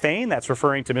says Fain. That's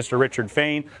referring to Mr. Richard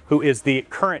Fain, who is the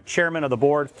current chairman of the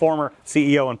board, former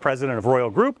CEO and president of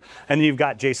Royal Group. And then you've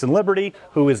got Jason Liberty,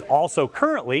 who is also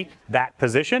currently that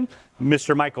position.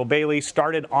 Mr. Michael Bailey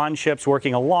started on ships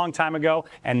working a long time ago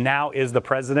and now is the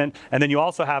president. And then you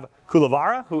also have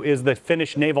Kulavara, who is the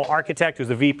Finnish naval architect, who's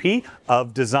the VP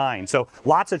of design. So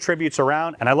lots of tributes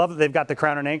around, and I love that they've got the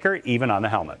crown and anchor even on the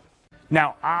helmet.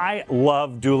 Now, I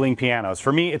love dueling pianos.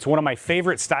 For me, it's one of my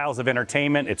favorite styles of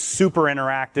entertainment. It's super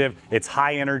interactive, it's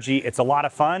high energy, it's a lot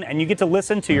of fun, and you get to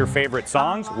listen to your favorite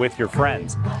songs with your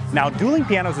friends. Now, dueling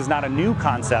pianos is not a new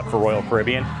concept for Royal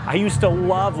Caribbean. I used to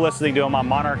love listening to them on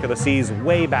Monarch of the Seas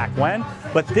way back when,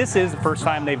 but this is the first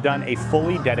time they've done a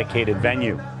fully dedicated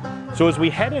venue. So as we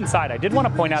head inside, I did want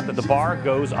to point out that the bar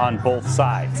goes on both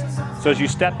sides. So as you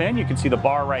step in, you can see the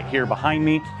bar right here behind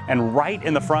me, and right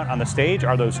in the front on the stage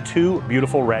are those two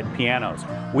beautiful red pianos.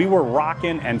 We were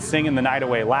rocking and singing the night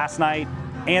away last night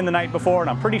and the night before, and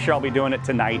I'm pretty sure I'll be doing it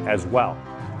tonight as well.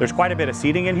 There's quite a bit of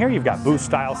seating in here. You've got booth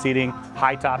style seating,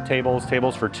 high top tables,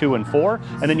 tables for 2 and 4,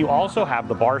 and then you also have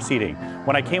the bar seating.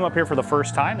 When I came up here for the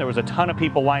first time, there was a ton of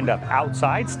people lined up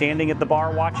outside, standing at the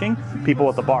bar watching, people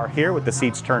at the bar here with the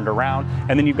seats turned around,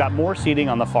 and then you've got more seating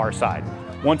on the far side.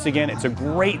 Once again, it's a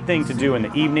great thing to do in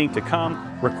the evening, to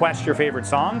come, request your favorite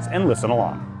songs, and listen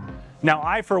along. Now,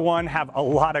 I, for one, have a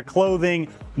lot of clothing,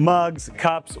 mugs,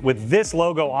 cups with this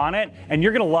logo on it, and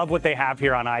you're gonna love what they have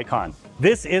here on Icon.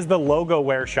 This is the Logo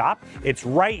Wear Shop. It's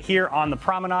right here on the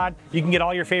promenade. You can get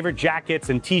all your favorite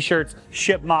jackets and t-shirts,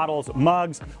 ship models,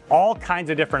 mugs, all kinds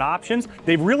of different options.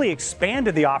 They've really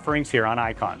expanded the offerings here on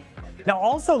Icon. Now,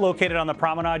 also located on the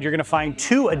promenade, you're gonna find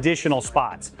 2 additional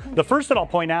spots. The first that I'll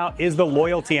point out is the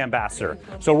Loyalty Ambassador.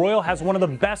 So Royal has one of the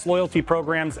best loyalty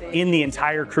programs in the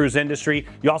entire cruise industry.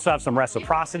 You also have some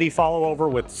reciprocity follow over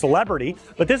with Celebrity,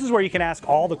 but this is where you can ask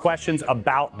all the questions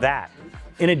about that.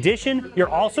 In addition, you're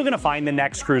also gonna find the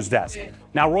Next Cruise Desk.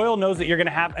 Now, Royal knows that you're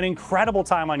gonna have an incredible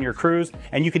time on your cruise,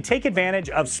 and you can take advantage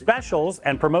of specials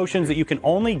and promotions that you can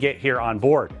only get here on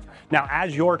board. Now,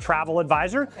 as your travel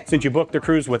advisor, since you booked the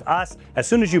cruise with us, as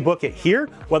soon as you book it here,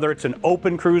 whether it's an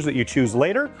open cruise that you choose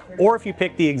later, or if you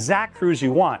pick the exact cruise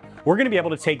you want, we're gonna be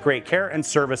able to take great care and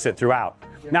service it throughout.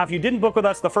 Now, if you didn't book with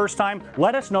us the first time,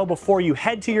 let us know before you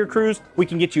head to your cruise. We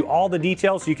can get you all the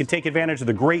details so you can take advantage of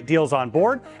the great deals on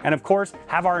board. And of course,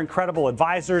 have our incredible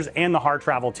advisors and the Harr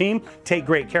Travel team take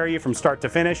great care of you from start to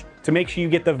finish to make sure you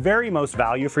get the very most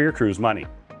value for your cruise money.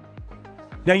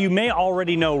 Now, you may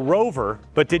already know Rover,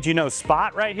 but did you know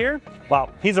Spot right here?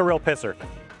 Well, he's a real pisser.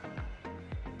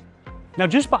 Now,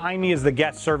 just behind me is the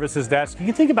guest services desk. You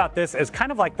can think about this as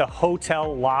kind of like the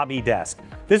hotel lobby desk.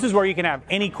 This is where you can have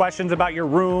any questions about your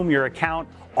room, your account,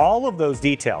 all of those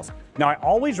details. Now, I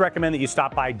always recommend that you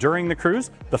stop by during the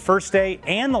cruise. The first day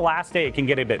and the last day, it can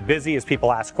get a bit busy as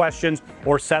people ask questions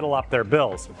or settle up their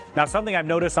bills. Now, something I've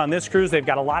noticed on this cruise, they've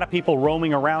got a lot of people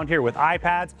roaming around here with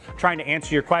iPads, trying to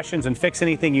answer your questions and fix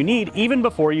anything you need even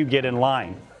before you get in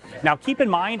line. Now, keep in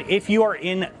mind, if you are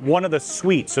in one of the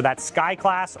suites, so that's Sky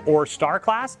Class or Star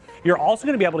Class, you're also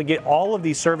going to be able to get all of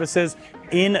these services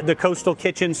in the Coastal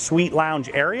Kitchen Suite Lounge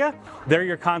area. They're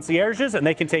your concierges, and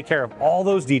they can take care of all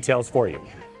those details for you.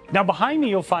 Now, behind me,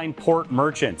 you'll find Port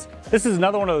Merchants. This is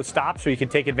another one of those stops where you can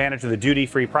take advantage of the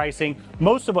duty-free pricing.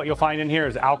 Most of what you'll find in here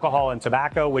is alcohol and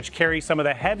tobacco, which carry some of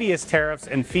the heaviest tariffs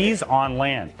and fees on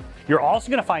land. You're also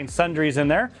going to find sundries in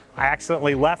there. I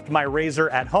accidentally left my razor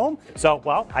at home, so,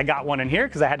 well, I got one in here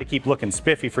because I had to keep looking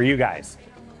spiffy for you guys.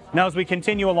 Now, as we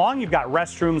continue along, you've got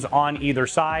restrooms on either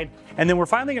side, and then we're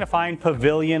finally going to find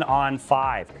Pavilion on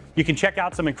 5. You can check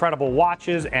out some incredible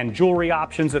watches and jewelry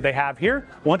options that they have here,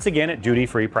 once again at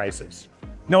duty-free prices.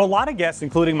 Now, a lot of guests,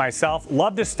 including myself,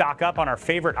 love to stock up on our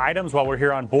favorite items while we're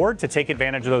here on board to take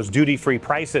advantage of those duty-free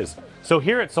prices. So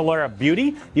here at Solera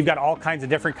Beauty, you've got all kinds of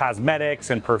different cosmetics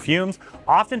and perfumes,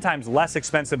 oftentimes less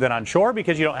expensive than on shore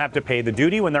because you don't have to pay the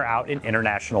duty when they're out in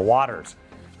international waters.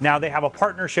 Now, they have a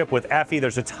partnership with Effie.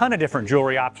 There's a ton of different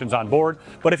jewelry options on board,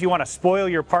 but if you want to spoil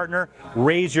your partner,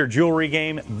 raise your jewelry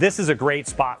game, this is a great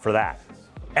spot for that.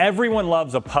 Everyone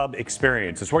loves a pub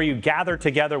experience. It's where you gather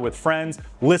together with friends,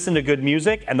 listen to good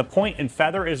music, and the Point and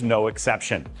Feather is no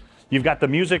exception. You've got the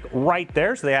music right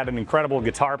there, so they had an incredible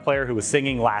guitar player who was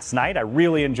singing last night. I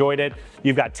really enjoyed it.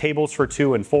 You've got tables for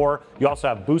 2 and 4. You also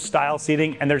have booth-style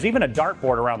seating, and there's even a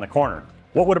dartboard around the corner.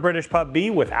 What would a British pub be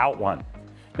without one?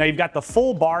 Now, you've got the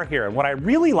full bar here, and what I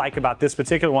really like about this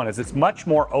particular one is it's much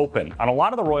more open. On a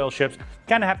lot of the Royal ships, you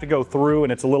kind of have to go through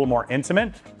and it's a little more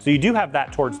intimate, so you do have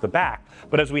that towards the back.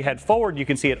 But as we head forward, you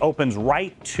can see it opens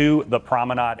right to the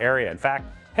promenade area. In fact,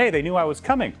 hey, they knew I was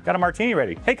coming. Got a martini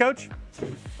ready. Hey, Coach.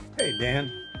 Hey, Dan.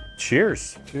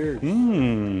 Cheers. Cheers.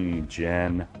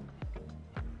 Jen.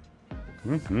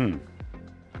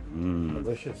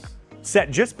 Delicious.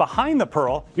 Set just behind the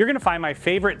Pearl, you're going to find my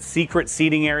favorite secret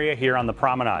seating area here on the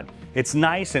promenade. It's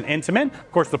nice and intimate.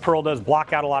 Of course, the Pearl does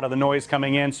block out a lot of the noise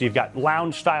coming in, so you've got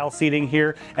lounge-style seating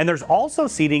here, and there's also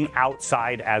seating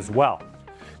outside as well.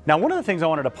 Now, one of the things I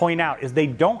wanted to point out is they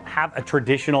don't have a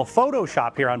traditional photo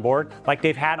shop here on board like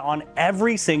they've had on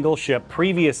every single ship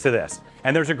previous to this.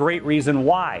 And there's a great reason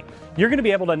why. You're going to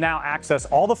be able to now access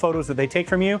all the photos that they take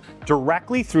from you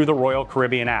directly through the Royal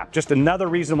Caribbean app. Just another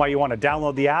reason why you want to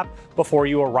download the app before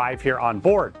you arrive here on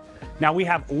board. Now we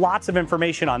have lots of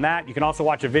information on that. You can also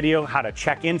watch a video how to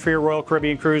check in for your Royal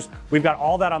Caribbean cruise. We've got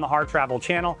all that on the Harr Travel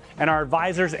channel, and our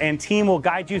advisors and team will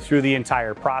guide you through the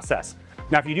entire process.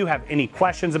 Now, if you do have any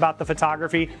questions about the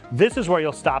photography, this is where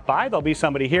you'll stop by. There'll be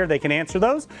somebody here, they can answer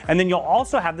those. And then you'll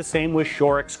also have the same with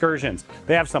shore excursions.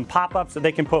 They have some pop-ups that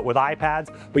they can put with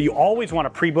iPads, but you always want to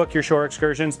pre-book your shore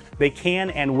excursions. They can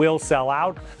and will sell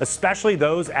out, especially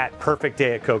those at Perfect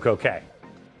Day at Coco Cay.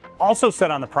 Also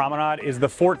set on the promenade is the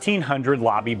 1400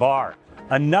 lobby bar.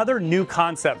 Another new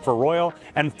concept for Royal,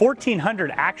 and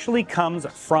 1400 actually comes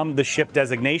from the ship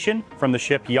designation, from the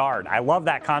shipyard. I love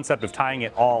that concept of tying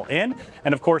it all in.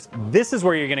 And of course, this is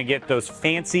where you're gonna get those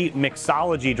fancy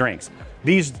mixology drinks.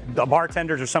 The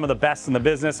bartenders are some of the best in the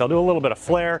business. They'll do a little bit of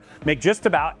flair, make just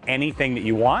about anything that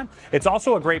you want. It's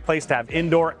also a great place to have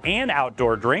indoor and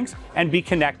outdoor drinks and be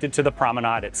connected to the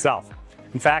promenade itself.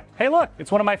 In fact, hey look, it's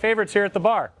one of my favorites here at the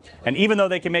bar. And even though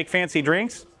they can make fancy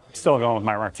drinks, I'm still going with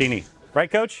my martini. Right,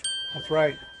 Coach? That's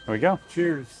right. There we go.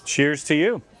 Cheers. Cheers to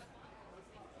you.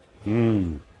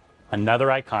 Another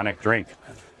iconic drink.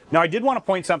 Now, I did want to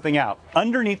point something out.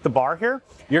 Underneath the bar here,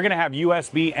 you're going to have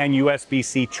USB and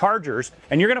USB-C chargers,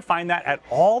 and you're going to find that at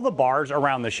all the bars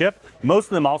around the ship. Most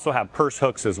of them also have purse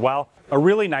hooks as well. A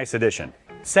really nice addition.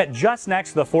 Set just next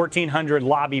to the 1400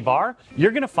 lobby bar, you're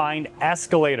going to find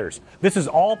escalators. This is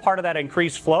all part of that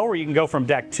increased flow where you can go from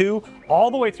deck 2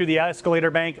 all the way through the escalator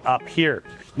bank up here.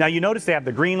 Now you notice they have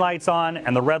the green lights on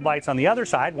and the red lights on the other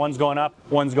side. One's going up,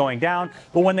 one's going down.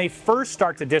 But when they first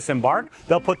start to disembark,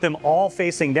 they'll put them all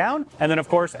facing down. And then of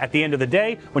course, at the end of the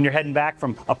day, when you're heading back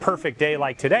from a perfect day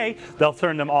like today, they'll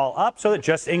turn them all up so it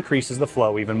just increases the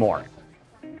flow even more.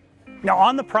 Now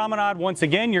on the promenade, once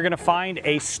again, you're gonna find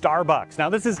a Starbucks. Now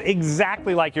this is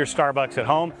exactly like your Starbucks at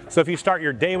home. So if you start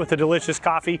your day with a delicious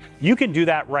coffee, you can do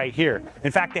that right here.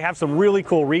 In fact, they have some really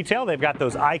cool retail. They've got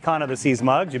those Icon of the Seas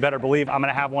mugs. You better believe I'm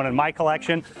gonna have one in my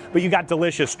collection. But you got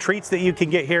delicious treats that you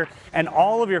can get here, and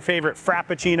all of your favorite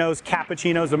Frappuccinos,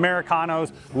 Cappuccinos,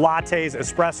 Americanos, lattes,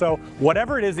 espresso,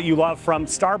 whatever it is that you love from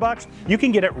Starbucks, you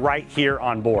can get it right here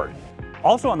on board.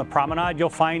 Also on the promenade, you'll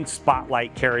find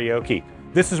Spotlight Karaoke.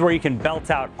 This is where you can belt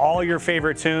out all your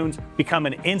favorite tunes, become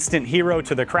an instant hero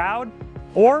to the crowd,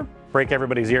 or break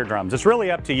everybody's eardrums. It's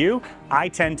really up to you. I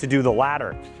tend to do the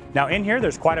latter. Now in here,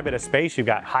 there's quite a bit of space. You've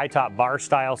got high top bar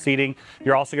style seating.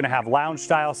 You're also gonna have lounge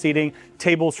style seating,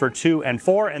 tables for 2 and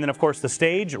 4, and then of course the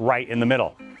stage right in the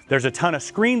middle. There's a ton of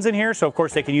screens in here, so of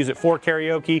course they can use it for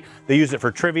karaoke. They use it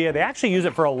for trivia. They actually use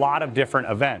it for a lot of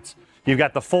different events. You've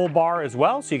got the full bar as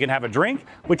well, so you can have a drink,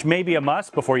 which may be a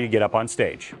must before you get up on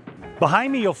stage.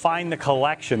 Behind me, you'll find the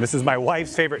collection. This is my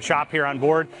wife's favorite shop here on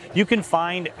board. You can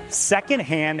find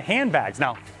secondhand handbags.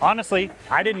 Now, honestly,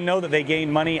 I didn't know that they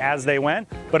gained money as they went,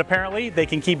 but apparently they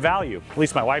can keep value. At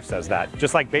least my wife says that,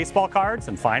 just like baseball cards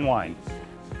and fine wine.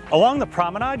 Along the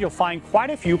promenade, you'll find quite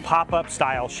a few pop-up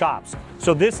style shops.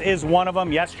 So this is one of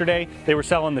them. Yesterday, they were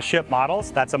selling the ship models.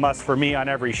 That's a must for me on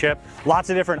every ship. Lots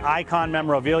of different Icon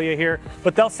memorabilia here,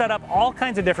 but they'll set up all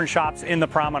kinds of different shops in the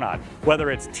promenade,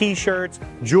 whether it's t-shirts,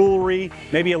 jewelry,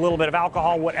 maybe a little bit of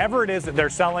alcohol, whatever it is that they're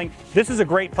selling. This is a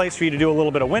great place for you to do a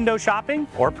little bit of window shopping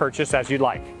or purchase as you'd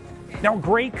like. Now, a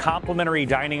great complimentary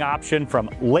dining option from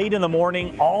late in the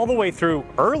morning all the way through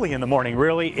early in the morning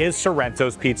really is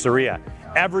Sorrento's Pizzeria.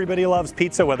 Everybody loves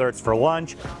pizza, whether it's for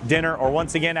lunch, dinner, or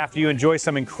once again, after you enjoy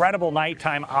some incredible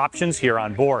nighttime options here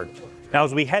on board. Now,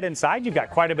 as we head inside, you've got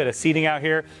quite a bit of seating out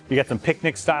here. You got some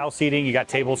picnic style seating. You got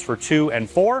tables for 2 and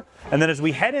 4. And then as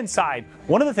we head inside,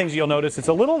 one of the things you'll notice, it's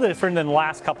a little different than the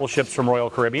last couple ships from Royal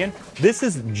Caribbean. This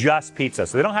is just pizza.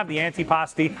 So they don't have the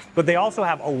antipasti, but they also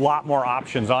have a lot more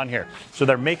options on here. So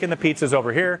they're making the pizzas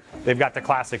over here. They've got the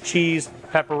classic cheese,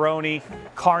 pepperoni,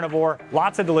 carnivore,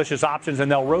 lots of delicious options, and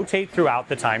they'll rotate throughout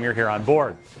the time you're here on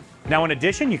board. Now, in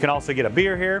addition, you can also get a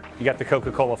beer here. You got the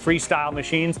Coca-Cola freestyle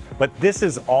machines, but this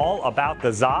is all about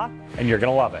the za, and you're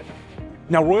gonna love it.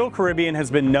 Now, Royal Caribbean has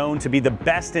been known to be the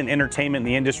best in entertainment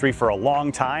in the industry for a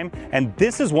long time, and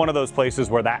this is one of those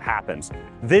places where that happens.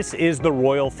 This is the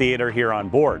Royal Theater here on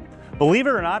board. Believe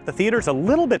it or not, the theater's a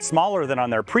little bit smaller than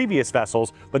on their previous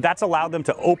vessels, but that's allowed them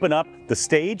to open up the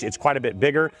stage. It's quite a bit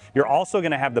bigger. You're also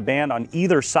gonna have the band on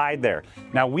either side there.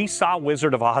 Now, we saw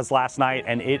Wizard of Oz last night,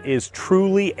 and it is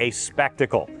truly a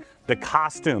spectacle. The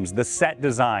costumes, the set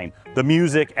design, the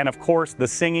music, and of course, the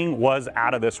singing was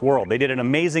out of this world. They did an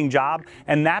amazing job,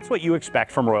 and that's what you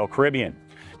expect from Royal Caribbean.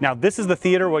 Now this is the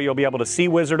theater where you'll be able to see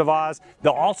Wizard of Oz.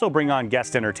 They'll also bring on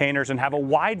guest entertainers and have a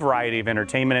wide variety of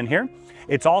entertainment in here.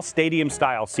 It's all stadium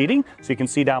style seating, so you can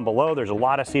see down below there's a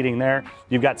lot of seating there.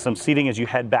 You've got some seating as you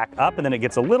head back up, and then it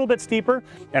gets a little bit steeper.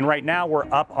 And right now we're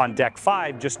up on deck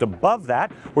 5, just above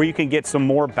that, where you can get some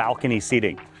more balcony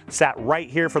seating. Sat right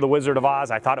here for the Wizard of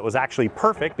Oz. I thought it was actually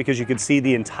perfect because you could see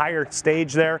the entire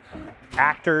stage there.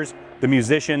 Actors, the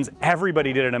musicians,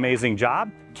 everybody did an amazing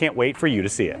job. Can't wait for you to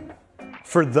see it.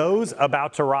 For those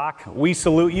about to rock, we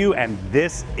salute you, and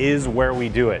this is where we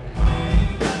do it.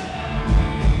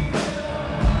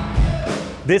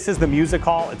 This is the music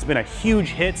hall. It's been a huge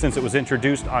hit since it was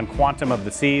introduced on Quantum of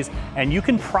the Seas, and you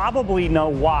can probably know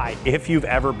why if you've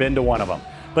ever been to one of them.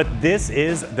 But this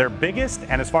is their biggest,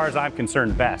 and as far as I'm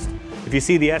concerned, best. If you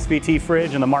see the SVT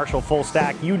fridge and the Marshall full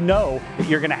stack, you know that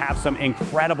you're gonna have some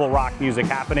incredible rock music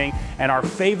happening, and our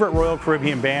favorite Royal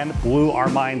Caribbean band blew our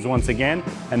minds once again,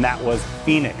 and that was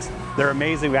Phoenix. They're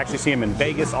amazing. We actually see them in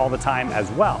Vegas all the time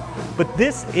as well. But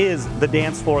this is the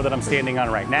dance floor that I'm standing on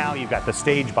right now. You've got the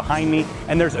stage behind me,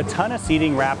 and there's a ton of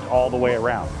seating wrapped all the way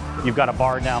around. You've got a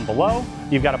bar down below,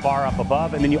 you've got a bar up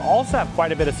above, and then you also have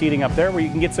quite a bit of seating up there where you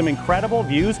can get some incredible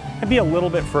views and be a little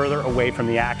bit further away from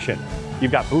the action.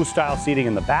 You've got booth style seating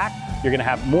in the back. You're gonna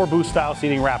have more booth style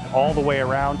seating wrapped all the way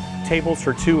around, tables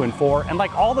for 2 and 4, and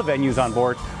like all the venues on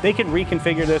board, they can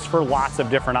reconfigure this for lots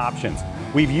of different options.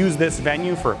 We've used this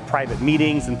venue for private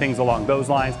meetings and things along those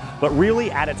lines, but really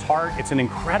at its heart, it's an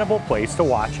incredible place to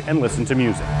watch and listen to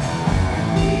music.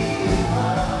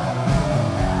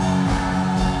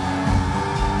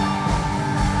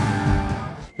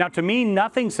 Now to me,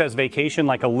 nothing says vacation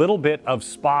like a little bit of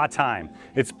spa time.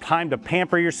 It's time to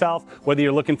pamper yourself, whether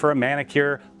you're looking for a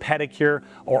manicure, pedicure,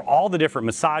 or all the different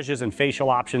massages and facial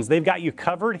options, they've got you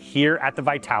covered here at the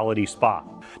Vitality Spa.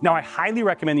 Now I highly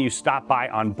recommend that you stop by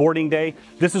on boarding day.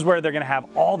 This is where they're gonna have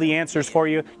all the answers for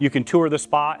you. You can tour the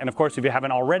spa, and of course, if you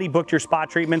haven't already booked your spa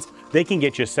treatments, they can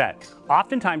get you set.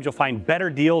 Oftentimes you'll find better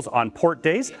deals on port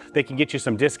days. They can get you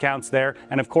some discounts there.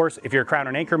 And of course, if you're a Crown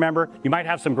and Anchor member, you might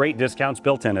have some great discounts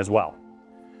built in as well.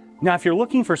 Now, if you're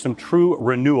looking for some true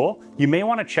renewal, you may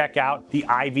want to check out the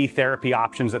IV therapy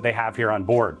options that they have here on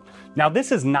board. Now,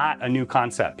 this is not a new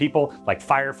concept. People like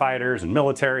firefighters and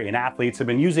military and athletes have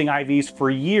been using IVs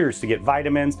for years to get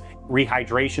vitamins,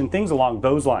 rehydration, things along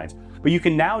those lines. But you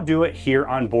can now do it here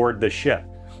on board the ship.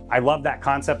 I love that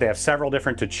concept. They have several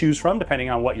different to choose from depending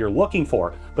on what you're looking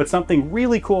for. But something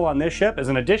really cool on this ship is,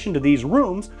 in addition to these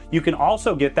rooms, you can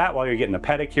also get that while you're getting a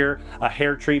pedicure, a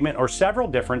hair treatment, or several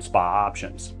different spa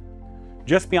options.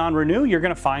 Just beyond Renew, you're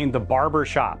gonna find the barber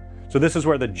shop. So this is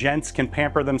where the gents can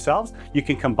pamper themselves. You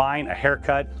can combine a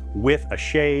haircut with a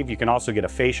shave. You can also get a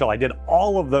facial. I did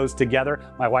all of those together.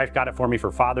 My wife got it for me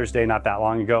for Father's Day not that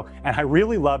long ago, and I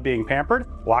really love being pampered.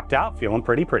 Walked out feeling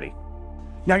pretty.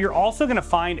 Now you're also gonna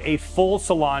find a full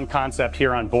salon concept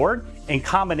here on board in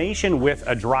combination with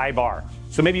a dry bar.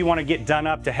 So maybe you wanna get done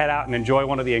up to head out and enjoy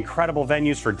one of the incredible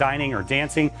venues for dining or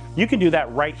dancing. You can do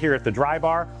that right here at the dry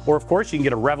bar, or of course you can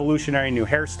get a revolutionary new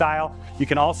hairstyle. You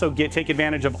can also take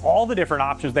advantage of all the different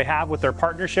options they have with their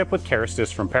partnership with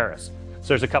Keristis from Paris. So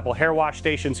there's a couple hair wash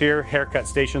stations here, haircut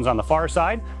stations on the far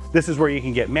side. This is where you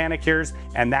can get manicures,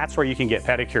 and that's where you can get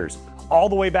pedicures. All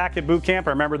the way back at boot camp, I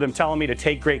remember them telling me to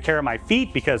take great care of my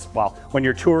feet because, well, when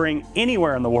you're touring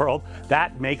anywhere in the world,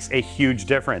 that makes a huge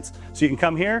difference. So you can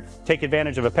come here, take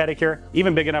advantage of a pedicure,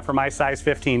 even big enough for my size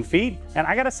 15 feet. And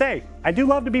I gotta say, I do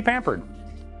love to be pampered.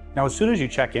 Now, as soon as you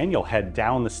check in, you'll head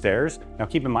down the stairs. Now,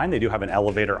 keep in mind, they do have an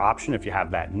elevator option if you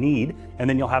have that need. And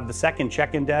then you'll have the second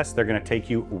check-in desk. They're gonna take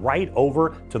you right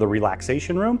over to the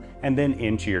relaxation room and then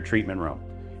into your treatment room.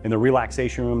 In the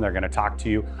relaxation room, they're gonna talk to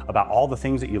you about all the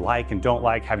things that you like and don't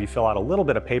like, have you fill out a little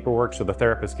bit of paperwork so the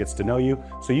therapist gets to know you,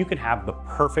 so you can have the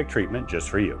perfect treatment just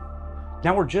for you.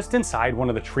 Now we're just inside one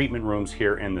of the treatment rooms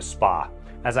here in the spa.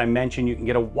 As I mentioned, you can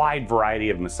get a wide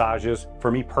variety of massages. For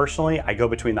me personally, I go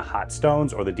between the hot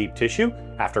stones or the deep tissue.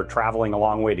 After traveling a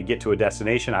long way to get to a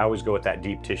destination, I always go with that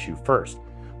deep tissue first.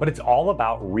 But it's all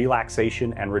about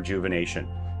relaxation and rejuvenation.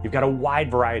 You've got a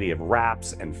wide variety of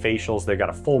wraps and facials. They've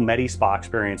got a full Medi-Spa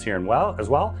experience here as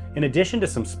well, in addition to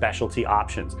some specialty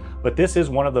options. But this is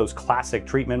one of those classic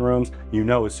treatment rooms. You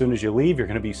know, as soon as you leave, you're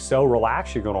gonna be so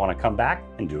relaxed, you're gonna wanna come back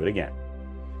and do it again.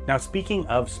 Now, speaking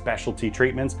of specialty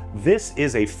treatments, this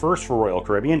is a first for Royal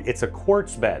Caribbean. It's a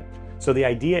quartz bed. So the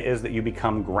idea is that you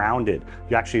become grounded.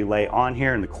 You actually lay on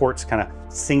here and the quartz kind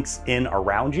of sinks in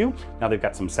around you. Now they've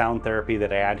got some sound therapy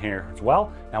that I add here as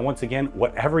well. Now, once again,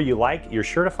 whatever you like, you're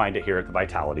sure to find it here at the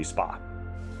Vitality Spa.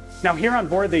 Now here on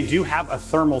board, they do have a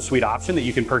thermal suite option that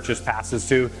you can purchase passes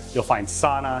to. You'll find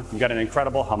sauna, you've got an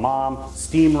incredible hammam,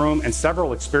 steam room, and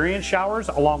several experience showers,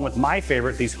 along with my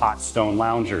favorite, these hot stone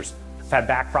loungers. I've had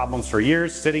back problems for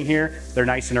years sitting here. They're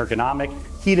nice and ergonomic,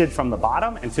 heated from the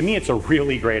bottom, and to me, it's a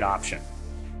really great option.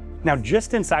 Now,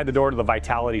 just inside the door to the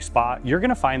Vitality Spa, you're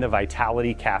gonna find the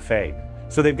Vitality Cafe.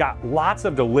 So they've got lots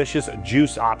of delicious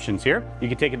juice options here. You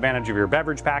can take advantage of your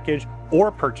beverage package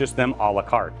or purchase them a la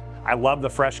carte. I love the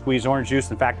fresh squeezed orange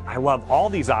juice. In fact, I love all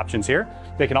these options here.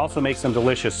 They can also make some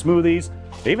delicious smoothies.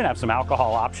 They even have some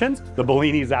alcohol options. The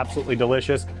Bellini is absolutely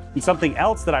delicious. And something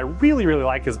else that I really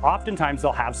like is oftentimes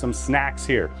they'll have some snacks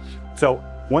here. So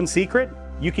one secret,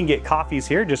 you can get coffees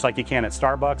here just like you can at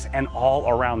Starbucks and all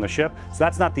around the ship. So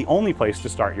that's not the only place to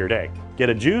start your day. Get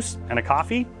a juice and a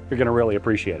coffee, you're gonna really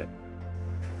appreciate it.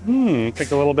 Took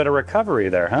a little bit of recovery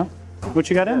there, huh? What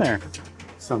you got in there?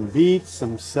 Some beets,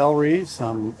 some celery,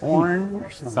 some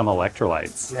orange. Some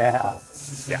electrolytes. Yeah,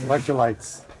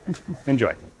 electrolytes.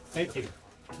 Enjoy. Thank you.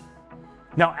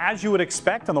 Now, as you would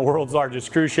expect on the world's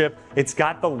largest cruise ship, it's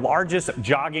got the largest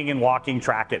jogging and walking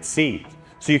track at sea.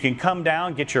 So you can come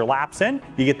down, get your laps in,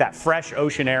 you get that fresh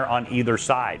ocean air on either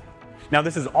side. Now,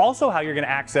 this is also how you're going to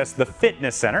access the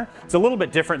fitness center. It's a little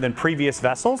bit different than previous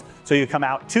vessels. So you come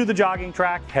out to the jogging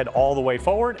track, head all the way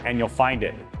forward, and you'll find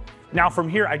it. Now from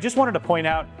here, I just wanted to point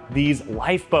out these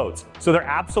lifeboats. So they're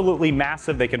absolutely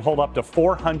massive. They can hold up to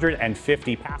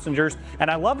 450 passengers. And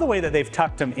I love the way that they've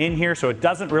tucked them in here so it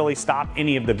doesn't really stop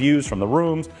any of the views from the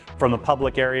rooms, from the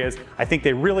public areas. I think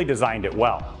they really designed it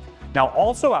well. Now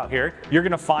also out here, you're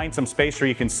gonna find some space where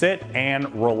you can sit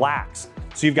and relax.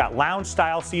 So you've got lounge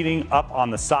style seating up on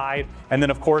the side. And then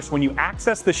of course, when you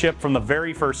access the ship from the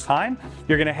very first time,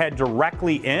 you're gonna head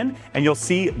directly in and you'll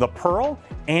see the Pearl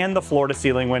and the floor to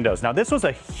ceiling windows. Now this was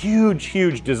a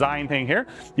huge design thing here.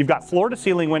 You've got floor to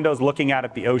ceiling windows looking out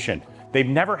at the ocean. They've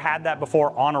never had that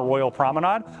before on a Royal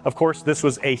Promenade. Of course, this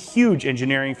was a huge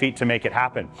engineering feat to make it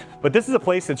happen. But this is a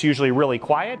place that's usually really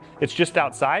quiet. It's just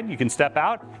outside. You can step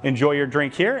out, enjoy your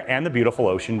drink here, and the beautiful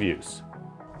ocean views.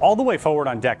 All the way forward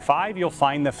on deck 5, you'll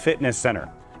find the fitness center.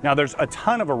 Now there's a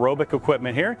ton of aerobic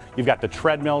equipment here. You've got the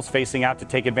treadmills facing out to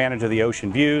take advantage of the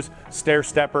ocean views, stair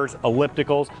steppers,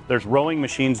 ellipticals. There's rowing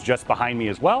machines just behind me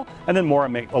as well, and then more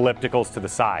ellipticals to the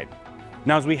side.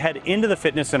 Now as we head into the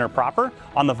fitness center proper,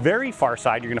 on the very far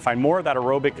side, you're gonna find more of that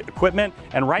aerobic equipment,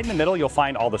 and right in the middle, you'll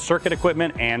find all the circuit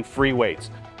equipment and free weights.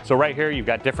 So right here, you've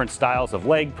got different styles of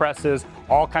leg presses,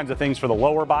 all kinds of things for the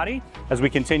lower body. As we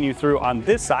continue through on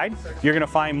this side, you're gonna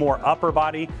find more upper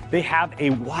body. They have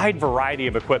a wide variety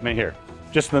of equipment here.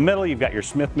 Just in the middle, you've got your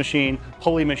Smith machine,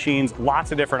 pulley machines,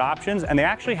 lots of different options, and they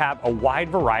actually have a wide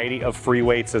variety of free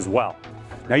weights as well.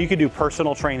 Now you can do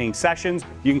personal training sessions.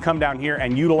 You can come down here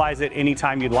and utilize it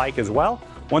anytime you'd like as well.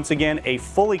 Once again, a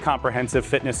fully comprehensive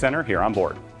fitness center here on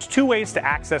board. There's two ways to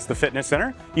access the fitness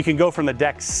center. You can go from the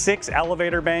deck 6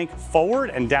 elevator bank forward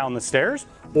and down the stairs,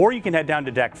 or you can head down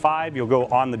to deck 5. You'll go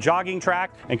on the jogging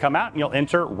track and come out and you'll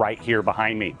enter right here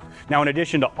behind me. Now, in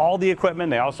addition to all the equipment,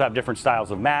 they also have different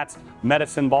styles of mats,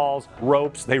 medicine balls,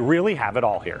 ropes. They really have it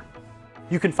all here.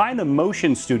 You can find the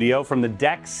motion studio from the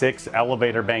deck 6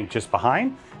 elevator bank just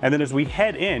behind. And then as we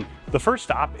head in, the first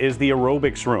stop is the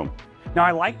aerobics room. Now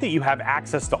I like that you have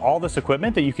access to all this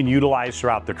equipment that you can utilize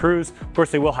throughout the cruise. Of course,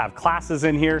 they will have classes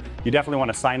in here. You definitely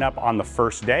want to sign up on the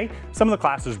first day. Some of the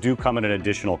classes do come at an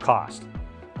additional cost.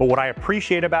 But what I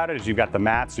appreciate about it is you've got the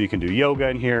mats so you can do yoga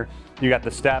in here. You got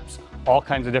the steps, all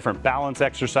kinds of different balance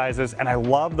exercises, and I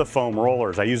love the foam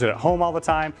rollers. I use it at home all the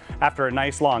time. After a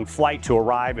nice long flight to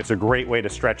arrive, it's a great way to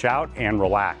stretch out and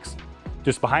relax.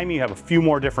 Just behind me, you have a few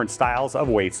more different styles of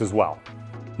weights as well.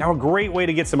 Now, a great way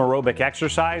to get some aerobic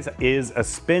exercise is a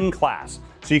spin class.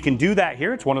 So you can do that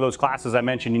here. It's one of those classes I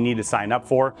mentioned you need to sign up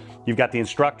for. You've got the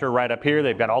instructor right up here.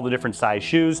 They've got all the different size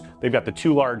shoes. They've got the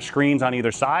 2 large screens on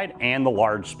either side and the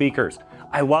large speakers.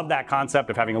 I love that concept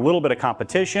of having a little bit of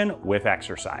competition with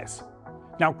exercise.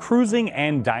 Now, cruising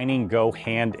and dining go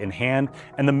hand in hand,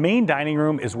 and the main dining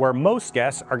room is where most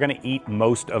guests are going to eat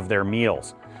most of their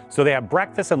meals. So they have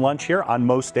breakfast and lunch here on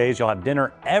most days. You'll have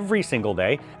dinner every single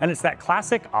day, and it's that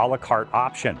classic a la carte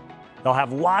option. They'll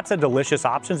have lots of delicious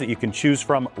options that you can choose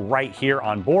from right here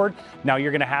on board. Now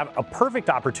you're gonna have a perfect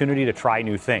opportunity to try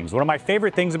new things. One of my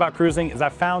favorite things about cruising is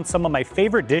I've found some of my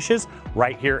favorite dishes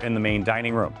right here in the main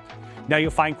dining room. Now you'll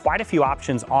find quite a few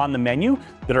options on the menu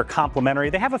that are complimentary.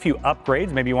 They have a few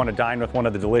upgrades. Maybe you want to dine with one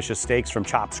of the delicious steaks from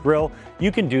Chops Grill.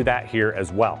 You can do that here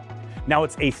as well. Now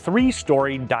it's a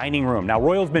 3-story dining room. Now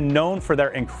Royal's been known for their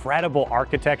incredible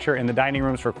architecture in the dining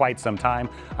rooms for quite some time.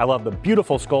 I love the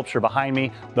beautiful sculpture behind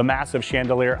me, the massive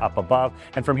chandelier up above,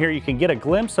 and from here you can get a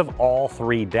glimpse of all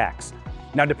 3 decks.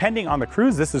 Now, depending on the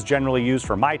cruise, this is generally used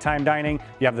for my time dining.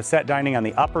 You have the set dining on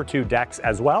the upper 2 decks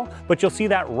as well, but you'll see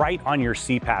that right on your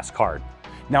SeaPass card.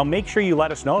 Now, make sure you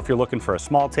let us know if you're looking for a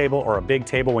small table or a big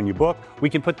table when you book. We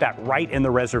can put that right in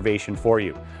the reservation for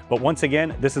you. But once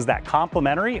again, this is that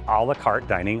complimentary a la carte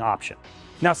dining option.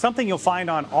 Now, something you'll find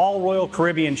on all Royal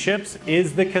Caribbean ships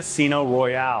is the Casino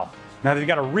Royale. Now they've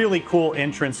got a really cool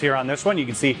entrance here on this one. You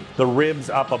can see the ribs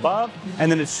up above,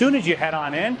 and then as soon as you head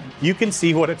on in, you can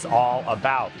see what it's all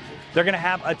about. They're gonna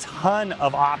have a ton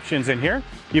of options in here.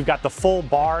 You've got the full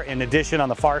bar in addition on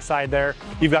the far side there.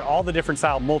 You've got all the different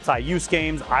style multi-use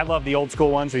games. I love the old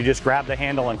school ones where you just grab the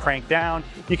handle and crank down.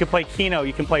 You can play Keno,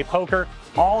 you can play poker,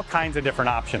 all kinds of different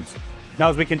options. Now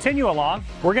as we continue along,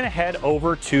 we're gonna head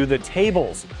over to the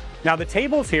tables. Now the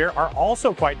tables here are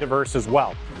also quite diverse as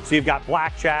well. So you've got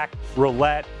blackjack,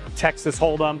 roulette, Texas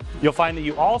Hold'em. You'll find that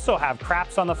you also have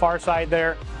craps on the far side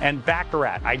there and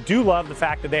baccarat. I do love the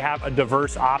fact that they have a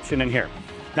diverse option in here.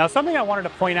 Now something I wanted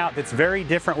to point out that's very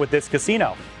different with this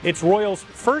casino. It's Royal's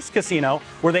first casino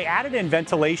where they added in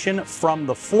ventilation from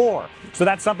the floor. So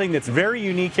that's something that's very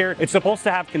unique here. It's supposed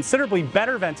to have considerably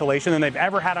better ventilation than they've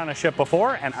ever had on a ship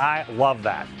before, and I love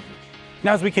that.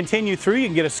 Now as we continue through, you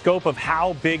can get a scope of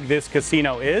how big this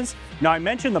casino is. Now I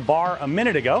mentioned the bar a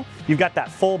minute ago. You've got that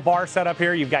full bar set up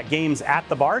here. You've got games at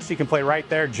the bar, so you can play right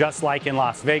there just like in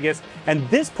Las Vegas. And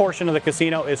this portion of the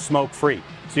casino is smoke-free.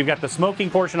 So you've got the smoking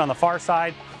portion on the far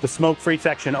side, the smoke-free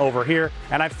section over here.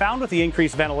 And I've found with the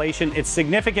increased ventilation, it's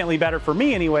significantly better for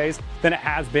me anyways than it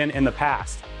has been in the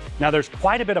past. Now there's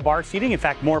quite a bit of bar seating, in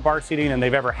fact more bar seating than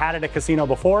they've ever had at a casino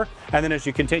before. And then as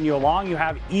you continue along, you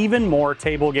have even more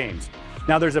table games.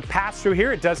 Now there's a pass-through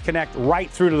here. It does connect right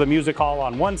through to the music hall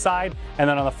on one side, and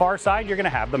then on the far side, you're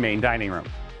gonna have the main dining room.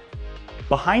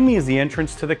 Behind me is the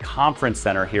entrance to the conference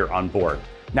center here on board.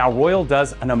 Now Royal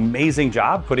does an amazing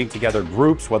job putting together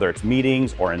groups, whether it's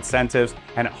meetings or incentives,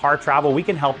 and at Harr Travel, we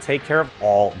can help take care of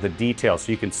all the details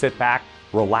so you can sit back,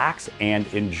 relax,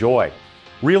 and enjoy.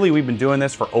 Really, we've been doing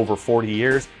this for over 40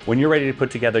 years. When you're ready to put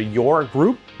together your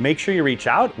group, make sure you reach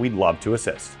out. We'd love to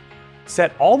assist.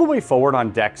 Set all the way forward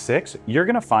on deck 6, you're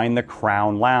gonna find the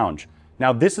Crown Lounge.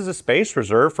 Now this is a space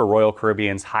reserved for Royal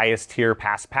Caribbean's highest tier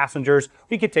past passengers.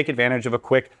 You could take advantage of a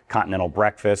quick continental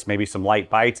breakfast, maybe some light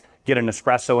bites, get an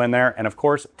espresso in there, and of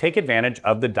course, take advantage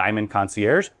of the Diamond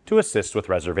Concierge to assist with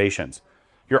reservations.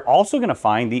 You're also gonna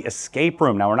find the escape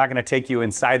room. Now we're not gonna take you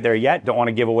inside there yet, don't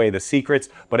wanna give away the secrets,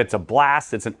 but it's a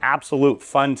blast, it's an absolute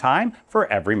fun time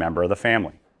for every member of the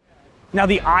family. Now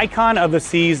the Icon of the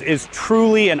Seas is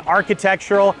truly an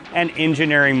architectural and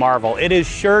engineering marvel. It is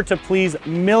sure to please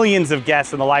millions of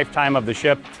guests in the lifetime of the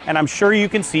ship, and I'm sure you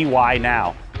can see why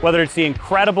now. Whether it's the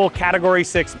incredible Category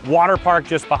 6 water park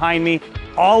just behind me,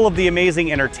 all of the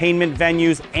amazing entertainment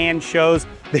venues and shows,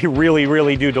 they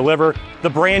really do deliver, the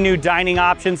brand new dining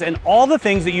options, and all the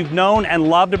things that you've known and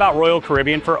loved about Royal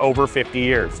Caribbean for over 50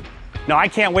 years. Now, I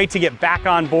can't wait to get back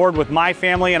on board with my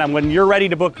family, and when you're ready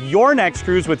to book your next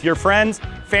cruise with your friends,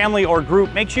 family, or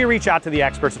group, make sure you reach out to the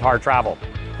experts at Harr Travel.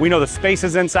 We know the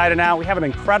spaces inside and out. We have an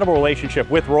incredible relationship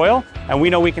with Royal, and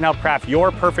we know we can help craft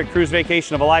your perfect cruise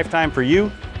vacation of a lifetime for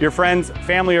you, your friends,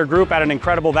 family, or group at an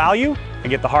incredible value,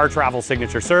 and get the Harr Travel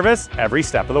signature service every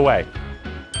step of the way.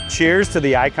 Cheers to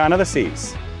the Icon of the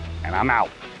Seas, and I'm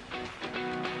out.